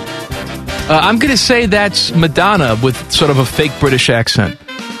 I'm going to say that's Madonna with sort of a fake British accent.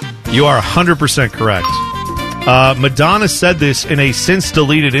 You are 100% correct. Madonna said this in a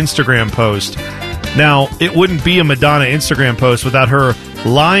since-deleted Instagram post. Now, it wouldn't be a Madonna Instagram post without her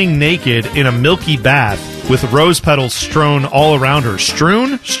lying naked in a milky bath with rose petals strewn all around her.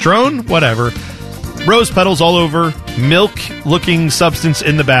 Strewn? Whatever. Rose petals all over, milk-looking substance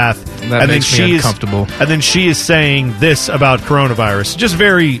in the bath. That makes me uncomfortable. And then she is saying this about coronavirus. Just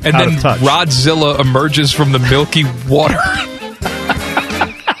very out of touch. And then Rodzilla emerges from the milky water.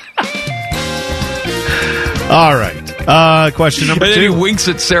 All right. Question number 2. And then he winks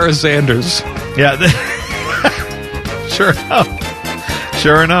at Sarah Sanders. Yeah.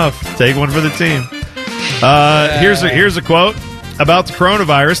 Sure enough. Take one for the team. Here's a quote about the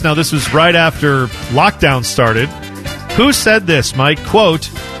coronavirus. Now, this was right after lockdown started. Who said this, Mike? Quote,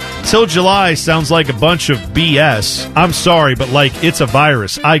 "Till July sounds like a bunch of BS. I'm sorry, but it's a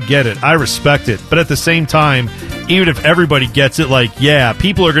virus. I get it. I respect it. But at the same time, even if everybody gets it, yeah,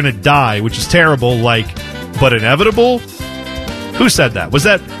 people are going to die, which is terrible, but inevitable?" Who said that? Was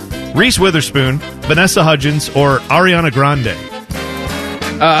that Reese Witherspoon, Vanessa Hudgens, or Ariana Grande?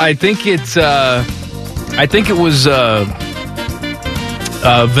 I think it was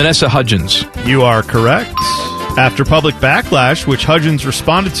Vanessa Hudgens. You are correct. After public backlash, which Hudgens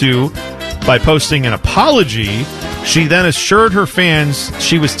responded to by posting an apology, she then assured her fans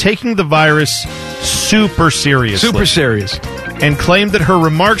she was taking the virus super seriously. Super serious. And claimed that her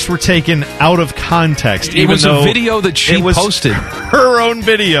remarks were taken out of context. It was a video that she posted. Her own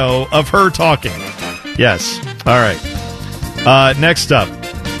video of her talking. Yes. All right. Next up.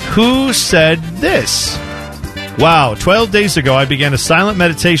 Who said this? Wow, 12 days ago, I began a silent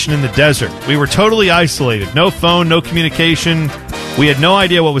meditation in the desert. We were totally isolated. No phone, no communication. We had no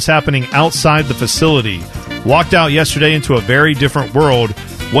idea what was happening outside the facility. Walked out yesterday into a very different world,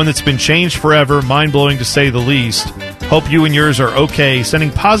 one that's been changed forever, mind-blowing to say the least. Hope you and yours are okay,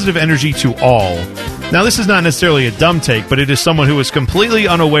 sending positive energy to all. Now, this is not necessarily a dumb take, but it is someone who was completely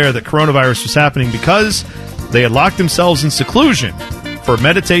unaware that coronavirus was happening because they had locked themselves in seclusion for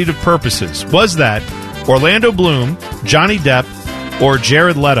meditative purposes. Was that Orlando Bloom, Johnny Depp, or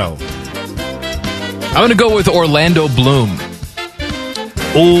Jared Leto? I'm going to go with Orlando Bloom.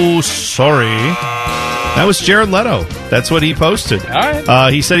 Oh, sorry. That was Jared Leto. That's what he posted. All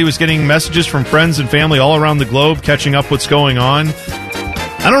right. He said he was getting messages from friends and family all around the globe, catching up what's going on.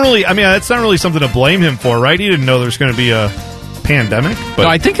 That's not really something to blame him for, right? He didn't know there was going to be a pandemic. But no,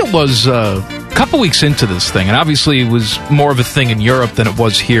 I think it was a couple weeks into this thing, and obviously it was more of a thing in Europe than it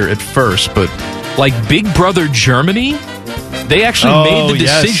was here at first, but like Big Brother Germany, they actually made the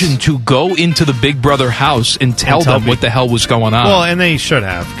decision to go into the Big Brother house and tell them what the hell was going on. Well, and they should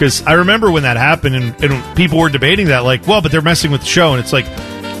have, because I remember when that happened, and people were debating that, like, well, but they're messing with the show, and it's like,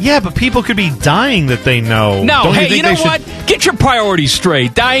 yeah, but people could be dying that they know. No, Don't hey, you know what? Get your priorities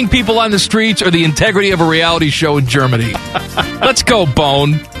straight. Dying people on the streets or the integrity of a reality show in Germany. Let's go,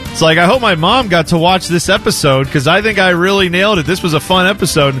 Bone. It's like, I hope my mom got to watch this episode, because I think I really nailed it. This was a fun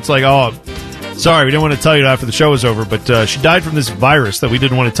episode. And it's like, oh, sorry, we didn't want to tell you after the show was over, but she died from this virus that we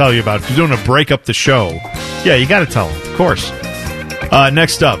didn't want to tell you about. If you don't want to break up the show, yeah, you got to tell them, of course.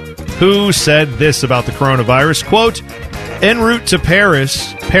 Next up, who said this about the coronavirus? Quote, en route to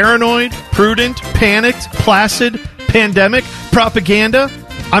Paris, paranoid, prudent, panicked, placid, pandemic, propaganda.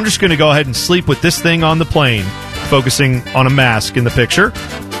 I'm just going to go ahead and sleep with this thing on the plane, focusing on a mask in the picture.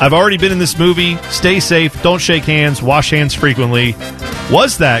 I've already been in this movie. Stay safe. Don't shake hands. Wash hands frequently.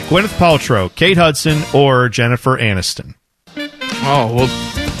 Was that Gwyneth Paltrow, Kate Hudson, or Jennifer Aniston? Oh, well...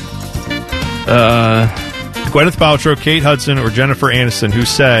 Gwyneth Paltrow, Kate Hudson, or Jennifer Aniston, who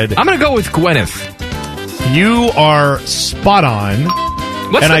said... I'm going to go with Gwyneth. You are spot on.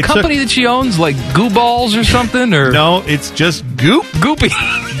 What's the company that she owns? Like Goo Balls or something? Or no, it's just Goop. Goopy.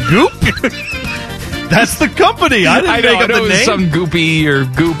 Goop? That's the company. I didn't make up the name. Some Goopy or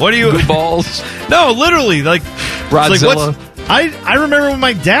Goop. What are you? Goo Balls. No, literally, like Rodzilla. I remember when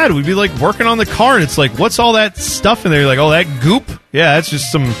my dad would be like working on the car, and it's like, what's all that stuff in there? You're like, oh, that goop. Yeah, that's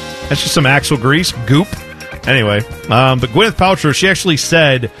just some axle grease. Goop. Anyway, but Gwyneth Paltrow, she actually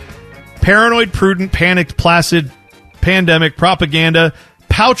said, paranoid, prudent, panicked, placid, pandemic, propaganda.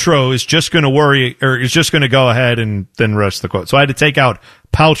 Paltrow is just going to worry, or is just going to go ahead and then rest the quote. So I had to take out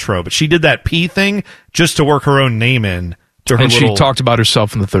Paltrow, but she did that P thing just to work her own name in to her. And she talked about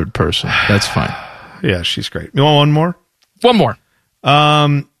herself in the third person. That's fine. Yeah, she's great. You want one more? One more.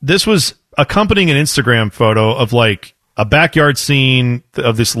 This was accompanying an Instagram photo of like a backyard scene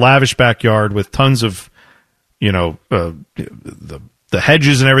of this lavish backyard with tons of, the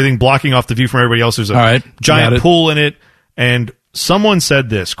hedges and everything blocking off the view from everybody else. There's a giant pool in it. And someone said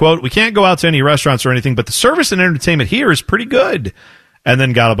this, quote, we can't go out to any restaurants or anything, but the service and entertainment here is pretty good. And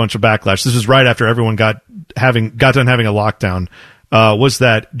then got a bunch of backlash. This was right after everyone got done having a lockdown. Was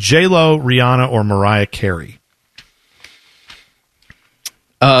that J-Lo, Rihanna, or Mariah Carey?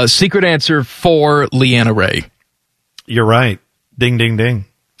 Secret answer for Leanna Ray. You're right. Ding, ding, ding.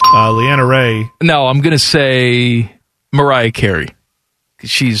 Leanna Ray. No, I'm going to say Mariah Carey.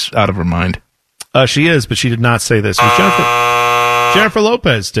 She's out of her mind. She is, but she did not say this. It was Jennifer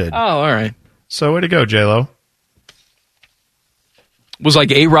Lopez did. Oh, all right. So way to go, J-Lo. Was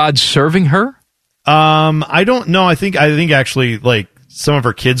like A-Rod serving her? I don't know. I think actually like some of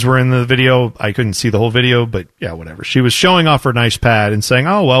her kids were in the video. I couldn't see the whole video, but yeah, whatever. She was showing off her nice pad and saying,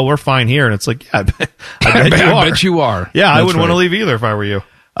 "Oh well, we're fine here." And it's like, yeah, I bet you are. Yeah, That's I wouldn't want to leave either if I were you.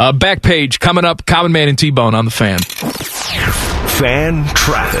 Back page coming up. Common Man and T-Bone on the Fan. Fan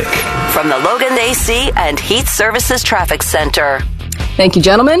traffic from the Logan AC and Heat Services Traffic Center. Thank you,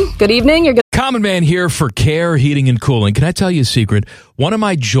 gentlemen. Good evening. You're good. Common Man here for Care Heating and Cooling. Can I tell you a secret? One of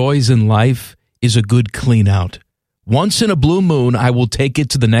my joys in life is a good clean out. Once in a blue moon, I will take it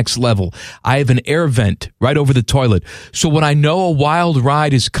to the next level. I have an air vent right over the toilet. So when I know a wild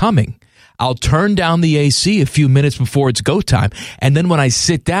ride is coming, I'll turn down the AC a few minutes before it's go time. And then when I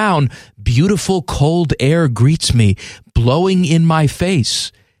sit down, beautiful cold air greets me, blowing in my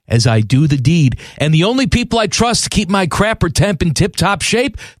face as I do the deed. And the only people I trust to keep my crapper temp in tip-top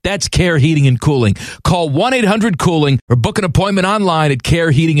shape, that's Care Heating and Cooling. Call 1-800-COOLING or book an appointment online at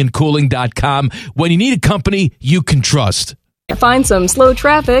careheatingandcooling.com when you need a company you can trust. Find some slow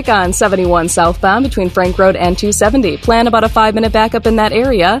traffic on 71 southbound between Frank Road and 270. Plan about a 5-minute backup in that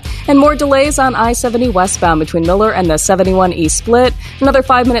area. And more delays on I-70 westbound between Miller and the 71 East split. Another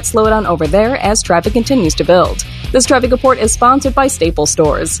 5-minute slowdown over there as traffic continues to build. This traffic report is sponsored by Staples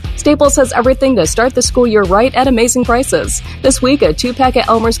Stores. Staples has everything to start the school year right at amazing prices. This week, a 2-pack of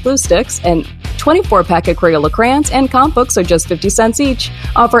Elmer's glue sticks and 24-pack of Crayola crayons and comp books are just 50 cents each.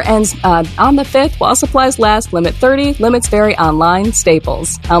 Offer ends on the 5th while supplies last. Limit 30. Limits vary online.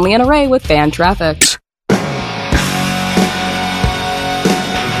 Staples. I'm Leanna Ray with Fan Traffic.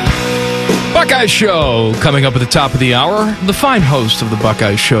 Buckeye Show coming up at the top of the hour. The fine host of the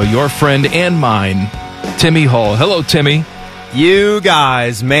Buckeye Show, your friend and mine, Timmy Hall. Hello, Timmy. You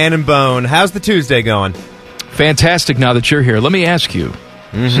guys, Man and Bone. How's the Tuesday going? Fantastic now that you're here. Let me ask you,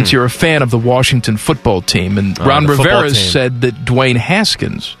 since you're a fan of the Washington football team, and Ron Rivera said that Dwayne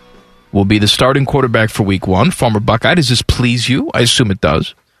Haskins will be the starting quarterback for Week 1. Former Buckeye. Does this please you? I assume it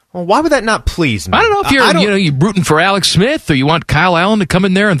does. Well, why would that not please me? I don't know if you're rooting for Alex Smith or you want Kyle Allen to come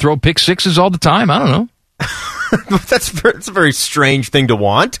in there and throw pick sixes all the time. I don't know. That's a very strange thing to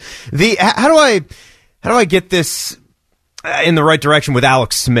want. How do I get this in the right direction with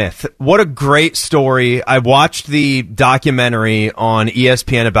Alex Smith? What a great story. I watched the documentary on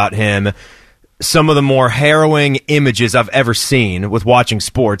ESPN about him. Some of the more harrowing images I've ever seen with watching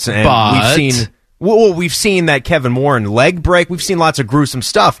sports, and we've seen that Kevin Warren leg break. We've seen lots of gruesome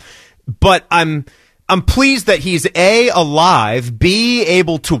stuff, but I'm pleased that he's A, alive, B,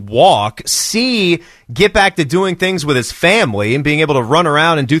 able to walk, C, get back to doing things with his family and being able to run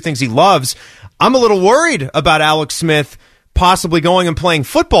around and do things he loves. I'm a little worried about Alex Smith possibly going and playing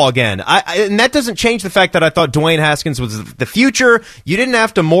football again. And that doesn't change the fact that I thought Dwayne Haskins was the future. You didn't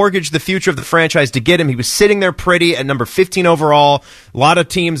have to mortgage the future of the franchise to get him. He was sitting there pretty at number 15 overall. A lot of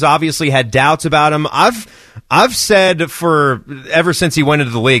teams obviously had doubts about him. I've said ever since he went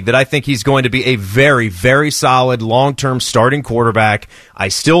into the league that I think he's going to be a very, very solid long-term starting quarterback. I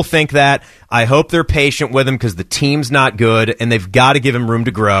still think that. I hope they're patient with him because the team's not good, and they've got to give him room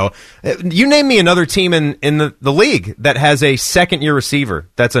to grow. You name me another team in the league that has a second-year receiver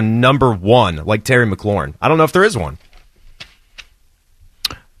that's a number 1, like Terry McLaurin. I don't know if there is one.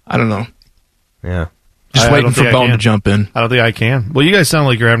 I don't know. Yeah. Just waiting for Bone to jump in. I don't think I can. Well, you guys sound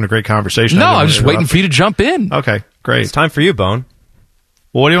like you're having a great conversation. No, I'm just waiting for you to jump in. Okay, great. It's time for you, Bone.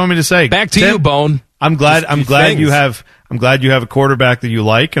 Well, what do you want me to say? Back to you, Bone. I'm glad you have a quarterback that you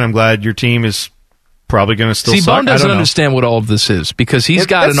like, and I'm glad your team is probably going to still suck. Bone doesn't understand what all of this is because he's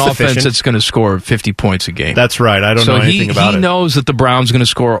got an offense that's going to score 50 points a game. That's right. I don't know anything about it. He knows that the Browns going to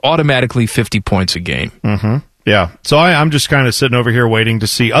score automatically 50 points a game. Mm-hmm. Yeah. So I'm just kind of sitting over here waiting to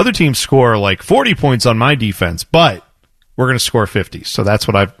see other teams score like 40 points on my defense, but we're going to score 50. So that's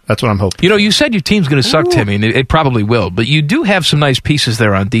what I'm hoping. You know, you said your team's going to suck, Timmy, and it probably will, but you do have some nice pieces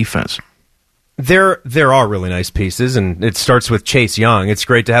there on defense. There are really nice pieces, and it starts with Chase Young. It's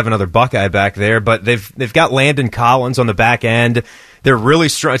great to have another Buckeye back there, but they've got Landon Collins on the back end. They're really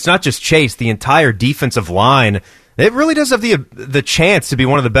strong. It's not just Chase; the entire defensive line. It really does have the chance to be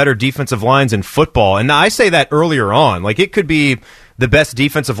one of the better defensive lines in football. And I say that earlier on, like it could be the best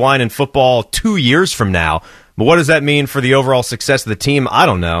defensive line in football 2 years from now. But what does that mean for the overall success of the team? I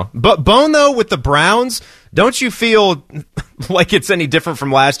don't know. But Bone, though, with the Browns, don't you feel like it's any different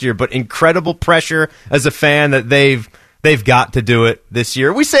from last year? But incredible pressure as a fan that they've got to do it this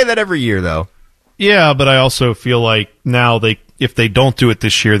year. We say that every year, though. Yeah, but I also feel like now if they don't do it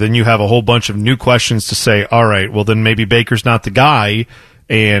this year, then you have a whole bunch of new questions to say, all right, well, then maybe Baker's not the guy,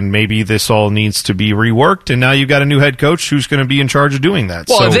 and maybe this all needs to be reworked, and now you've got a new head coach who's going to be in charge of doing that.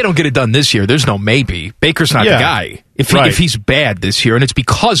 Well, if they don't get it done this year, there's no maybe. Baker's not the guy. If he's bad this year, and it's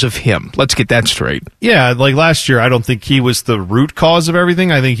because of him. Let's get that straight. Yeah, like last year, I don't think he was the root cause of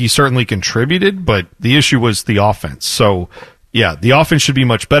everything. I think he certainly contributed, but the issue was the offense. So, yeah, the offense should be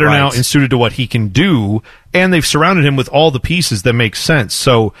much better now and suited to what he can do, and they've surrounded him with all the pieces that make sense.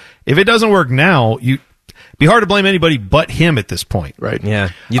 So if it doesn't work now, be hard to blame anybody but him at this point, right?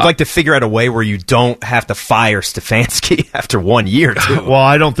 Yeah. You'd like to figure out a way where you don't have to fire Stefanski after 1 year, too. Well,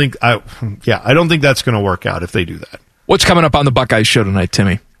 I don't think that's going to work out if they do that. What's coming up on the Buckeyes show tonight,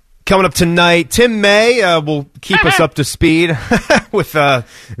 Timmy? Coming up tonight, Tim May will keep us up to speed with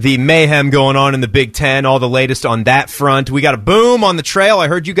the mayhem going on in the Big Ten, all the latest on that front. We got a boom on the trail. I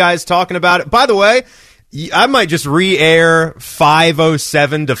heard you guys talking about it. By the way, I might just re-air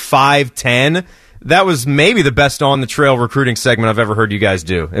 507 to 510. That was maybe the best on the trail recruiting segment I've ever heard you guys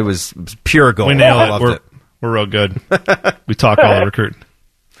do. It was pure gold. We nailed it. We're real good. We talk all the recruiting.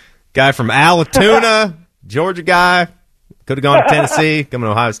 Guy from Alatoona, Georgia guy. Could have gone to Tennessee, coming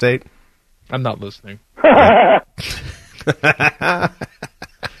to Ohio State. I'm not listening.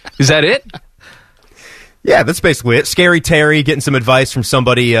 Is that it? Yeah, that's basically it. Scary Terry getting some advice from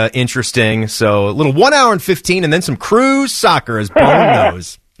somebody interesting. So a little 1 hour and 15, and then some cruise soccer, as Bone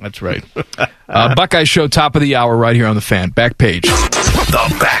knows. That's right. Buckeye Show, top of the hour, right here on the Fan. Back page.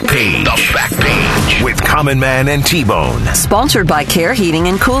 The Back Page. The Back Page with Common Man and T-Bone. Sponsored by Care Heating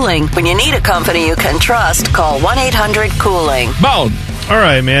and Cooling. When you need a company you can trust, call 1-800-COOLING. Bone. All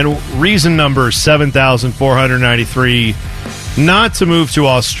right, man. Reason number 7,493 not to move to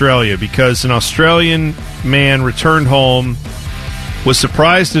Australia, because an Australian man returned home, was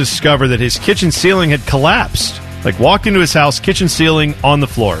surprised to discover that his kitchen ceiling had collapsed. Like, walked into his house, kitchen ceiling on the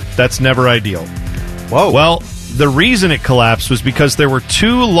floor. That's never ideal. Whoa. Well, the reason it collapsed was because there were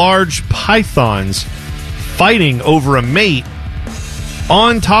 2 large pythons fighting over a mate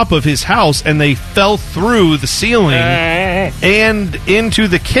on top of his house, and they fell through the ceiling and into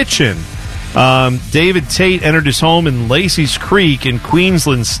the kitchen. David Tate entered his home in Lacey's Creek in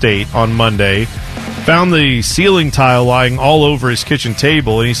Queensland State on Monday, found the ceiling tile lying all over his kitchen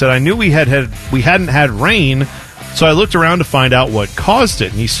table, and he said, "I knew we hadn't had rain, so I looked around to find out what caused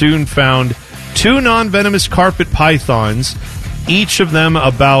it." And he soon found 2 non-venomous carpet pythons, each of them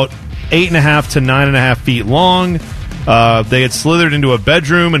about 8.5 to 9.5 feet long. They had slithered into a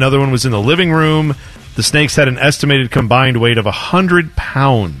bedroom. Another one was in the living room. The snakes had an estimated combined weight of 100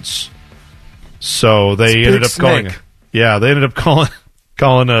 pounds. So they ended up calling. Yeah, they ended up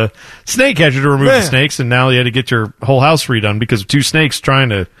calling a snake catcher to remove the snakes, and now you had to get your whole house redone because of 2 snakes trying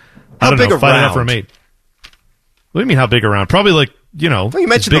to fight it out for a mate. What do you mean, how big around? Probably like, well, you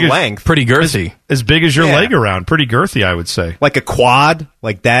mentioned the length. Pretty girthy. As big as your leg around. Pretty girthy, I would say. Like a quad?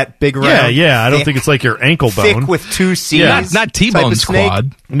 Like that big around? Yeah. I don't think it's like your ankle bone. Thick with 2 C's? Yeah. Not T-Bone's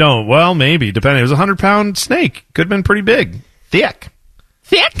quad. No, well, maybe. Depending. It was a 100-pound snake. Could have been pretty big. Thick.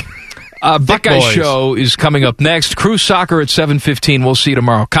 Buckeye Show is coming up next. Cruise Soccer at 7:15. We'll see you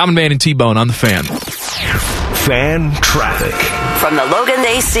tomorrow. Common Man and T-Bone on the Fan. Fan traffic. From the Logan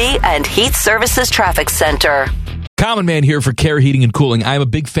AC and Heat Services Traffic Center. Common Man here for Care Heating and Cooling. I'm a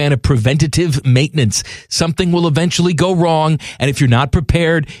big fan of preventative maintenance. Something will eventually go wrong, and if you're not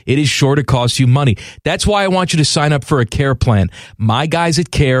prepared, it is sure to cost you money. That's why I want you to sign up for a Care plan. My guys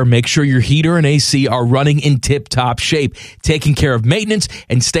at Care make sure your heater and AC are running in tip-top shape, taking care of maintenance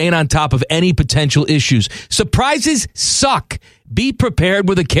and staying on top of any potential issues. Surprises suck. Be prepared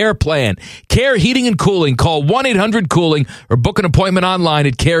with a Care plan. Care Heating and Cooling. Call 1-800-COOLING or book an appointment online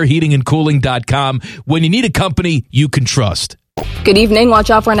at careheatingandcooling.com when you need a company you can trust. Good evening. Watch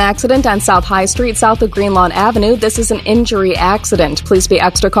out for an accident on South High Street, south of Greenlawn Avenue. This is an injury accident. Please be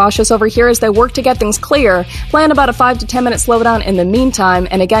extra cautious over here as they work to get things clear. Plan about a 5 to 10 minute slowdown in the meantime.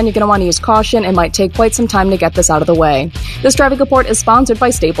 And again, you're going to want to use caution. It might take quite some time to get this out of the way. This traffic report is sponsored by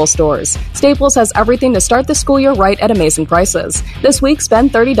Staples Stores. Staples has everything to start the school year right at amazing prices. This week,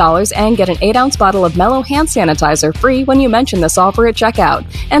 spend $30 and get an 8-ounce bottle of Mellow hand sanitizer free when you mention this offer at checkout.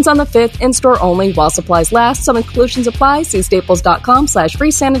 Ends on the 5th, in-store only while supplies last. Some exclusions apply. See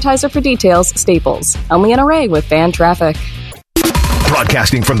Staples.com/free sanitizer for details. Staples. Only an array with fan traffic.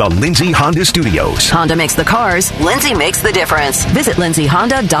 Broadcasting from the Lindsay Honda Studios. Honda makes the cars. Lindsay makes the difference. Visit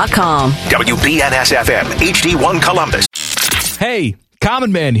lindsayhonda.com. WBNS-FM, HD1 Columbus. Hey,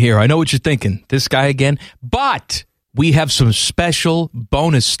 Common Man here. I know what you're thinking. This guy again. But we have some special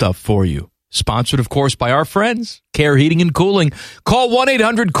bonus stuff for you. Sponsored, of course, by our friends, Care Heating and Cooling. Call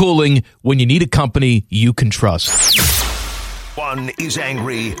 1-800-COOLING when you need a company you can trust. One is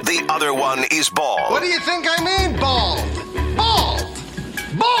angry, the other one is bald. What do you think I mean, bald? Bald!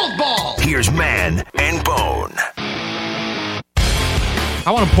 Bald! Here's Man and Bone. I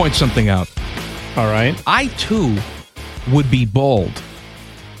want to point something out. All right. I, too, would be bald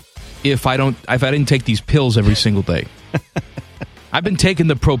if I didn't take these pills every single day. I've been taking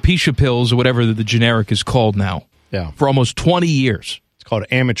the Propecia pills, or whatever the generic is called now, for almost 20 years. It's called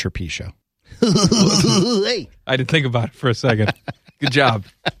Amateurpecia. I didn't think about it for a second. Good job.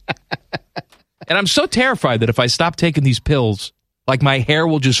 And I'm so terrified that if I stop taking these pills, like my hair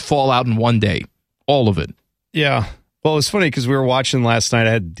will just fall out in one day. All of it. Yeah. Well, it was funny because we were watching last night.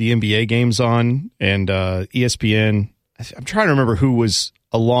 I had the NBA games on and ESPN. I'm trying to remember who was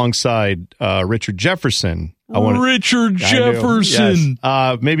alongside Richard Jefferson. Richard Jefferson.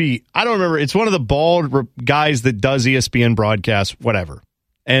 Yes. Maybe, I don't remember. It's one of the bald guys that does ESPN broadcasts, whatever.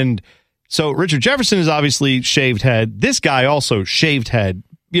 And so Richard Jefferson is obviously shaved head. This guy also shaved head,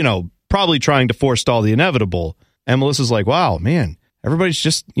 probably trying to forestall the inevitable. And Melissa's like, wow, man, everybody's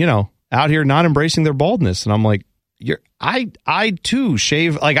just, out here not embracing their baldness. And I'm like, I too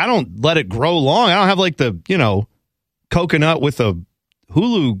shave. Like, I don't let it grow long. I don't have like the, coconut with a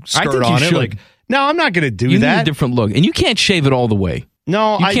Hulu skirt on it. Like, No, I'm not going to do you that. Need a different look. And you can't shave it all the way.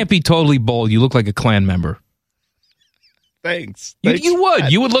 No, you can't be totally bald. You look like a Klan member. Thanks. You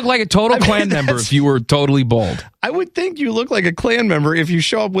would. You would look like a total Klan member if you were totally bald. I would think you look like a Klan member if you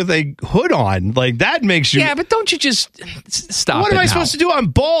show up with a hood on. Like, that makes you... Yeah, but don't you just... Stop What am I supposed to do? I'm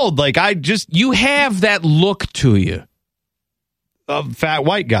bald. Like, You have that look to you. A fat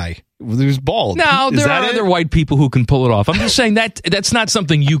white guy who's bald. No, there are other white people who can pull it off. I'm just saying that's not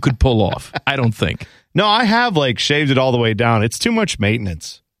something you could pull off. I don't think. No, I have, shaved it all the way down. It's too much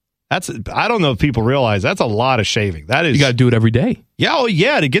maintenance. I don't know if people realize that's a lot of shaving. That is, you got to do it every day.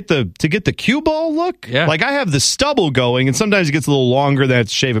 Yeah, to get the cue ball look. Yeah, I have the stubble going, and sometimes it gets a little longer. Then I have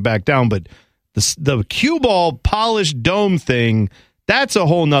to shave it back down. But the cue ball polished dome thing, that's a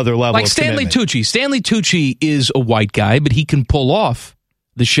whole nother level. Like of Stanley commitment. Tucci. Stanley Tucci is a white guy, but he can pull off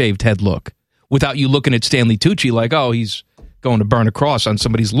the shaved head look without you looking at Stanley Tucci like, oh, he's going to burn a cross on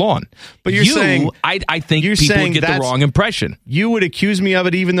somebody's lawn. But you're saying... I think people get the wrong impression. You would accuse me of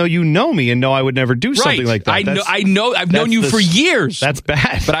it even though you know me and know I would never do something like that. I know. I've known you for years. That's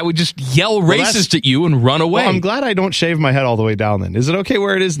bad. But I would just yell racist at you and run away. Well, I'm glad I don't shave my head all the way down then. Is it okay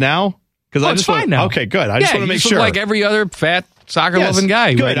where it is now? Because it's fine now. Okay, good. I just want to make sure. Look like every other fat soccer-loving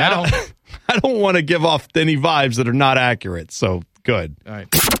guy good. right now. I don't want to give off any vibes that are not accurate, so good. All right.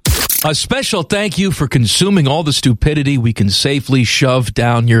 A special thank you for consuming all the stupidity we can safely shove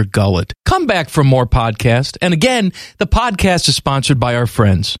down your gullet. Come back for more podcast. And again, the podcast is sponsored by our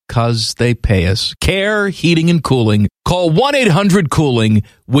friends, because they pay us. Care Heating and Cooling. Call 1-800-COOLING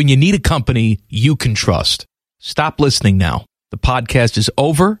when you need a company you can trust. Stop listening now. The podcast is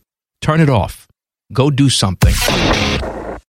over. Turn it off. Go do something.